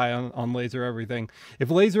oversimplify on Laser Everything. If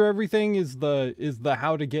Laser Everything is the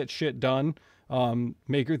how to get shit done,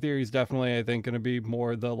 Maker Theory is definitely, I think, going to be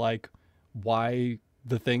more the like why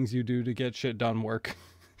the things you do to get shit done work.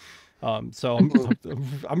 So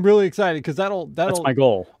I'm really excited because that's my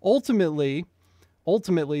goal. Ultimately,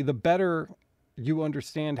 the better you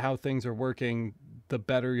understand how things are working, the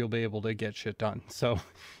better you'll be able to get shit done. So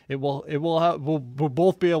we'll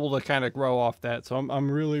both be able to kind of grow off that. So I'm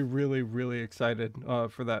really, really, really excited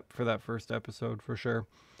for that first episode for sure.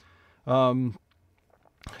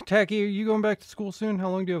 Tacky, are you going back to school soon? How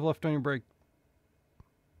long do you have left on your break?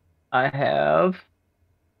 I have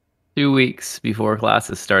 2 weeks before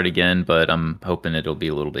classes start again, but I'm hoping it'll be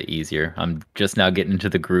a little bit easier. I'm just now getting into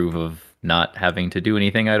the groove of not having to do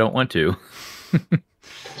anything I don't want to.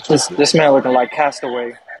 This man looking like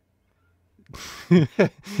Castaway.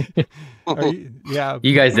 Yeah.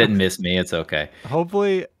 You guys didn't miss me. It's okay.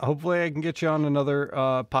 Hopefully I can get you on another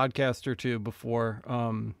podcast or two before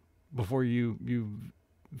you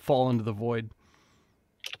fall into the void.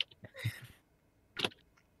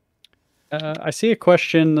 I see a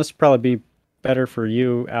question. This would probably be better for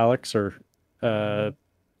you, Alex. Or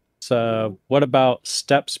so, what about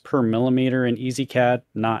steps per millimeter in EasyCAD,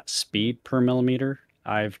 not speed per millimeter?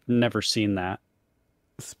 I've never seen that.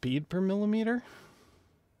 Speed per millimeter?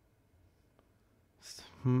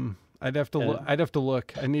 I'd have to look. I'd have to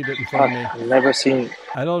look. I need it in front of me. I've never seen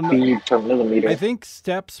I don't know. speed per millimeter. I think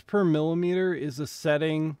steps per millimeter is a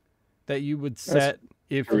setting that you would set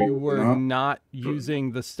if you were not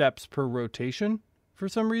using the steps per rotation for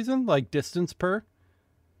some reason, like distance per.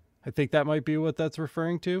 I think that might be what that's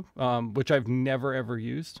referring to, which I've never ever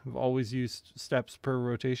used. I've always used steps per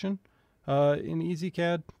rotation in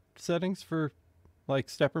EasyCAD settings for like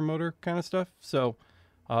stepper motor kind of stuff. So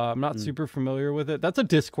I'm not super familiar with it. That's a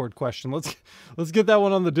Discord question. Let's get that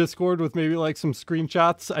one on the Discord with maybe like some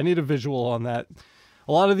screenshots. I need a visual on that.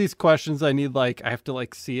 A lot of these questions I need, like, I have to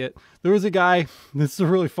like see it. There was a guy, this is a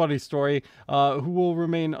really funny story, who will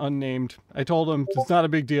remain unnamed. I told him it's not a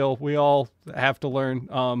big deal. We all have to learn.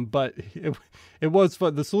 But it was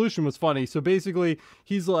fun. The solution was funny. So basically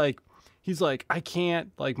he's like, I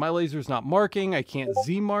can't, like, my laser's not marking. I can't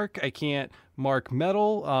Z mark. I can't mark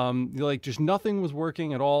metal. Like, just nothing was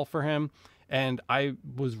working at all for him. And I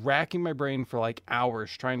was racking my brain for like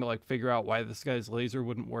hours trying to like figure out why this guy's laser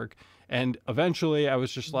wouldn't work. And eventually I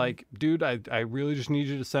was just like, dude, I really just need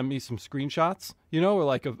you to send me some screenshots, you know, or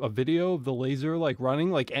like a video of the laser, like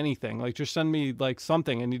running, like anything, like just send me like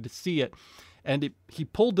something. I need to see it. And he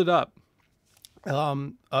pulled it up,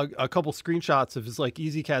 a couple screenshots of his like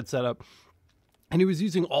EasyCAD setup. And he was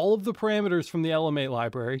using all of the parameters from the LMA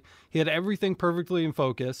library. He had everything perfectly in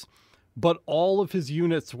focus, but all of his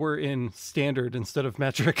units were in standard instead of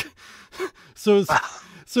metric. so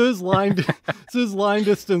his line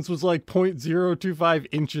distance was like 0.025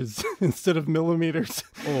 inches instead of millimeters.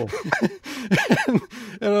 Oh.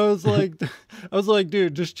 and I was like,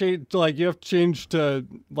 dude, just change, like, you have to change to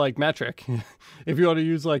like metric if you want to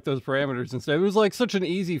use like those parameters instead. It was like such an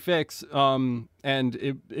easy fix. And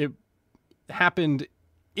it happened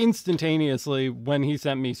instantaneously when he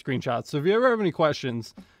sent me screenshots. So if you ever have any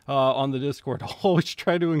questions on the Discord, I'll always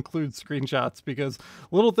try to include screenshots because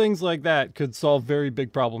little things like that could solve very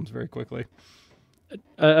big problems very quickly.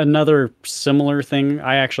 Another similar thing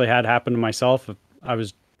I actually had happen to myself. I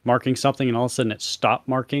was marking something and all of a sudden it stopped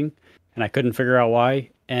marking and I couldn't figure out why.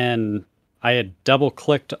 And I had double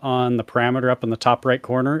clicked on the parameter up in the top right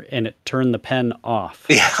corner and it turned the pen off.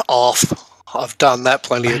 Yeah, off. I've done that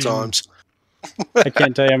plenty of times. I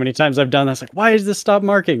can't tell you how many times I've done this. Like, why does this stop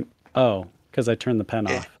marking? Oh, because I turned the pen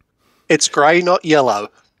off. It's grey, not yellow.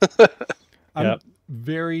 I'm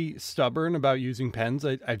very stubborn about using pens.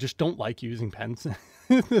 I just don't like using pens.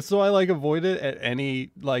 So I like avoid it at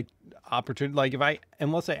any like opportunity. Like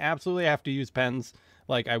unless I absolutely have to use pens,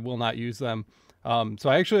 like I will not use them. So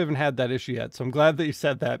I actually haven't had that issue yet. So I'm glad that you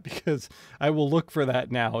said that because I will look for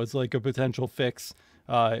that now as like a potential fix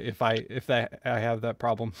if I have that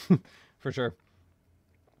problem. For sure.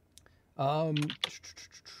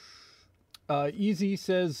 Easy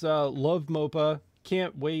says, love MOPA.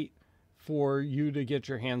 Can't wait for you to get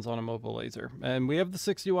your hands on a MOPA laser. And we have the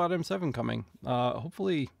 60 watt M7 coming.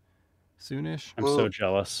 Hopefully soonish. I'm so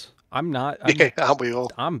jealous. I'm not. Aren't we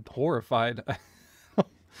all? I'm horrified. I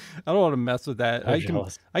don't want to mess with that.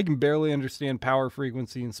 I can barely understand power,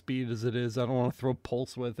 frequency, and speed as it is. I don't want to throw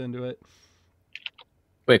pulse width into it.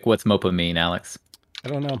 Quick, what's MOPA mean, Alex? I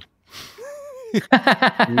don't know. You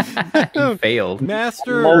failed.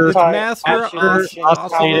 Master oscillated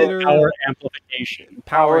power amplification.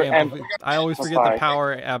 I always forget the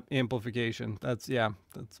power amplification. That's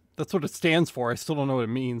what it stands for. I still don't know what it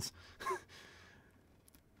means.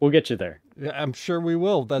 We'll get you there. Yeah, I'm sure we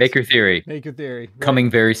will. Maker Theory. Maker Theory. Right. Coming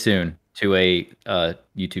very soon to a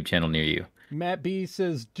YouTube channel near you. Matt B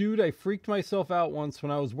says, dude, I freaked myself out once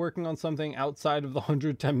when I was working on something outside of the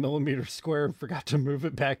 110 millimeter square and forgot to move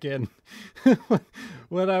it back in.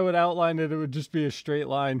 When I would outline it, it would just be a straight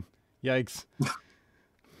line. Yikes. That's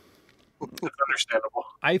understandable.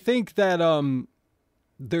 I think that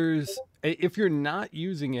if you're not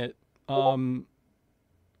using it,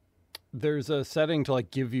 there's a setting to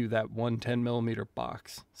like give you that 110 millimeter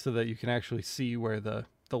box so that you can actually see where the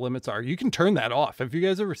the limits are. You can turn that off. Have you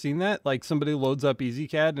guys ever seen that? Like somebody loads up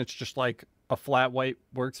EasyCAD and it's just like a flat white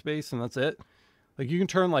workspace and that's it. Like you can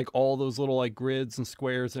turn like all those little like grids and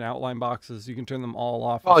squares and outline boxes. You can turn them all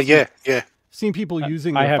off. Oh yeah. Seen people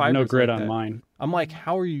using. I their have no fibers grid like on that. mine. I'm like,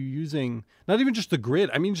 how are you using not even just the grid?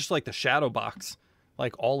 I mean, just like the shadow box,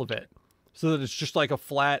 like all of it, so that it's just like a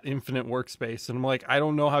flat, infinite workspace. And I'm like, I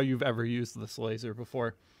don't know how you've ever used this laser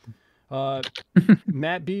before.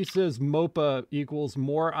 Matt B says MOPA equals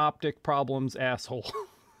more optic problems, asshole.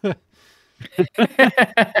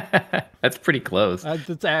 That's pretty close.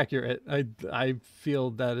 That's accurate. I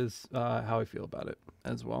feel that is how I feel about it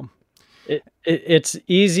as well. It's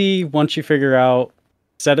easy once you figure out,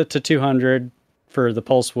 set it to 200 for the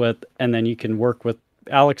pulse width, and then you can work with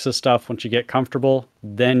Alex's stuff once you get comfortable.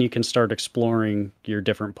 Then you can start exploring your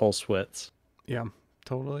different pulse widths. Yeah,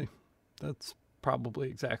 totally. That's probably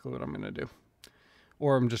exactly what I'm going to do.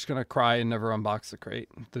 Or I'm just going to cry and never unbox the crate.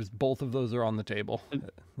 There's both of those are on the table.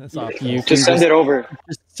 That's optional. You Just send it over.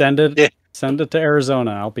 Just send it to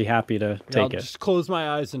Arizona. I'll be happy to I'll take it. just close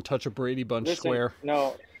my eyes and touch a Brady Bunch square.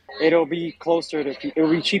 No, it'll be closer to. It'll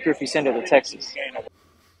be cheaper if you send it to Texas,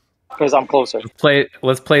 because I'm closer.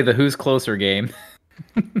 Let's play the who's closer game.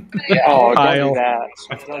 Oh, Kyle. don't do that.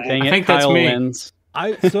 Don't do Dang that. it, think that's Kyle me. wins.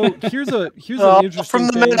 So here's an interesting From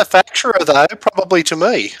the thing. manufacturer, though, probably to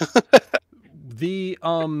me. The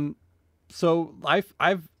so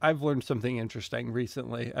I've learned something interesting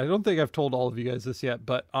recently. I don't think I've told all of you guys this yet,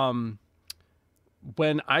 but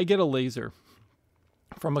when I get a laser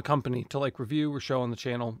from a company to like review or show on the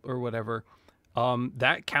channel or whatever,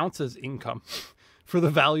 that counts as income for the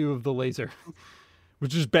value of the laser,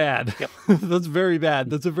 which is bad. Yep. That's very bad.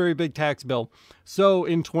 That's a very big tax bill. So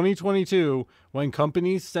in 2022, when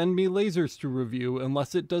companies send me lasers to review,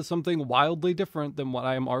 unless it does something wildly different than what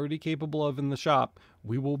I am already capable of in the shop,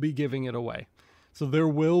 we will be giving it away. So there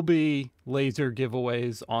will be laser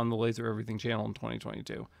giveaways on the Laser Everything channel in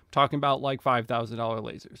 2022. I'm talking about like $5,000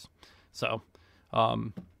 lasers. So,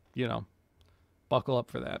 buckle up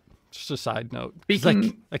for that. Just a side note. 'Cause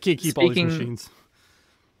I can't keep all these machines.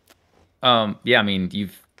 Yeah, I mean,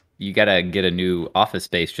 you gotta get a new office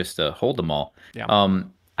space just to hold them all. Yeah.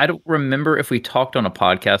 I don't remember if we talked on a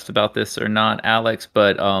podcast about this or not, Alex,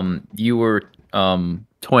 but you were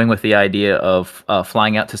toying with the idea of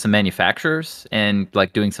flying out to some manufacturers and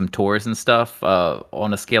like doing some tours and stuff.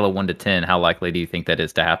 On a scale of 1 to 10, how likely do you think that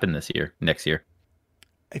is to happen next year?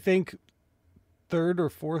 I think third or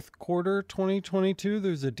fourth quarter 2022,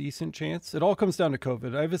 there's a decent chance. It all comes down to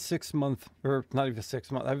COVID. I have a 6-month, or not even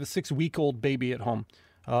 6 month, I have a 6-week-old baby at home.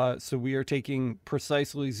 So we are taking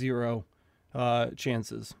precisely 0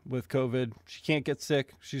 chances with COVID. She can't get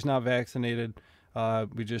sick. She's not vaccinated.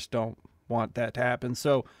 We just don't want that to happen.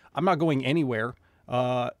 So I'm not going anywhere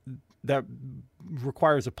that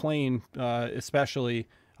requires a plane, especially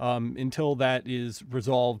until that is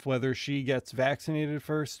resolved, whether she gets vaccinated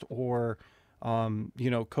first or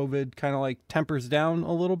COVID kind of like tempers down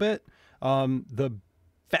a little bit. The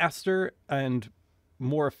faster and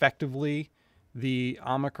more effectively the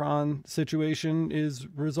Omicron situation is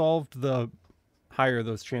resolved, the higher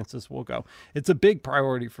those chances will go. It's a big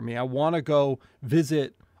priority for me. I want to go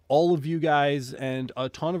visit all of you guys and a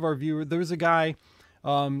ton of our viewers. There's a guy,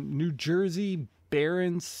 New Jersey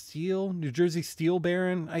Steel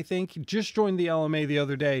Baron, I think. He just joined the LMA the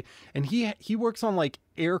other day, and he works on like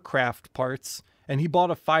aircraft parts, and he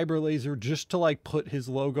bought a fiber laser just to like put his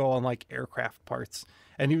logo on like aircraft parts.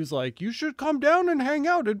 And he was like, you should come down and hang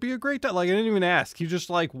out. It'd be a great time. Like, I didn't even ask. He just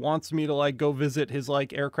like wants me to like go visit his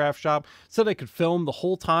like aircraft shop. Said I could film the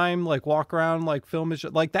whole time, like walk around, like film his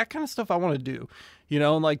like that kind of stuff I want to do,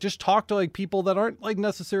 and like just talk to like people that aren't like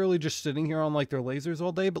necessarily just sitting here on like their lasers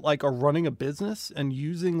all day, but like are running a business and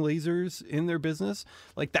using lasers in their business.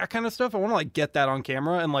 Like that kind of stuff. I want to like get that on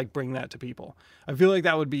camera and like bring that to people. I feel like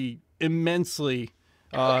that would be immensely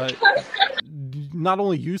not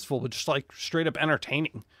only useful, but just like straight up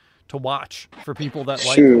entertaining to watch for people that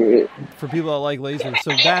like lasers.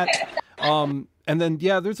 So that and then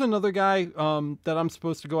there's another guy that I'm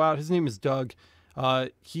supposed to go out. His name is Doug.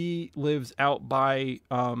 He lives out by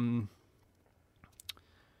I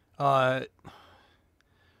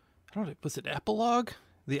don't know, was it Epilogue?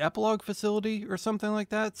 The Epilogue facility or something like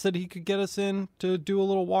that. Said he could get us in to do a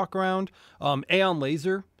little walk around. Aeon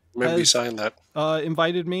Laser Remember you saying that.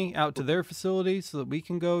 Invited me out to their facility so that we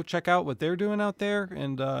can go check out what they're doing out there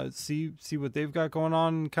and see what they've got going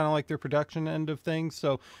on, kind of like their production end of things.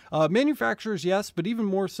 So manufacturers, yes, but even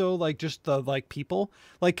more so like just the like people,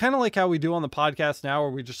 like kind of like how we do on the podcast now,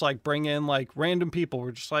 where we just like bring in like random people.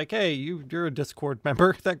 We're just like, hey, you're a Discord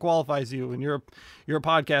member that qualifies you, and you're a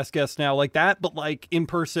podcast guest now, like that, but like in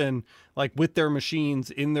person, like with their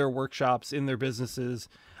machines, in their workshops, in their businesses.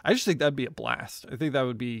 I just think that'd be a blast. I think that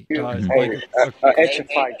would be Etch and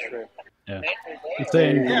fight trip. Yeah. I'm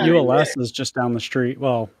saying ULS is just down the street.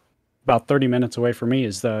 Well, about 30 minutes away from me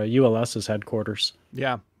is the ULS's headquarters.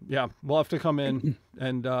 Yeah. We'll have to come in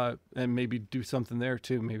and maybe do something there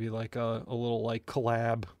too. Maybe like a little like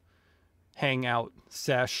collab hangout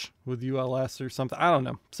sesh with ULS or something. I don't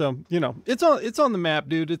know. So, it's on the map,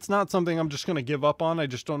 dude. It's not something I'm just going to give up on. I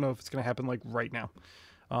just don't know if it's going to happen like right now.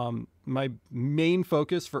 My main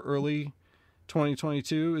focus for early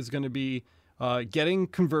 2022 is going to be getting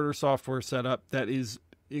converter software set up that is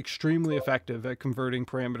extremely effective at converting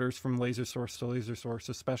parameters from laser source to laser source,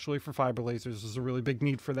 especially for fiber lasers. There's a really big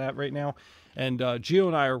need for that right now. And Gio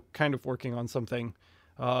and I are kind of working on something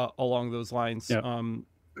along those lines. Yep.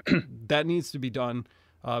 That needs to be done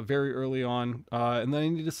very early on. And then I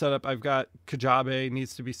need to set up, I've got Kajabi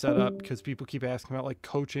needs to be set up because people keep asking about like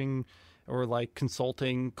coaching or like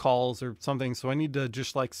consulting calls or something. So I need to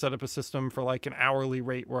just like set up a system for like an hourly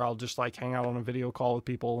rate where I'll just like hang out on a video call with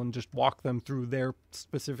people and just walk them through their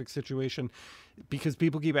specific situation, because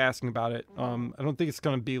people keep asking about it. I don't think it's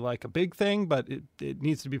going to be like a big thing, but it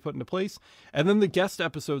needs to be put into place. And then the guest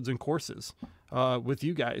episodes and courses with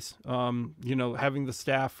you guys, having the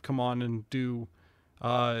staff come on and do,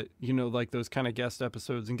 like those kind of guest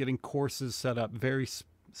episodes and getting courses set up, very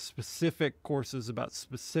specific courses about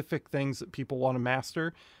specific things that people want to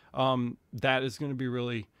master. That is going to be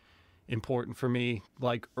really important for me,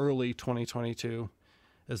 like early 2022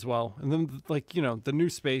 as well. And then like, the new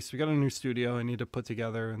space, we got a new studio I need to put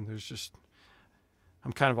together, and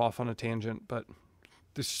I'm kind of off on a tangent, but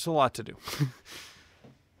there's just a lot to do.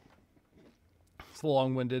 It's a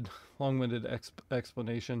long-winded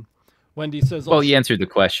explanation. Wendy says, well, you answered the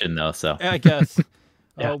question though, so I guess.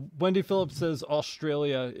 Yeah. Wendy Phillips says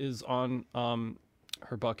Australia is on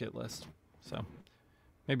her bucket list. So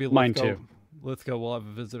maybe mine too. Lithgow will have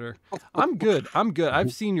a visitor. I'm good.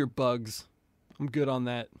 I've seen your bugs. I'm good on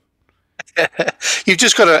that. You've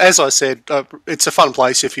just got to, as I said, it's a fun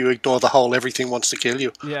place if you ignore the whole everything wants to kill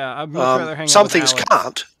you. Yeah, I'd much rather hang out some with things Alex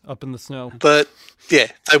can't up in the snow. But yeah,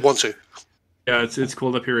 they want to. Yeah, it's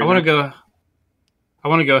cold up here. Right I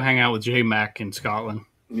want to go hang out with J Mac in Scotland.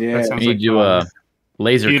 Yeah, that sounds you like do a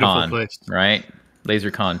LaserCon, place. right?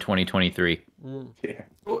 LaserCon 2023. Yeah.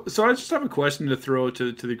 So I just have a question to throw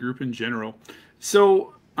to the group in general.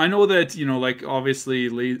 So I know that like obviously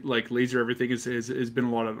like laser everything has been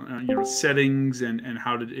a lot of settings and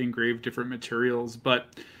how to engrave different materials. But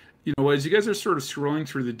as you guys are sort of scrolling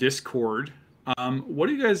through the Discord, what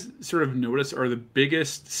do you guys sort of notice are the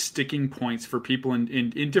biggest sticking points for people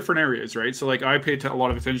in different areas, right? So like I pay a lot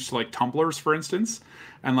of attention to like tumblers, for instance,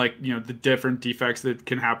 and like the different defects that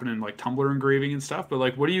can happen in like tumbler engraving and stuff. But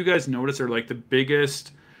like, what do you guys notice are like the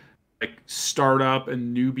biggest like startup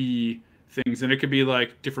and newbie things? And it could be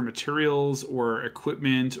like different materials or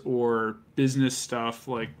equipment or business stuff.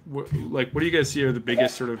 Like what do you guys see are the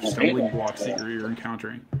biggest sort of stumbling blocks that you're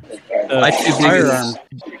encountering?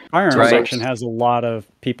 Firearm right. section has a lot of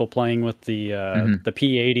people playing with the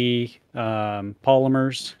P80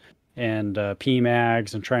 polymers and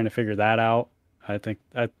PMags and trying to figure that out. I think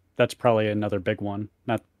that's probably another big one.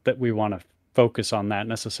 Not that we want to focus on that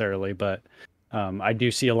necessarily, but I do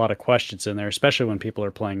see a lot of questions in there, especially when people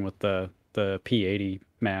are playing with the P80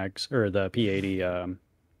 mags or the P80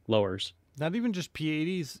 lowers. Not even just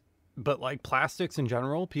P80s, but like plastics in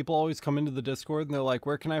general. People always come into the Discord and they're like,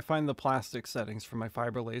 where can I find the plastic settings for my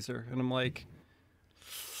fiber laser? And I'm like,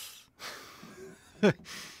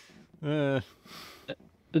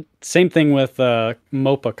 Same thing with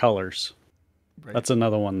MOPA colors. Right. That's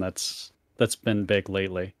another one that's been big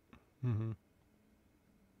lately. Mm-hmm.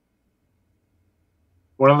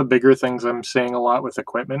 One of the bigger things I'm seeing a lot with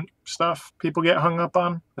equipment stuff people get hung up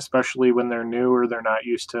on, especially when they're new or they're not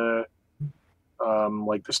used to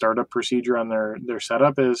like the startup procedure on their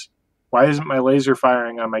setup, is why isn't my laser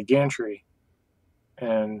firing on my gantry?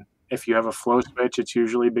 And if you have a flow switch, it's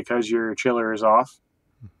usually because your chiller is off,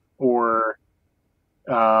 or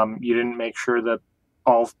you didn't make sure that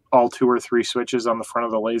all 2 or 3 switches on the front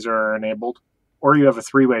of the laser are enabled, or you have a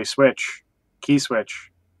 3-way switch, key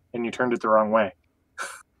switch, and you turned it the wrong way.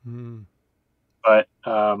 But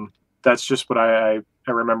that's just what I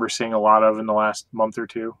I remember seeing a lot of in the last month or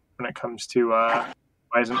two when it comes to why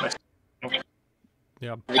isn't my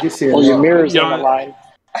Yeah. I just see a Well, your lot. mirror's Yeah. on the line.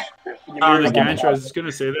 Your On mirror's the on the gantry, I line. was just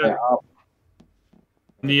gonna say that.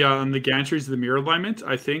 On the gantries, the mirror alignment,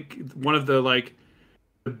 I think one of the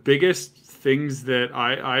biggest things that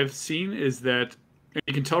I've seen is that, and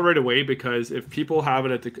you can tell right away, because if people have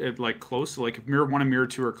it at close, so like if mirror 1 and mirror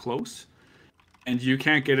 2 are close, and you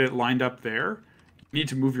can't get it lined up there, you need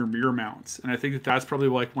to move your mirror mounts. And I think that that's probably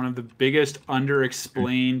like one of the biggest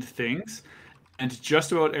underexplained things. And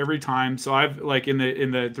just about every time, so I've like in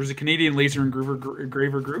the there's a Canadian laser engraver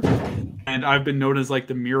group, and I've been known as like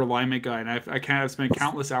the mirror alignment guy, and I've spent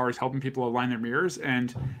countless hours helping people align their mirrors,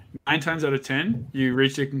 and 9 times out of 10 you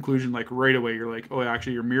reach the conclusion like right away, you're like, oh,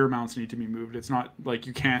 actually your mirror mounts need to be moved. It's not like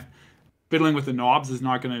you can't, fiddling with the knobs is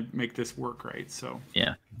not going to make this work right. So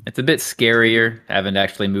Yeah, it's a bit scarier having to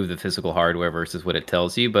actually move the physical hardware versus what it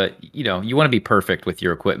tells you, but you want to be perfect with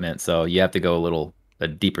your equipment, so you have to go a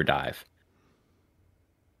deeper dive.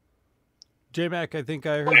 J-Mac, I think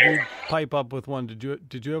I heard you pipe up with one.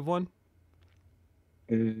 Did you have one?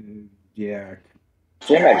 Yeah,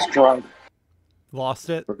 J-Mac's drunk. Lost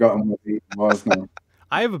it? forgotten what it was now.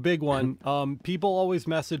 I have a big one. People always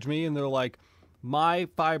message me and they're like, my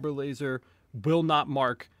fiber laser will not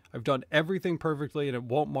mark. I've done everything perfectly and it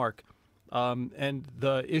won't mark. And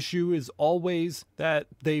the issue is always that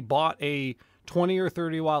they bought a 20 or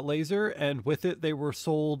 30 watt laser, and with it they were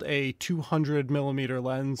sold a 200 millimeter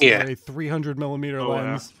lens or a 300 millimeter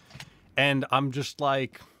lens. And I'm just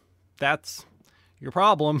like, that's your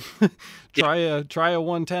problem. try a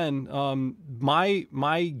 110. My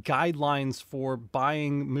guidelines for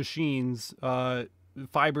buying machines,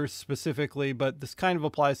 fibers specifically, but this kind of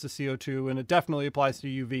applies to CO2 and it definitely applies to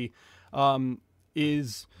UV,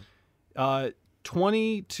 is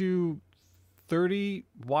 20 to 30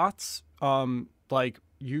 watts. Like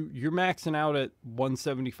you're maxing out at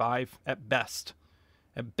 175 at best.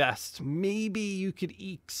 Maybe you could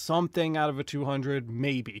eke something out of a 200,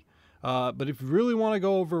 maybe. But if you really want to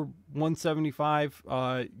go over 175,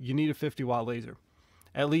 you need a 50 watt laser,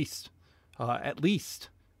 at least.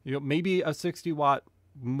 Maybe a 60 watt,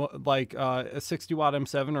 a 60 watt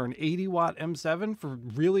M7 or an 80 watt M7 for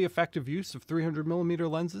really effective use of 300 millimeter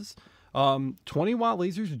lenses. 20 watt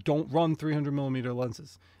lasers don't run 300 millimeter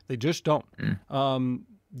lenses. They just don't.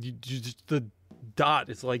 The dot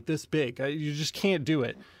is like this big. You just can't do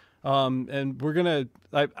it. And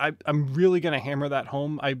I'm really gonna hammer that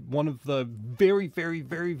home. One of the very, very,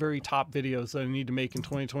 very, very top videos that I need to make in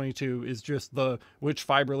 2022 is just the which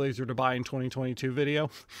fiber laser to buy in 2022 video,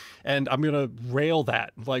 and I'm gonna rail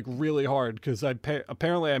that like really hard because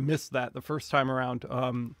apparently I missed that the first time around.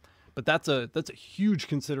 But that's a huge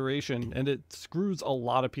consideration, and it screws a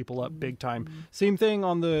lot of people up big time. Same thing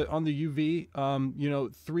on the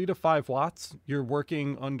UV. 3 to 5 watts. You're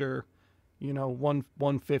working under,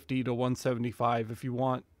 150 to 175. If you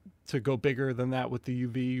want to go bigger than that with the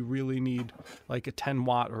UV, you really need like a 10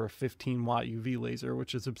 watt or a 15 watt UV laser,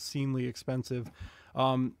 which is obscenely expensive.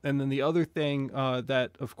 And then the other thing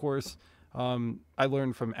that, of course, I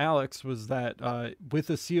learned from Alex was that with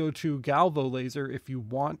a CO2 Galvo laser, if you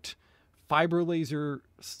want fiber laser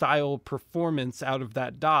style performance out of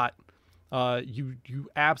that dot, you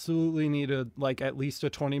absolutely need at least a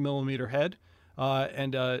 20 millimeter head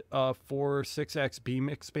and a 4/6x beam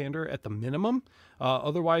expander at the minimum.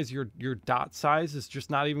 Otherwise, your dot size is just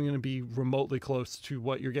not even going to be remotely close to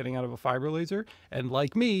what you're getting out of a fiber laser. And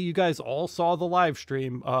like me, you guys all saw the live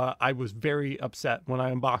stream. I was very upset when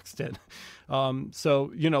I unboxed it.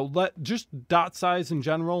 So just dot size in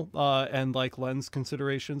general and like lens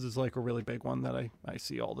considerations is like a really big one that I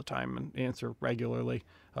see all the time and answer regularly.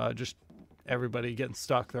 Just everybody getting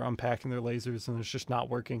stuck. They're unpacking their lasers and it's just not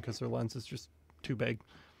working because their lens is just too big.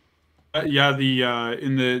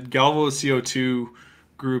 in the Galvo CO2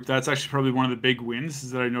 group, that's actually probably one of the big wins,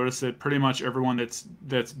 is that I noticed that pretty much everyone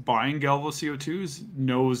that's buying Galvo CO2s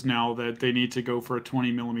knows now that they need to go for a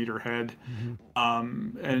 20 millimeter head.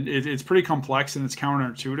 And it's pretty complex, and it's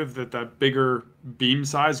counterintuitive that bigger beam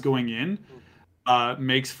size going in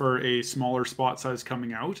makes for a smaller spot size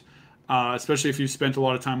coming out, especially if you've spent a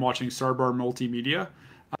lot of time watching Sarbar Multimedia,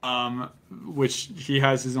 which he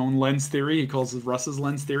has his own lens theory. He calls it Russ's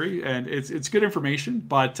lens theory, and it's good information.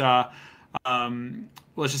 But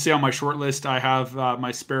let's just say on my short list, I have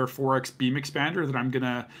my spare 4x beam expander that I'm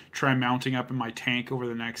gonna try mounting up in my tank over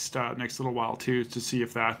the next little while too, to see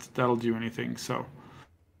if that'll do anything. So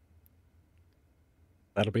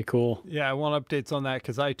that'll be cool. Yeah, I want updates on that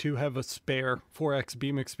because I too have a spare 4x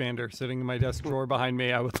beam expander sitting in my desk drawer behind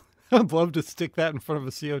me. I'd love to stick that in front of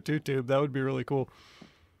a CO2 tube. That would be really cool.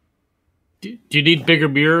 Do you need bigger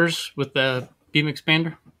mirrors with the beam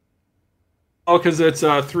expander? Oh, because it's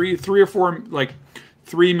 3 or 4, like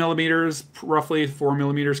 3 millimeters, roughly 4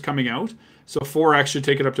 millimeters coming out. So 4X should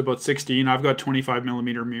take it up to about 16. I've got 25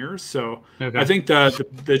 millimeter mirrors. So Okay. I think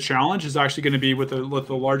the challenge is actually going to be with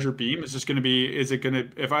the larger beam. It's just going to be,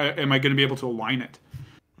 am I going to be able to align it?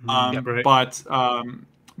 Right. But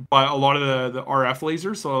a lot of the RF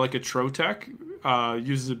lasers, so like a Trotec,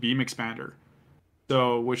 uses a beam expander.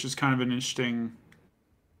 So, which is kind of an interesting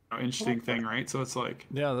thing, right? So it's like,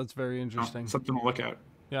 Yeah, that's very interesting. something to look at.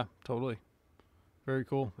 Yeah, totally. Very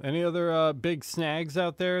cool. Any other big snags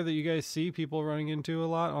out there that you guys see people running into a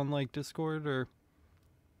lot on like Discord or?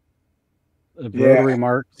 The rotary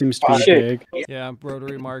mark seems to be big. Yeah,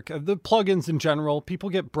 rotary mark. The plugins in general, people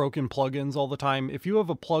get broken plugins all the time. If you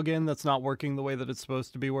have a plugin that's not working the way that it's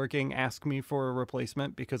supposed to be working, ask me for a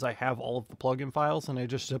replacement because I have all of the plugin files and I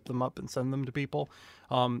just zip them up and send them to people.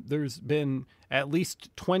 There's been at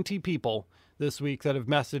least 20 people this week that have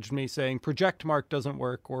messaged me saying project mark doesn't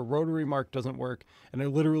work or rotary mark doesn't work, and I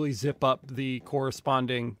literally zip up the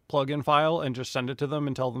corresponding plugin file and just send it to them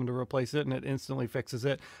and tell them to replace it, and it instantly fixes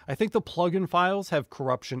it. I think the plugin files have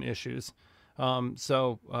corruption issues,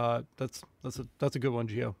 so that's a good one,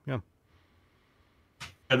 Gio. Yeah.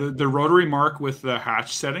 The rotary mark with the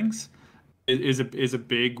hatch settings is a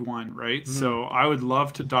big one, right? Mm-hmm. So I would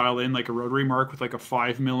love to dial in like a rotary mark with like a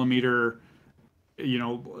 5 millimeter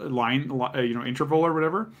line, interval or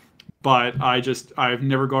whatever, but I've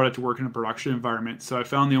never got it to work in a production environment. So I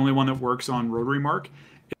found the only one that works on rotary mark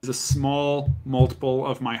is a small multiple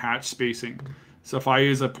of my hatch spacing. So if I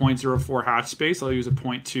use a 0.04 hatch space, I'll use a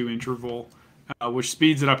 0.2 interval, which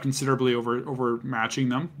speeds it up considerably over matching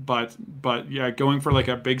them. But yeah, going for like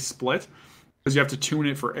a big split, because you have to tune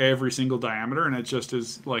it for every single diameter, and it just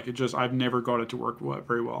is like I've never got it to work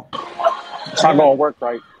very well. It's not gonna work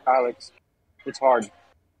right, Alex. It's hard.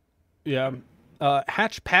 Yeah.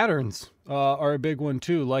 Hatch patterns are a big one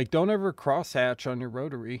too. Like, don't ever cross hatch on your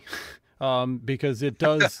rotary because it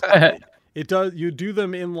does. You do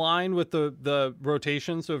them in line with the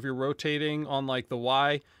rotation. So if you're rotating on like the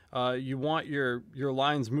Y, you want your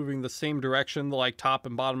lines moving the same direction, the like top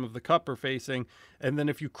and bottom of the cup are facing. And then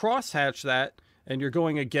if you cross hatch that and you're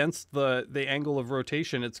going against the angle of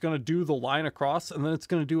rotation, it's going to do the line across, and then it's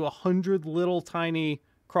going to do 100 little tiny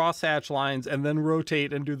crosshatch lines and then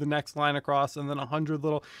rotate and do the next line across, and then 100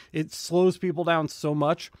 little. It slows people down so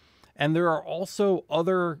much. And there are also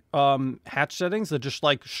other hatch settings that just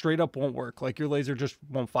like straight up won't work. Like your laser just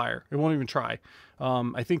won't fire. It won't even try.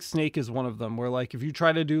 I think snake is one of them, where like if you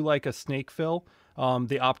try to do like a snake fill,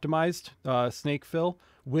 the optimized snake fill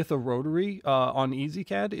with a rotary on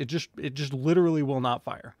EasyCAD, it just literally will not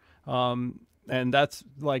fire. And that's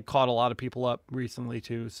like caught a lot of people up recently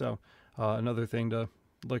too. So another thing to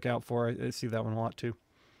look out for. I see that one a lot too.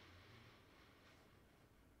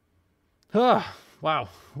 Wow.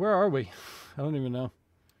 Where are we? I don't even know. I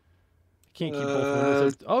can't keep both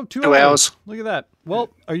windows. Oh, 2 hours. Look at that.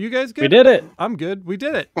 Well, are you guys good? We did it. I'm good. We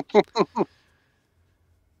did it.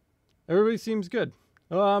 Everybody seems good.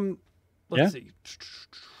 Let's see.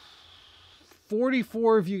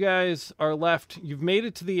 44 of you guys are left. You've made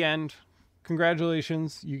it to the end.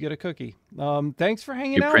 Congratulations. You get a cookie. Thanks for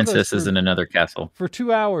hanging out. Your princess is in another castle. For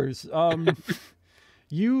 2 hours.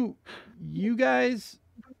 You guys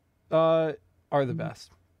are the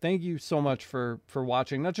best. Thank you so much for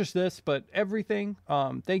watching, not just this, but everything.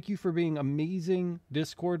 Thank you for being amazing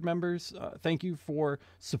Discord members. Thank you for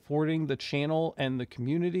supporting the channel and the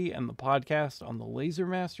community and the podcast on the Laser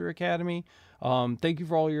Master Academy. Thank you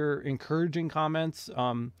for all your encouraging comments.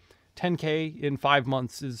 10K in 5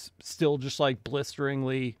 months is still just like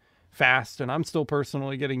blisteringly fast, and I'm still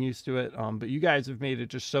personally getting used to it. But you guys have made it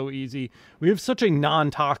just so easy. We have such a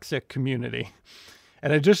non-toxic community.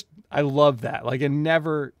 And I love that. Like, it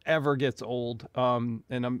never, ever gets old. And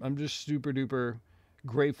I'm just super duper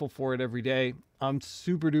grateful for it every day. I'm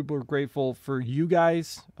super duper grateful for you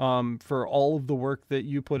guys, for all of the work that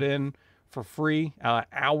you put in for free,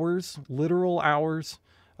 hours, literal hours,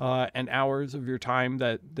 and hours of your time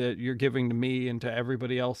that you're giving to me and to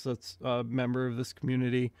everybody else that's a member of this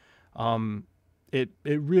community. It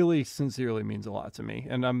really sincerely means a lot to me,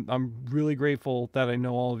 and I'm really grateful that I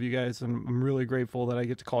know all of you guys, and I'm really grateful that I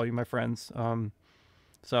get to call you my friends.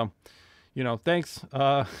 So, thanks.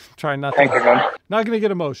 Try not going to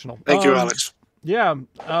get emotional. Thank you, Alex. Yeah.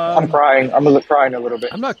 I'm crying. I'm crying a little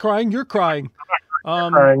bit. I'm not crying. You're crying.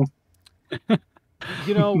 Crying.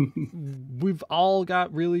 We've all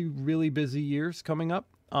got really, really busy years coming up.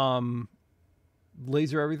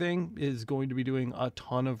 Laser Everything is going to be doing a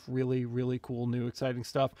ton of really, really cool, new, exciting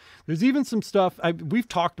stuff. There's even some stuff, we've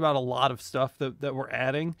talked about a lot of stuff that we're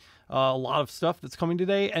adding, a lot of stuff that's coming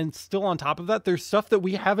today. And still on top of that, there's stuff that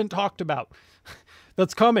we haven't talked about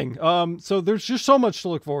that's coming. So there's just so much to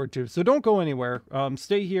look forward to. So don't go anywhere.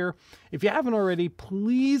 Stay here. If you haven't already,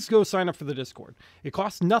 please go sign up for the Discord. It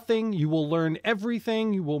costs nothing. You will learn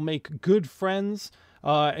everything. You will make good friends.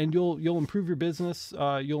 And you'll improve your business,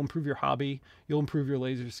 you'll improve your hobby, you'll improve your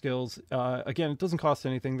laser skills. Again, it doesn't cost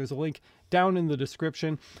anything. There's a link down in the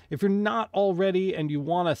description. If you're not already and you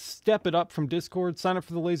want to step it up from Discord, sign up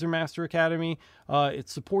for the Laser Master Academy. It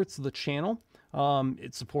supports the channel.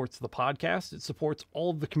 It supports the podcast. It supports all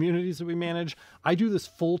of the communities that we manage. I do this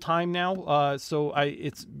full time now. So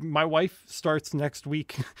my wife starts next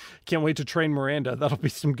week. Can't wait to train Miranda. That'll be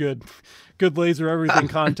some good Laser Everything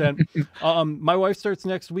content. My wife starts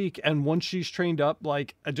next week. And once she's trained up,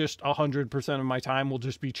 like just 100% of my time will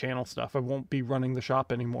just be channel stuff. I won't be running the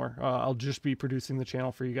shop anymore. I'll just be producing the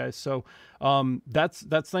channel for you guys. So, that's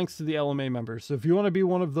thanks to the LMA members. So if you want to be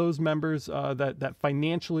one of those members, that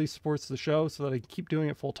financially supports the show so that I can keep doing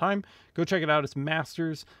it full time, go check it out. It's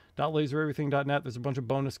masters.lasereverything.net. There's a bunch of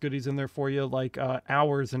bonus goodies in there for you, like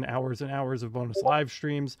hours and hours and hours of bonus live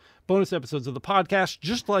streams, bonus episodes of the podcast,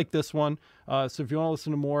 just like this one. So if you want to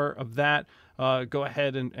listen to more of that, go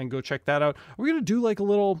ahead and go check that out. We're going to do like a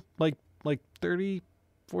little, like 30,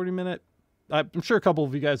 40 minute. I'm sure a couple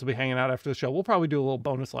of you guys will be hanging out after the show. We'll probably do a little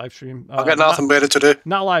bonus live stream. I've got nothing better to do.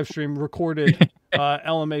 Not live stream, recorded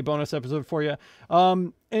LMA bonus episode for you.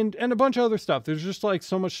 And a bunch of other stuff. There's just like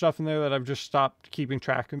so much stuff in there that I've just stopped keeping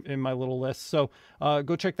track in my little list. So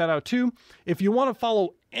go check that out too. If you want to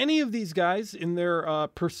follow any of these guys in their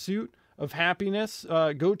pursuit of happiness,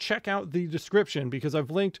 go check out the description because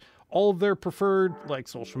I've linked all of their preferred like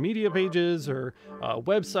social media pages or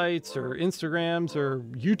websites or Instagrams or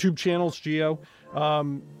YouTube channels, Geo.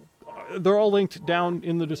 They're all linked down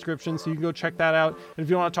in the description, so you can go check that out. And if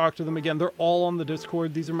you want to talk to them again, they're all on the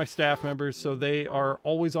Discord. These are my staff members, so they are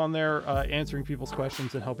always on there answering people's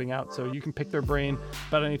questions and helping out. So you can pick their brain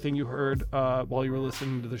about anything you heard while you were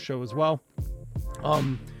listening to the show as well.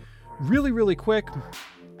 Really, really quick,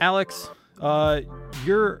 Alex,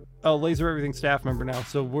 you're a Laser Everything staff member now,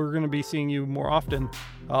 so we're going to be seeing you more often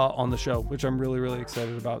on the show, which I'm really, really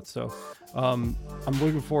excited about. So I'm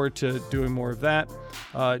looking forward to doing more of that.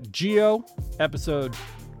 Geo episode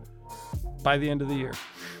by the end of the year.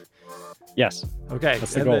 Yes. Okay.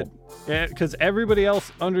 That's the goal. Because everybody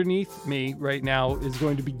else underneath me right now is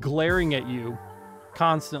going to be glaring at you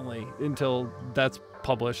constantly until that's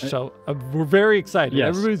published. So we're very excited. Yes.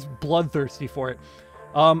 Everybody's bloodthirsty for it.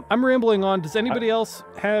 I'm rambling on. Does anybody else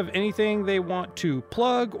have anything they want to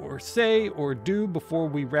plug or say or do before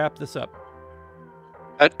we wrap this up?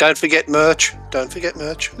 Don't forget merch. Don't forget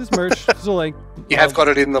merch. There's merch. There's a link. You have got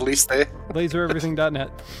it in the list there.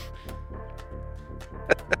 Lasereverything.net.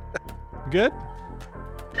 Good?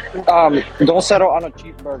 Don't settle on a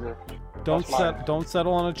cheap burger. Don't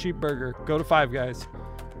settle on a cheap burger. Go to Five Guys.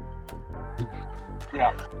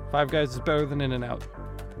 Yeah. Five Guys is better than In-N-Out.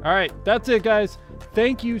 All right, that's it, guys.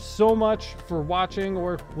 Thank you so much for watching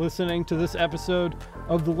or listening to this episode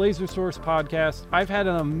of the Laser Source podcast. I've had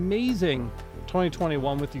an amazing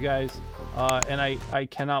 2021 with you guys, and I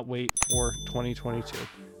cannot wait for 2022.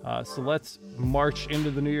 So let's march into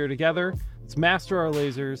the new year together. Let's master our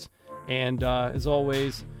lasers, and as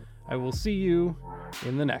always, I will see you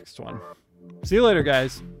in the next one. See you later,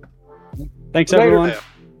 guys. Thanks, everyone.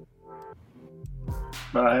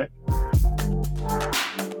 Bye.